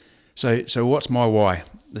 Yeah. So what's my why?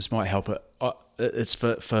 This might help it. It's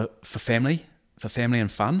for family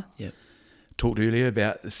and fun. Yeah. Talked earlier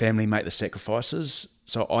about the family make the sacrifices.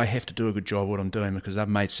 So I have to do a good job what I'm doing because I've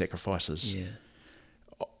made sacrifices. Yeah.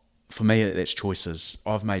 For me, that's choices.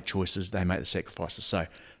 I've made choices. They make the sacrifices. So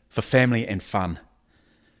for family and fun,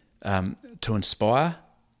 to inspire,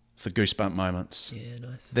 for goosebump moments. Yeah,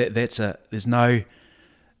 nice. There's no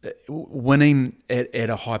winning at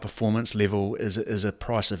a high performance level is a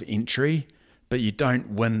price of entry, but you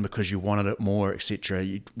don't win because you wanted it more, etc.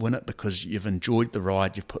 You win it because you've enjoyed the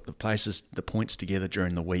ride, you've put the points together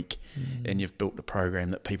during the week, and you've built a program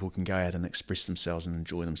that people can go out and express themselves and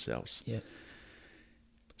enjoy themselves. Yeah.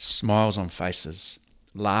 Smiles on faces,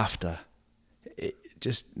 laughter.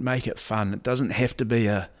 Just make it fun. It doesn't have to be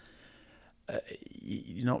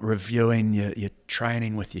you're not reviewing your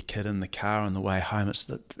training with your kid in the car on the way home. It's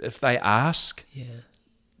if they ask,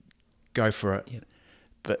 go for it. Yeah.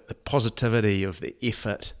 But the positivity of the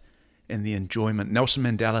effort and the enjoyment. Nelson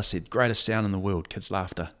Mandela said, greatest sound in the world, kids'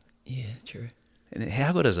 laughter. Yeah, true. And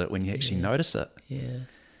how good is it when you actually notice it? Yeah.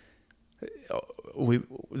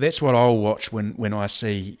 That's what I'll watch when I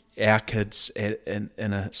see our kids in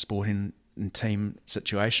a sporting and team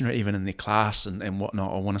situation, or even in their class and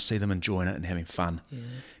whatnot. I want to see them enjoying it and having fun. Yeah.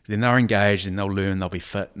 Then they're engaged and they'll learn, they'll be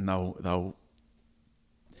fit, and they'll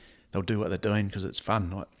do what they're doing because it's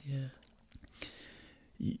fun. Like, Yeah.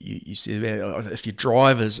 You see, if your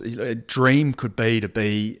drive is, a dream could be to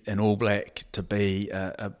be an All Black, to be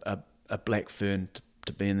a Black Fern,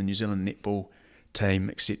 to be in the New Zealand netball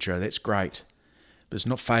team, etc. That's great, but it's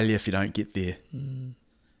not failure if you don't get there.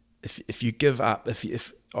 If you give up,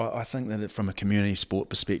 I think that from a community sport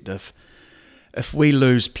perspective, if we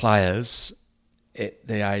lose players at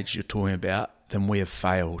the age you're talking about, then we have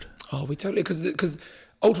failed. Oh, we totally, because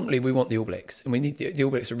ultimately we want the All Blacks, and we need the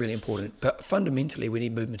All Blacks are really important, but fundamentally we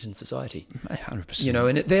need movement in society. 100%. You know,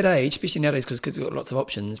 and at that age, especially nowadays, because kids have got lots of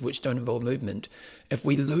options which don't involve movement, if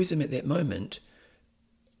we lose them at that moment,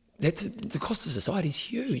 that's the cost of society is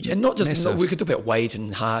huge. And not just, Massive. we could talk about weight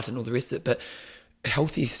and heart and all the rest of it, but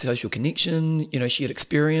healthy social connection, shared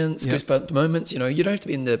experience, goosebump moments. You don't have to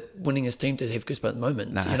be in the winningest team to have goosebump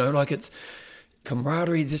moments. Nah. Like it's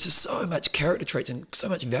camaraderie. There's just so much character traits and so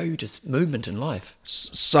much value to movement in life.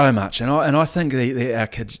 So much, and I think our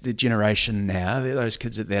kids, the generation now, those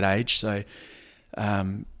kids at that age, so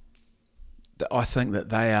I think that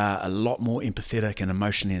they are a lot more empathetic and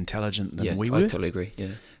emotionally intelligent than we were. I totally agree. Yeah,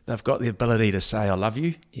 They've got the ability to say "I love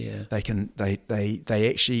you." yeah, They can. They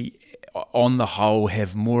actually, on the whole,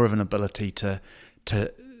 have more of an ability to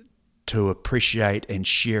appreciate and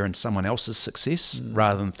share in someone else's success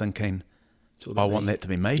rather than thinking, I want that to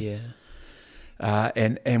be me. Yeah,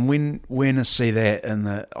 And when I see that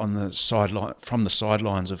on the sideline, from the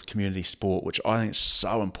sidelines of community sport, which I think is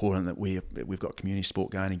so important that we've got community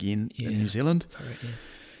sport going again in New Zealand. correct, yeah.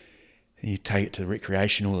 And you take it to the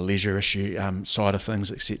recreational, the leisure issue side of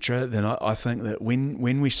things, etc. Then I think that when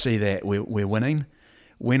we see that we're winning.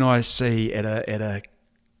 When I see at a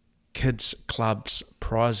kids club's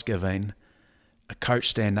prize giving, a coach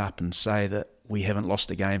stand up and say that we haven't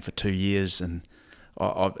lost a game for 2 years, and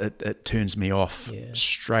it turns me off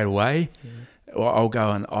straight away. I'll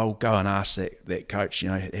go and ask that coach,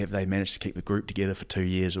 have they managed to keep the group together for 2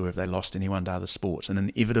 years, or have they lost anyone to other sports? And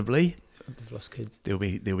inevitably, They've lost kids. there'll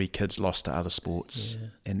be kids lost to other sports,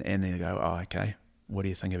 Yeah. and they go, oh, okay, what do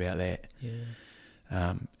you think about that?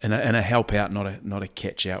 Yeah. In a help out, not a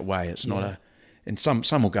catch out way. It's not a, and some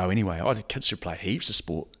will go anyway. Oh, the kids should play heaps of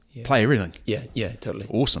sport, play everything. Yeah, totally.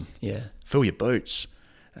 Awesome. Yeah. Fill your boots,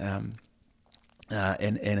 and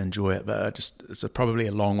enjoy it. But it's probably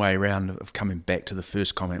a long way around of coming back to the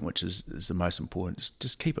first comment, which is the most important.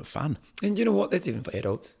 Just keep it fun. And you know what? That's even for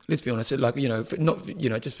adults. Let's be honest. Like,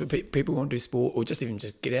 just for people who want to do sport, or just even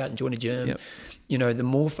just get out and join a gym. Yep. The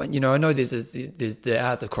more fun. I know there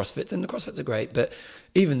are the CrossFits, and the CrossFits are great, but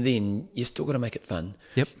even then, you still got to make it fun.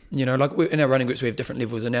 Yep. Like in our running groups, we have different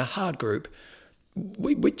levels. In our hard group,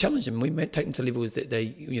 we challenge them. We take them to levels that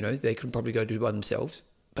they can probably go do by themselves.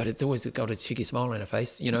 But it's always got a cheeky smile on their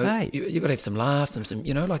face, Right. You got to have some laughs, some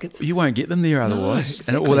like it's. You won't get them there otherwise.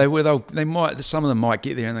 exactly. Or they might. Some of them might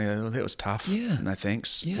get there and they go, "Oh, that was tough." Yeah. No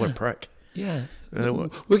thanks. Yeah. What a prick. Yeah,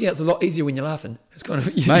 working out's a lot easier when you're laughing. It's kind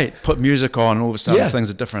of Mate, put music on, and all of a sudden Yeah. things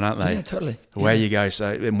are different, aren't they? Yeah, totally. Away you go.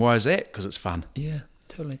 So, and why is that? Because it's fun. Yeah,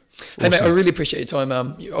 totally. Hey mate, I really appreciate your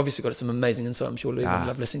time. You obviously got some amazing insight. I'm sure everyone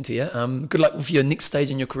love listening to you. Good luck with your next stage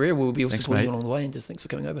in your career. We'll be also supporting you along the way, and just thanks for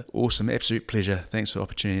coming over. Awesome, absolute pleasure. Thanks for the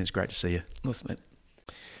opportunity. It's great to see you. Awesome, mate.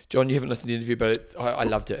 John, you haven't listened to the interview, but I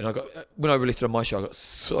loved it, and when I released it on my show, I got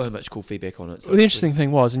so much cool feedback on it. So Well, the interesting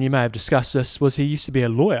thing was, and you may have discussed this, was he used to be a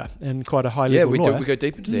lawyer and quite a high level lawyer. we go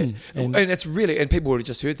deep into that, and it's really, and people would have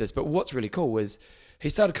just heard this, but what's really cool is he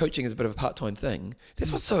started coaching as a bit of a part-time thing.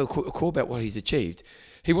 That's what's so cool about what he's achieved.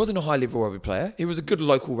 He wasn't a high-level rugby player. He was a good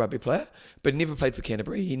local rugby player, but he never played for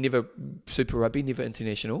Canterbury. He never Super Rugby, never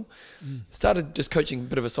international. Started just coaching a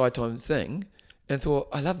bit of a side-time thing, and thought,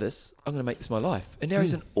 I love this. I'm going to make this my life. And now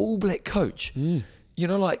he's an all-black coach. And he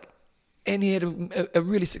had a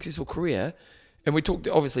really successful career. And we talked,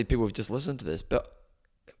 obviously people have just listened to this, but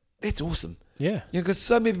that's awesome. Yeah. Because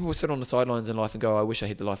so many people sit on the sidelines in life and go, I wish I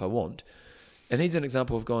had the life I want. And he's an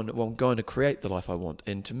example of I'm going to create the life I want.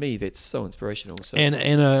 And to me, that's so inspirational. So. And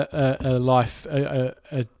a life, a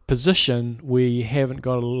position where you haven't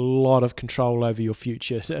got a lot of control over your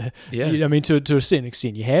future. Yeah. I mean, to a certain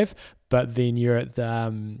extent you have, but then you're at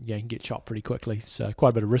the, you can get chopped pretty quickly. So quite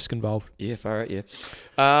a bit of risk involved. Yeah, far out, yeah.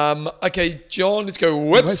 Okay, John, let's go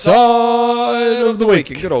website of the week.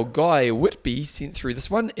 And good old Guy Whitby sent through this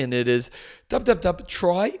one, and it is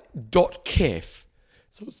www.try.caf.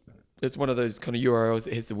 So it's one of those kind of URLs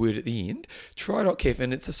that has the word at the end. Try.caf,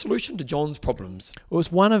 and it's a solution to John's problems. Well,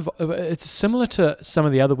 it's similar to some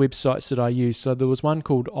of the other websites that I use. So there was one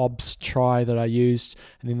called Obs Try that I used,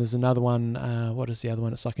 and then there's another one. What is the other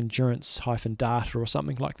one? It's like endurance-data or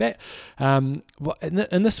something like that. And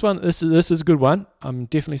this one, this is a good one. I'm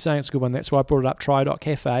definitely saying it's a good one. That's why I brought it up.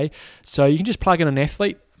 Try.cafe. So you can just plug in an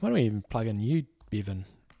athlete. Why don't we even plug in you, Bevan?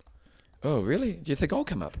 Oh, really? Do you think I'll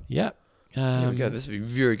come up? Yeah. Here we go. This would be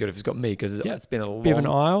very good if it's got me, because it's been a long... Bevan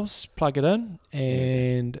Isles, plug it in,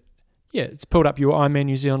 and it's pulled up your Ironman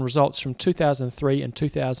New Zealand results from 2003 and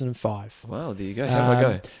 2005. Wow, there you go. How did I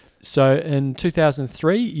go? So in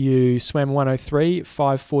 2003, you swam 103,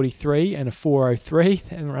 543, and a 403.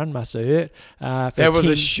 That run must have hurt. That was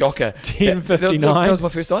a shocker. 10:59. That was my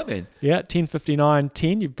first Ironman. Yeah,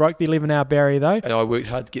 10:59.10. You broke the 11-hour barrier though. And I worked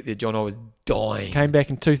hard to get there, John. I was dying. Came back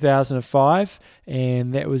in 2005,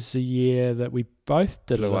 and that was the year that we both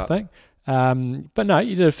did Blew it, I up. think. But no,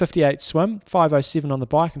 you did a 58 swim, 5:07 on the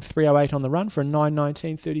bike, and 3:08 on the run for a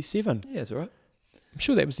 9:19.37. Yeah, it's all right. I'm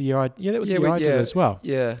sure that was the year I did it as well.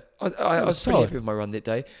 Yeah, I was pretty solid. happy with my run that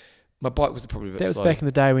day. My bike was probably a bit That was slow. back in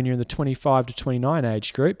the day when you're in the 25 to 29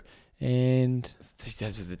 age group, and These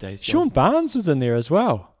days were the days, Sean John. Barnes was in there as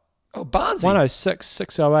well. Oh, Barnesy. 106,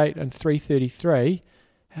 608, and 333.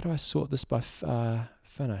 How do I sort this by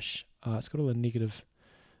finish? It's got all the negative.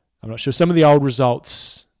 I'm not sure. Some of the old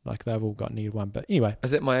results, like they've all got negative one. But anyway.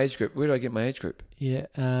 Is that my age group? Where did I get my age group?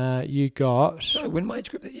 Yeah, you got... Did I win my age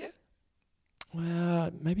group that year?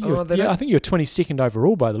 Well, maybe Oh, they don't- I think you're 22nd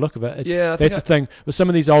overall by the look of it. Yeah, I think That's the thing. With some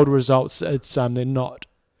of these older results, it's they're not...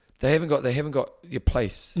 They haven't got your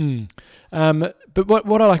place. But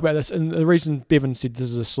what I like about this, and the reason Bevan said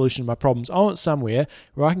this is a solution to my problems, I want somewhere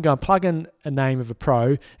where I can go and plug in a name of a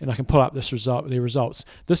pro and I can pull up their results.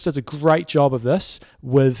 This does a great job of this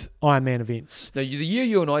with Ironman events. No, the year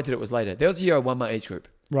you and I did it was later. That was the year I won my age group.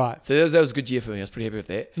 Right. So that was a good year for me. I was pretty happy with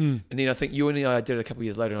that. And then I think you and I did it a couple of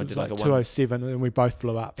years later, and I It was did like a 207 and we both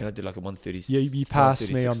blew up. and I did like a 130. You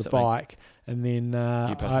passed me on the bike and then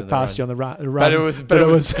passed I me passed you the on the run. But it was it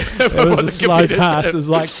was it a wasn't slow committed. pass. It was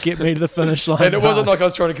like, get me to the finish line. And it wasn't like I pass.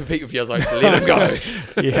 was trying to compete with you. I was like, let him go.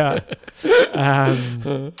 Yeah.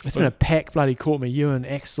 It's been a pack bloody caught me. You and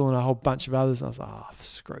Axel and a whole bunch of others. And I was like, oh,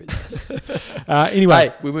 screw this. Anyway,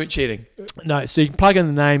 Hey, we weren't cheating. no, so you can plug in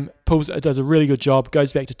the name. It does a really good job.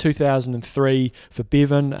 Goes back to 2003 for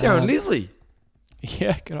Bevan. Darren Leslie.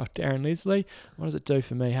 Yeah, good old Darren Leslie. What does it do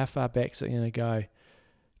for me? How far back is it going to go?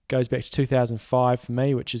 Goes back to 2005 for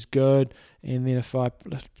me, which is good. And then if I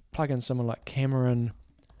plug in someone like Cameron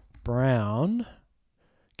Brown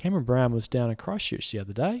was down in Christchurch the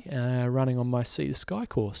other day, running on my Sea to Sky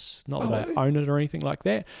course. Not that I own it or anything like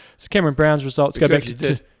that. So Cameron Brown's results go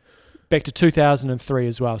back to 2003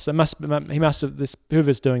 as well. So he must have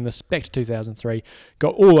whoever's doing this back to 2003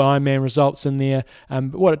 got all the Ironman results in there.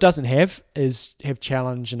 But what it doesn't have is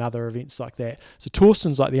challenge and other events like that. So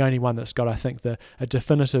Torsten's like the only one that's got, I think, a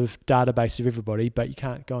definitive database of everybody. But you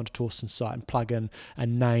can't go onto Torsten's site and plug in a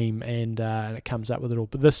name and it comes up with it all.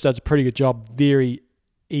 But this does a pretty good job. Very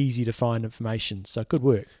easy to find information. So good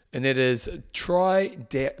work. And that is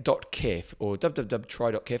try.caf or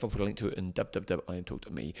www.try.caf. I'll put a link to it in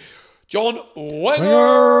www.IamTalk.me. John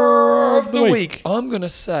Wanger of the week. I'm going to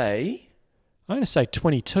say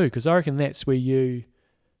 22 because I reckon that's where you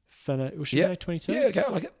finish. Should we go 22? Yeah, okay, I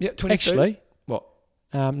like it. Yeah, 22. Actually, what?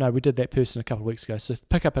 No, we did that person a couple of weeks ago. So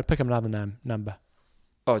pick up another number.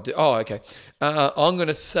 Oh, okay. I'm going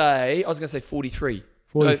to say, 43.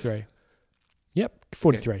 43. Yep,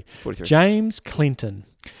 43. Okay, 43. James Clinton.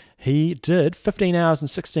 He did 15 hours and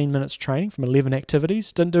 16 minutes training from 11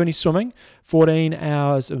 activities. Didn't do any swimming. 14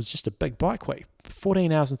 hours. It was just a big bike week.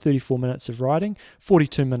 14 hours and 34 minutes of riding.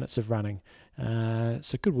 42 minutes of running.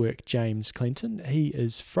 So good work, James Clinton. He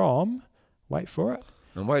is from, wait for it,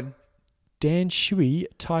 I'm waiting. Dan Shui,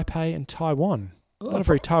 Taipei in Taiwan. Not a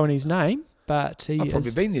very Taiwanese name, but I've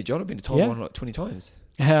probably been there, John. I've been to Taiwan like 20 times.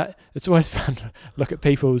 It's always fun to look at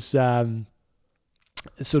people's sort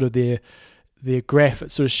of their graph.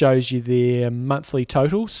 It sort of shows you their monthly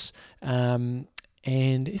totals, and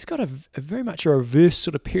it's got a very much a reverse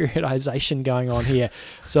sort of periodization going on here.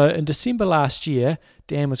 So in December last year,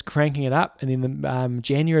 Dan was cranking it up, and then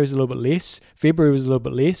January was a little bit less, February was a little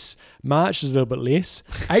bit less, March was a little bit less,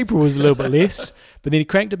 April was a little bit less, but then he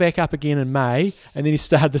cranked it back up again in May, and then he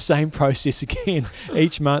started the same process again.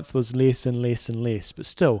 Each month was less and less and less, but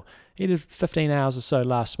still, he did 15 hours or so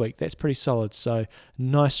last week. That's pretty solid, so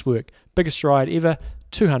nice work. Biggest ride ever,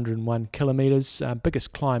 201 kilometres.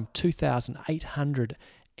 Biggest climb,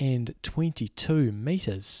 2,822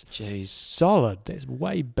 metres. Jeez. Solid. That's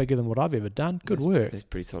way bigger than what I've ever done. Good work. That's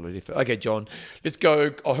pretty solid effort. Okay, John, let's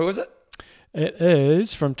go. Oh, who is it? It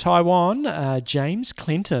is from Taiwan, James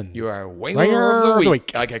Clinton. You are a winger of the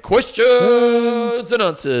week. Okay, questions and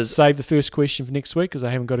answers. Save the first question for next week because I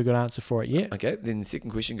haven't got a good answer for it yet. Okay, then the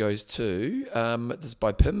second question goes to, this is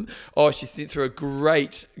by Pim. Oh, she sent through a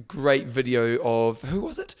great video of, who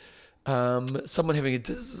was it? Someone having a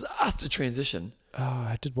disaster transition. Oh,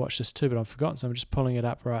 I did watch this too, but I've forgotten, so I'm just pulling it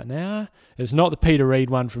up right now. It's not the Peter Reid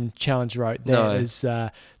one from Challenge Road. That is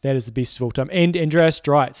the best of all time. And Andreas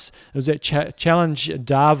Dreitz. It was at Challenge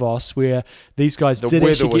Davos where these guys did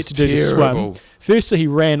actually get to do the swim. Firstly, he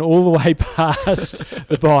ran all the way past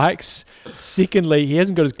the bikes. Secondly, he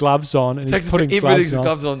hasn't got his gloves on, and he's putting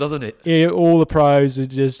gloves on, doesn't it? Yeah, all the pros are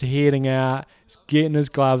just heading out. He's getting his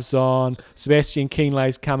gloves on. Sebastian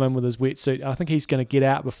Kienle's come in with his wetsuit. I think he's going to get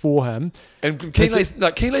out before him. And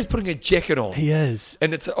Kienle's putting a jacket on. He is.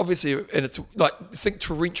 And it's obviously, like, think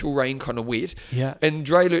torrential rain kind of wet. Yeah. And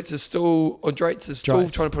Dreitz is still trying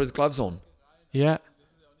to put his gloves on. Yeah.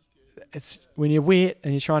 It's when you're wet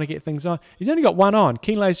and you're trying to get things on. He's only got one on.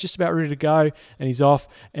 Kienle's just about ready to go and he's off.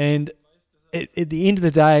 And at the end of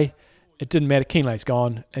the day, it didn't matter. Kienle's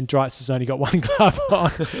gone and Dreitz has only got one glove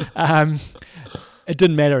on. It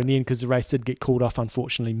didn't matter in the end because the race did get called off,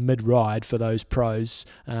 unfortunately, mid-ride for those pros.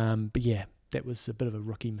 But yeah, that was a bit of a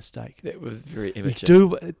rookie mistake. That was very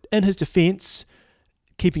immature. In his defence,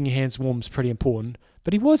 keeping your hands warm is pretty important.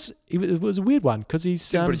 But it was a weird one because he's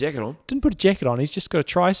didn't put a jacket on. Didn't put a jacket on. He's just got a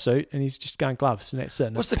tri-suit and he's just going gloves and that's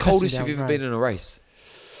it. What's the coldest you've ever been in a race?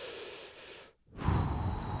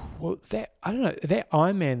 Well, I don't know. That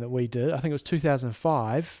Ironman that we did, I think it was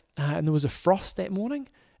 2005, and there was a frost that morning,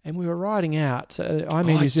 and we were riding out.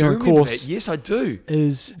 Ironman New Zealand course. Yes, I do.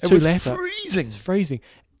 Is it two was lapper. freezing. It's freezing,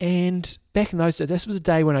 and back in those days, this was a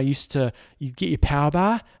day when you'd get your power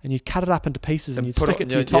bar and you'd cut it up into pieces and you'd put stick it it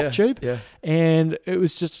to your top tube. Yeah. And it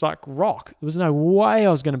was just like rock. There was no way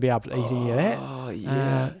I was going to be able to eat any of that. Oh,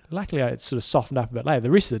 yeah. Luckily, I sort of softened up a bit later.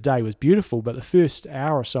 The rest of the day was beautiful, but the first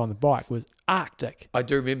hour or so on the bike was Arctic. I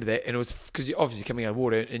do remember that, and it was because you're obviously coming out of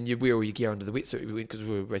water, and you wear all your gear under the wetsuit because we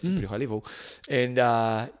were racing pretty high level, and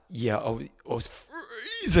I was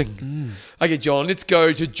freezing. Okay, John, let's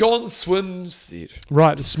go to John Swims.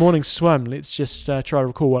 Right, this morning's swim. Let's just try to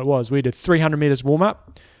recall what it was. We did 300 meters warm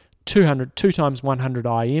up, 2 times 100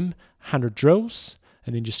 IM, 100 drills.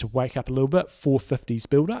 And then just to wake up a little bit, 450s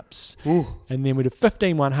build-ups. And then we did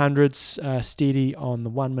 15 100s steady on the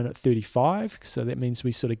 1 minute 35. So that means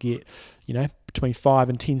we sort of get, between 5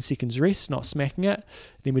 and 10 seconds rest, not smacking it.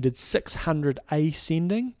 Then we did 600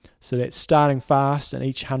 ascending. So that's starting fast, and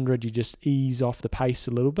each 100 you just ease off the pace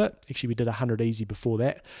a little bit. Actually, we did 100 easy before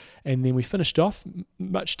that. And then we finished off,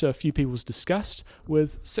 much to a few people's disgust,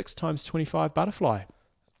 with 6 times 25 butterfly.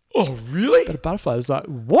 Oh, really? But a butterfly. I was like,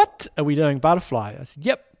 what are we doing butterfly? I said,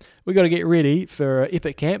 yep, we've got to get ready for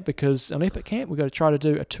Epic Camp, because on Epic Camp, we've got to try to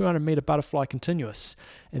do a 200-meter butterfly continuous.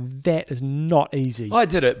 And that is not easy. I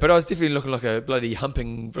did it, but I was definitely looking like a bloody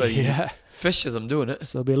humping fish as I'm doing it.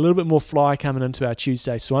 So there'll be a little bit more fly coming into our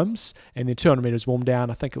Tuesday swims. And then 200 metres warm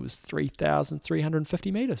down. I think it was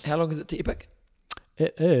 3,350 metres. How long is it to Epic?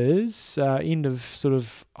 It is end of sort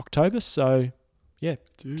of October, so... Yeah,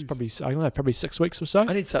 it's probably 6 weeks or so.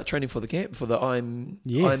 I need to start training for the camp, for the IM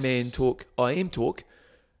Talk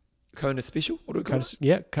Kona Special. What do we call it?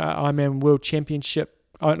 Yeah, Ironman World Championship.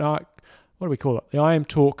 Oh, no, what do we call it? The IM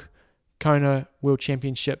Talk Kona World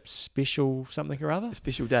Championship Special something or other.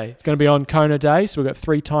 Special day. It's going to be on Kona Day, so we've got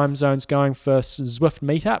 3 time zones going for Zwift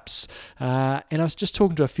meetups. And I was just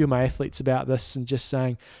talking to a few of my athletes about this and just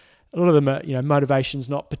saying, a lot of them, motivation's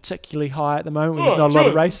not particularly high at the moment when there's not a lot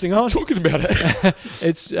of racing on. Talking about it.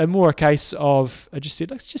 It's more a case of, I just said,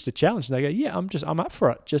 it's just a challenge. And they go, yeah, I'm up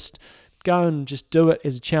for it. Just go and just do it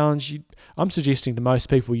as a challenge. I'm suggesting to most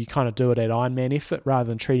people you kind of do it at Ironman effort rather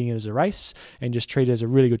than treating it as a race, and just treat it as a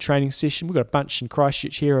really good training session. We've got a bunch in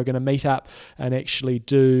Christchurch here who are going to meet up and actually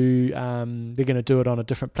do, they're going to do it on a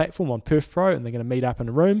different platform on Perth Pro, and they're going to meet up in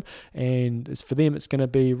a room, and for them it's going to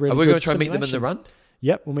be really good. Are we going to try and meet them in the run?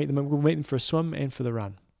 Yep, we'll meet them for a swim and for the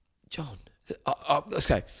run. John,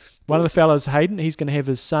 okay. One of the fellas, Hayden, he's going to have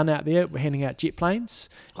his son out there handing out jet planes.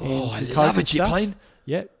 Oh, I love a jet plane.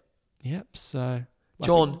 Yep. So,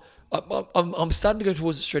 John, I'm starting to go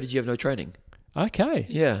towards the strategy of no training. Okay.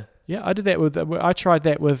 Yeah. Yeah, I did that I tried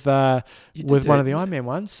that with one of the Ironman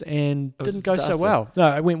ones, and didn't go so well.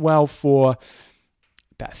 No, it went well for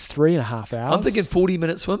about 3.5 hours. I'm thinking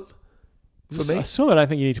 40-minute swim. For me? A swim I don't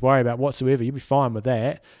think you need to worry about whatsoever. You'll be fine with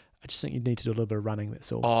that. I just think you need to do a little bit of running,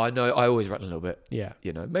 that's all. Oh, no, I always run a little bit. Yeah.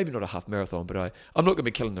 Maybe not a half marathon, but I'm not going to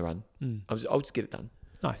be killing the run. I'll just get it done.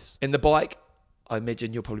 Nice. And the bike, I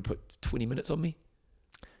imagine you'll probably put 20 minutes on me.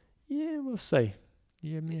 Yeah, we'll see.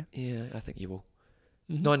 Yeah, I think you will.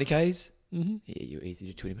 90 Ks? Mm-hmm. Yeah, you're easy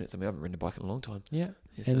to do 20 minutes. I haven't ridden a bike in a long time. Yeah.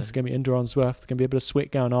 So. And it's going to be indoor on Zwift. There's going to be a bit of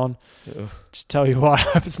sweat going on. Ugh. Just tell you what, I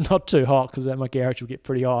hope it's not too hot, because my garage will get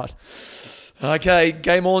pretty hot. Okay,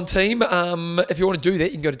 game on, team. If you want to do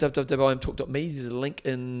that, you can go to www.imtalk.me. There's a link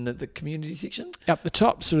in the community section. Up the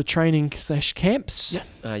top, sort of training/camps.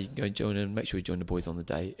 Yeah. You can go and join and make sure you join the boys on the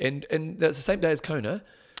day. And that's the same day as Kona.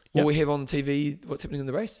 Will we have on the TV what's happening in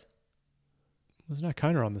the race? There's no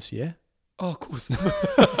Kona on this year. Oh, of course.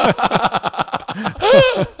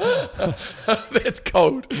 That's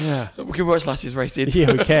cold. Yeah. We can watch last year's race then.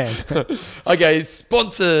 Yeah, we can. Okay,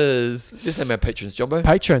 sponsors. Let's name our patrons, Jumbo.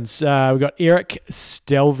 Patrons. We've got Eric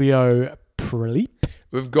Stelvio Prelip.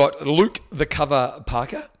 We've got Luke the Cover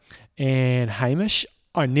Parker. And Hamish.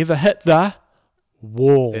 I never hit the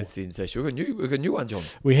wall. That's sensational. We've got a new one, John.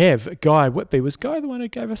 We have Guy Whitby. Was Guy the one who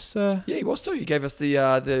gave us... Yeah, he was too. He gave us the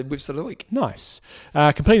website of the week. Nice.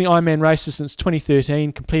 Completing Ironman races since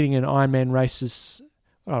 2013. Completing Ironman races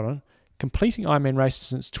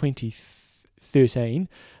since 2013.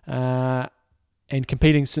 And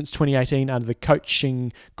competing since 2018 under the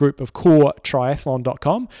coaching group of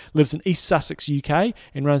CoreTriathlon.com. Lives in East Sussex, UK,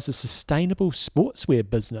 and runs a sustainable sportswear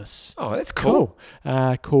business. Oh, that's cool.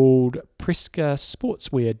 Called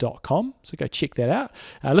PrescaSportswear.com. So go check that out.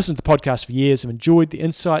 Listened to the podcast for years. Have enjoyed the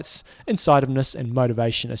insights, incisiveness, and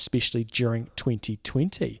motivation, especially during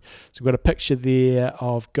 2020. So we've got a picture there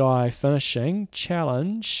of Guy finishing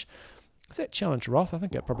challenge. Is that Challenge Roth? I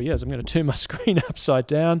think it probably is. I'm going to turn my screen upside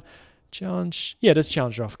down. Challenge. Yeah, it is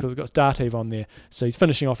Challenge Roth because it's got Dative on there. So he's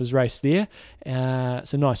finishing off his race there.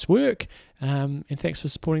 So nice work. And thanks for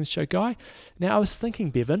supporting the show, Guy. Now, I was thinking,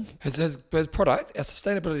 Bevan. His product, our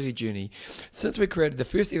sustainability journey. Since we created the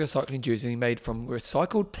first ever cycling jersey made from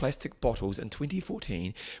recycled plastic bottles in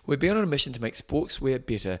 2014, we've been on a mission to make sportswear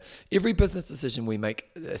better. Every business decision we make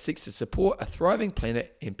seeks to support a thriving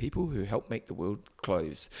planet and people who help make the world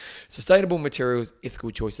clothes. Sustainable materials, ethical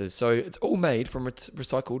choices. So it's all made from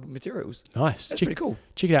recycled materials. Nice. That's pretty cool.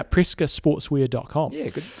 Check it out, prescasportswear.com. Yeah,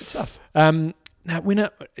 good stuff. Now,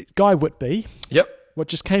 Guy Whitby, Yep. what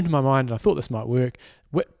just came to my mind, and I thought this might work,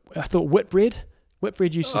 I thought Whitbread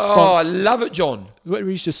used to Oh, I sponsor... love it, John.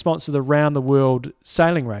 Whitbread used to sponsor the round the world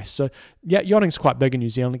sailing race. So, yeah, yachting's quite big in New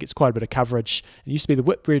Zealand. It gets quite a bit of coverage. It used to be the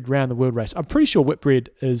Whitbread round the world race. I'm pretty sure Whitbread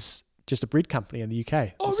is just a bread company in the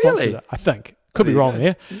UK. Oh, that sponsored really? it, I think. Could be There you wrong go.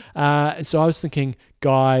 there. And so I was thinking,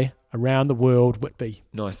 Guy, around the world, Whitby.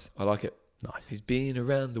 Nice. I like it. Nice. He's been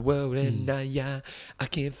around the world and I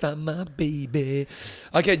can't find my baby.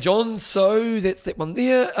 Okay, John, so that's that one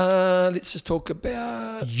there. Let's just talk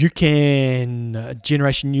about... Generation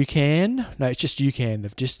UCAN. No, it's just UCAN. They're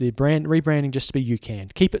rebranding just to be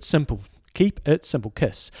UCAN. Keep it simple.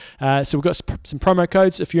 KISS. So we've got some promo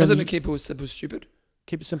codes. If you're Isn't it keep it simple stupid?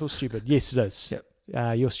 Keep it simple, stupid. Yes, it is. Yep.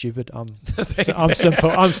 You're stupid. I'm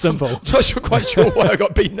simple. I'm simple. I'm not quite sure why I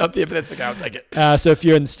got beaten up there, but that's okay. I'll take it. So if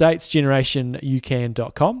you're in the States,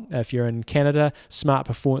 generationyoucan.com. If you're in Canada,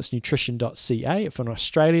 smartperformancenutrition.ca. If you're in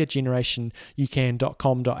Australia,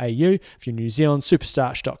 generationyoucan.com.au. If you're in New Zealand,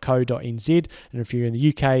 superstarch.co.nz. And if you're in the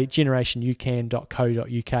UK,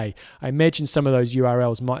 generationyoucan.co.uk. I imagine some of those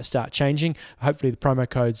URLs might start changing. Hopefully the promo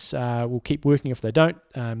codes will keep working. If they don't,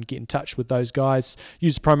 get in touch with those guys.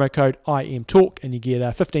 Use the promo code IMTalk and you get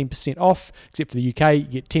 15% off. Except for the UK, you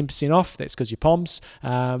get 10% off. That's because you're POMs.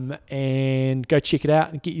 And go check it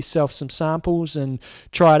out and get yourself some samples and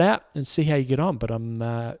try it out and see how you get on. But I'm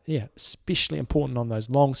especially important on those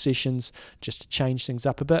long sessions just to change things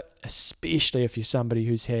up a bit, especially if you're somebody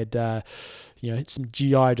who's had some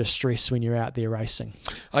GI distress when you're out there racing.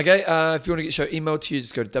 Okay, if you want to get the show emailed to you,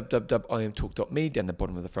 just go to www.imtalk.me down the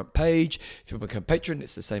bottom of the front page. If you want to become a patron,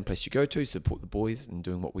 it's the same place you go to. Support the boys and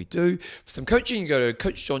doing what we do. For some coaching, you go to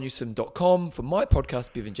coachjohnnewsom.com. For my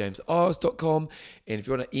podcast, bevanjameseyles.com. And if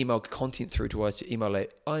you want to email content through to us, your email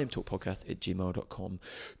at imtalkpodcast@gmail.com.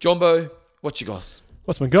 Jumbo, what you got?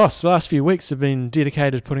 What's my goss? The last few weeks have been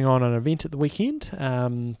dedicated to putting on an event at the weekend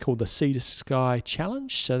called the Sea to Sky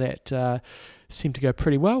Challenge. So that seemed to go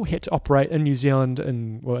pretty well. We had to operate in New Zealand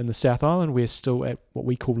in the South Island. We're still at what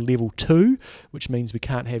we call level 2, which means we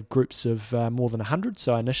can't have groups of more than 100.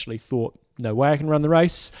 So I initially thought, no way I can run the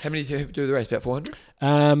race. How many do the race? About 400?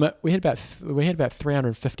 We had about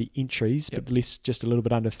 350 entries, Yep. but just a little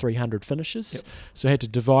bit under 300 finishes. Yep. So I had to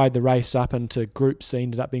divide the race up into groups. It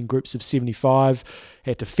ended up being groups of 75.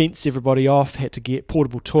 Had to fence everybody off. Had to get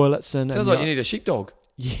portable toilets in. Sounds like you need a sheepdog.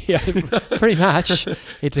 Yeah, pretty much.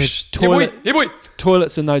 Had to have Hey boy.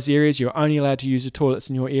 toilets in those areas. You're only allowed to use the toilets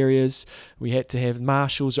in your areas. We had to have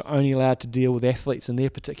marshals are only allowed to deal with athletes in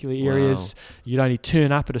their particular areas. Wow. You'd only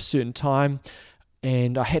turn up at a certain time.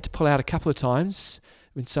 And I had to pull out a couple of times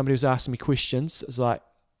when somebody was asking me questions. It was like,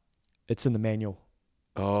 it's in the manual.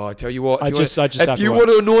 Oh, I tell you what. If you want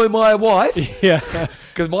to annoy my wife, Yeah.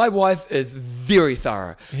 because my wife is very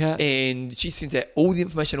thorough, Yeah. and she sends out all the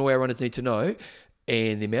information all our runners need to know,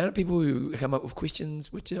 and the amount of people who come up with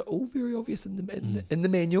questions which are all very obvious in the manual.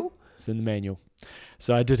 It's in the manual.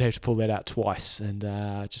 So I did have to pull that out twice, and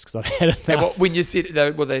just because I had enough. And when you said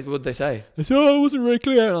it, what did they say? They said, oh, it wasn't very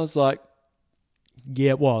clear. And I was like,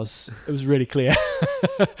 yeah, it was. It was really clear.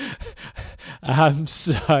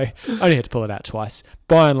 So I only had to pull it out twice.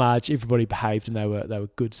 By and large, everybody behaved and they were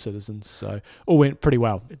good citizens. So all went pretty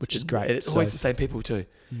well, which is great. And it's always the same people too.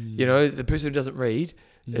 You know, the person who doesn't read,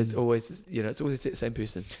 it's always the same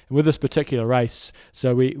person. With this particular race,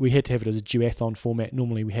 so we had to have it as a duathlon format.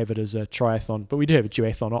 Normally we have it as a triathlon, but we do have a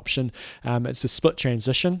duathlon option. It's a split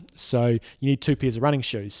transition, so you need 2 pairs of running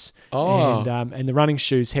shoes. Oh. And the running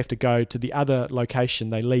shoes have to go to the other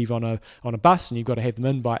location. They leave on a bus, and you've got to have them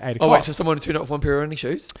in by 8 o'clock. Oh wait, so someone turned up with one pair of running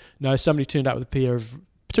shoes? No, somebody turned up with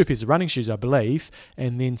 2 pairs of running shoes, I believe,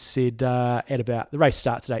 and then said the race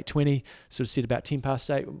starts at 8:20, sort of said about 10 past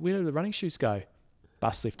 8, where do the running shoes go?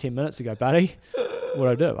 Bus left 10 minutes ago, buddy. What do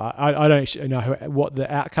I do? I don't actually know what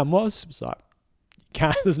the outcome was. It's like,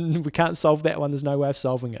 we can't solve that one. There's no way of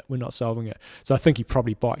solving it. We're not solving it. So I think he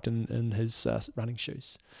probably biked in his running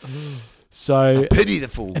shoes. So I pity the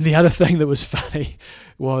fool. And the other thing that was funny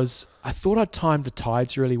was I thought I'd timed the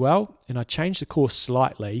tides really well, and I changed the course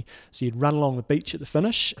slightly. So you'd run along the beach at the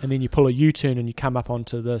finish, and then you pull a U-turn and you come up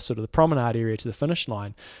onto the sort of the promenade area to the finish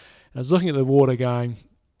line. And I was looking at the water going,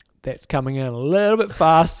 that's coming in a little bit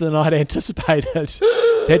faster than I'd anticipated. So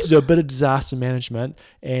I had to do a bit of disaster management,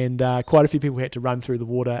 and quite a few people had to run through the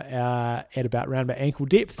water at around about ankle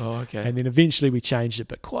depth. Oh, okay. And then eventually we changed it,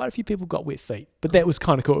 but quite a few people got wet feet. But that was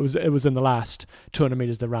kind of cool. It was in the last 200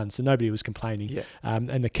 metres of the run, so nobody was complaining. Yeah.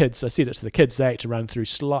 And the kids, I said it to the kids, they had to run through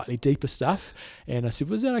slightly deeper stuff. And I said,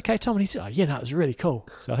 was that okay, Tom? And he said, oh, yeah, no, it was really cool.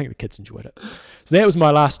 So I think the kids enjoyed it. So that was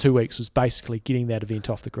my last 2 weeks, was basically getting that event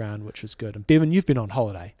off the ground, which was good. And Bevan, you've been on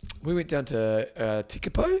holiday. We went down to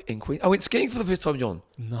Tekapo in Queen. I went skiing for the first time, John.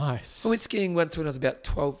 Nice. I went skiing once when I was about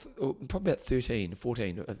 12, or probably about 13,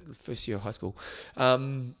 14, first year of high school.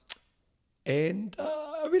 And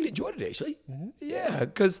I really enjoyed it, actually. Mm-hmm. Yeah,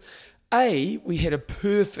 because A, we had a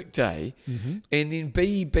perfect day, Mm-hmm. and then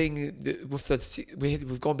B, being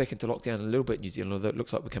we've gone back into lockdown a little bit in New Zealand, although it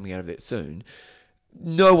looks like we're coming out of that soon.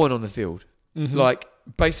 No one on the field. Mm-hmm. Like,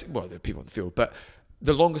 well, there are people on the field, but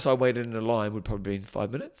the longest I waited in a line would probably be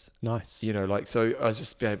 5 minutes. Nice. You know, like, so I was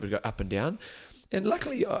just being able to go up and down. And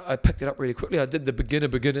luckily, I picked it up really quickly. I did the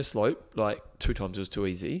beginner slope, like 2 times it was too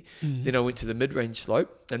easy. Mm-hmm. Then I went to the mid-range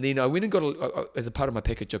slope. And then I went and got, as a part of my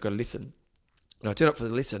package, I got a lesson. And I turned up for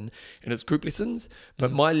the lesson, and it's group lessons.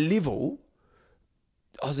 But my level,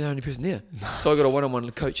 I was the only person there. Nice. So I got a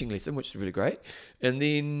one-on-one coaching lesson, which was really great. And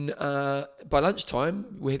then by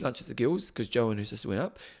lunchtime, we had lunch with the girls, because Jo and her sister went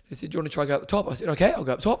up. They said, do you want to try go up the top? I said, okay, I'll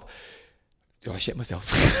go up top. I shit myself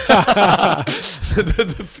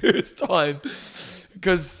the first time,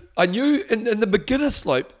 because I knew in the beginner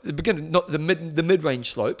slope, not the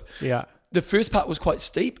mid-range slope. Yeah. The first part was quite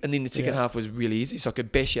steep, and then the second half was really easy, so I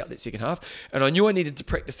could bash out that second half. And I knew I needed to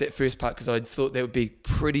practice that first part because I thought that would be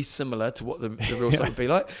pretty similar to what the real slope would be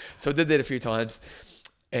like. So I did that a few times,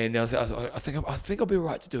 and I think I'll be all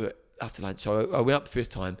right to do it after lunch. So I went up the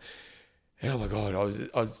first time, and oh my god,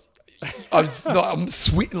 I'm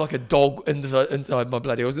sweating like a dog inside my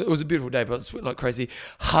bloody. It was a beautiful day, but I was sweating like crazy.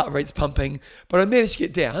 Heart rate's pumping, but I managed to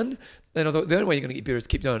get down. And I thought the only way you're going to get better is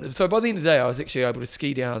keep doing it. So by the end of the day, I was actually able to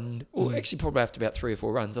ski down, or actually probably after about 3 or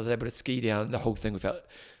 4 runs, I was able to ski down the whole thing without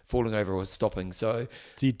falling over or stopping. So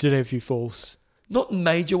you did have a few falls. Not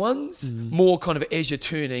major ones, more kind of as you're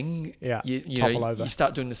turning, topple over. You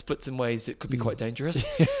start doing the splits in ways that could be quite dangerous.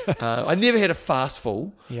 I never had a fast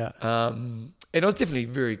fall. Yeah. And I was definitely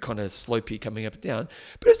very kind of slopey coming up and down.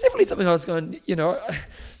 But it's definitely something I was going,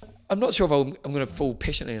 I'm not sure if I'm going to fall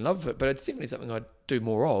passionately in love with it, but it's definitely something I'd do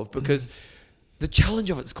more of, because the challenge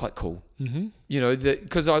of it's quite cool. Mm-hmm.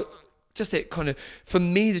 Because for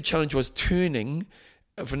me, the challenge was turning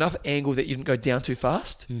of enough angle that you didn't go down too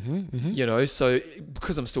fast. So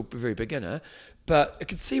because I'm still a very beginner, but I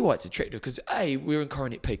could see why it's attractive, because we're in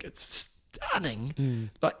Coronet Peak. It's stunning,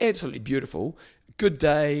 like absolutely beautiful. Good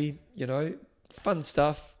day, fun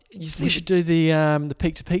stuff. We should do the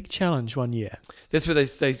peak to peak challenge one year. That's where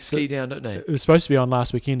they ski down, don't they? It was supposed to be on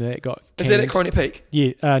last weekend, and it got canned. Is that at Coronet Peak?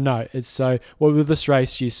 Yeah, no. It's so with this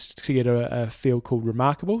race, you ski at a field called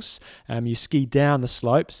Remarkables. You ski down the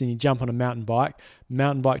slopes, then you jump on a mountain bike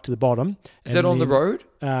to the bottom. Is that on the road?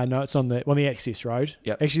 No, it's on the access road.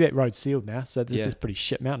 Yep. Actually, that road's sealed now, so this is a pretty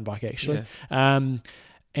shit mountain bike actually. Yeah.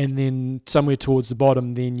 And then somewhere towards the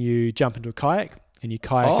bottom, then you jump into a kayak. And you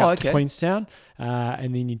kayak up to Queenstown,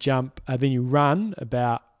 and then you jump, then you run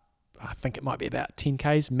about, I think it might be about 10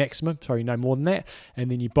 Ks maximum, sorry, no more than that,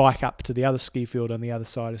 and then you bike up to the other ski field on the other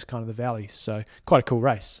side is kind of the valley, so quite a cool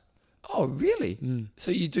race. Oh, really?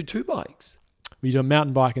 So you do 2 bikes? You do a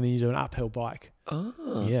mountain bike and then you do an uphill bike.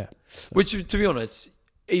 Oh. Yeah. So. Which, to be honest,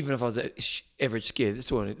 even if I was an average skier,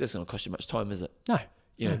 this isn't going to cost you much time, is it? No.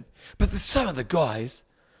 But some of the guys,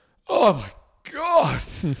 oh my God.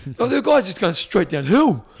 No, the guys just going straight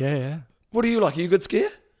downhill. Yeah. What are you like? Are you a good skier?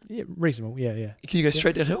 Yeah, reasonable. Yeah. Can you go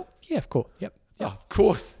straight downhill? Yeah, of course. Yep. Oh, of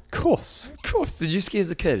course. Of course. Did you ski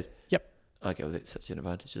as a kid? Yep. Okay, well, that's such an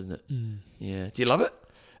advantage, isn't it? Yeah. Do you love it?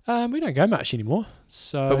 We don't go much anymore.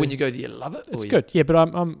 So. But when you go, do you love it? It's good. Yeah, but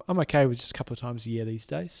I'm okay with just a couple of times a year these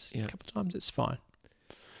days. Yeah. A couple of times, it's fine.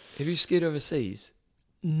 Have you skied overseas?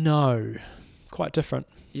 No. Quite different.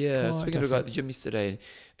 Yeah, speaking to a guy at the gym yesterday,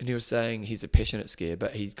 and he was saying he's a passionate skier,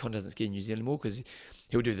 but he kind of doesn't ski in New Zealand anymore because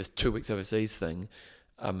he'll do this 2 weeks overseas thing,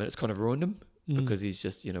 and it's kind of ruined him because he's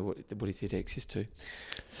just, what he's had access to.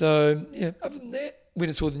 So, yeah, other than that, went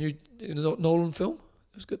and saw the new Nolan film.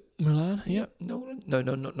 It was good. Mulan, yeah. Nolan? No,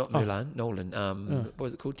 not Mulan. Nolan. What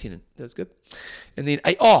was it called? Tenet. That was good. And then,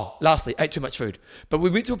 lastly, ate too much food. But we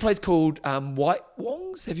went to a place called White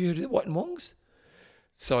Wongs. Have you heard of it? White and Wongs?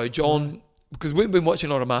 So, John... Because we've been watching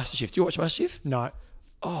a lot of MasterChef. Do you watch MasterChef? No.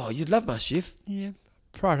 Oh, you'd love MasterChef. Yeah.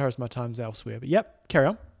 Prioritise my times elsewhere. But yep, carry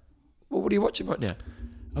on. Well, what are you watching right now?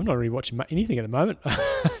 I'm not really watching anything at the moment.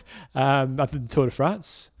 Other than Tour de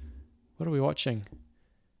France. What are we watching?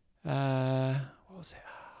 What was that?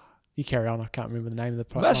 You carry on. I can't remember the name of the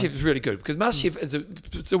program. MasterChef is really good because MasterChef is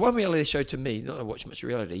it's a one reality show to me. Not that I watch much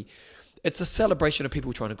reality. It's a celebration of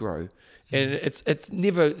people trying to grow, and it's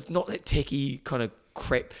not that techie kind of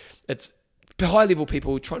crap. It's high level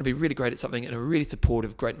people trying to be really great at something in a really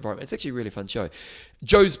supportive, great environment. It's actually a really fun show.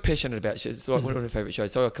 Joe's passionate about it. It's like one of my favourite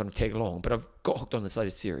shows, so I kind of tag along. But I've got hooked on this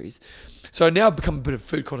latest series. So now I've become a bit of a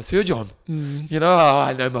food connoisseur, John. You know,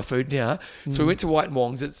 I know my food now. So we went to White and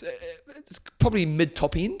Wong's. It's probably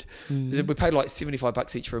mid-top end. We paid like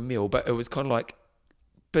 $75 each for a meal, but it was kind of like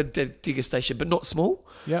a bit of degustation, but not small.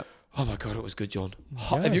 Yeah. Oh my God, it was good, John.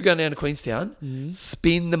 Yeah. If you're going down to Queenstown,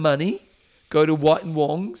 spend the money, go to White and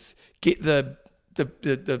Wong's, get the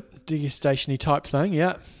Degustation-y type thing,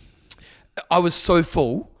 yeah. I was so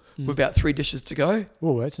full with about 3 dishes to go.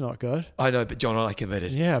 Oh, that's not good. I know, but John, I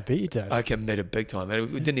committed. Yeah, I bet you did. I committed big time.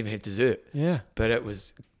 And we didn't even have dessert. Yeah. But it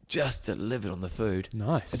was just delivered on the food.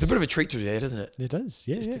 Nice. It's a bit of a treat to that, isn't it? It is,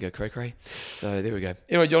 yeah. Just to go cray-cray. So there we go.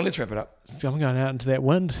 Anyway, John, let's wrap it up. So I'm going out into that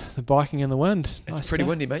wind, the biking in the wind. It's pretty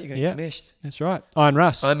windy, mate. You're going to get smashed. That's right. I'm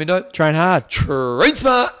Russ. I'm Endo. Train hard. Train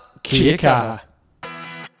smart. Kia kaha.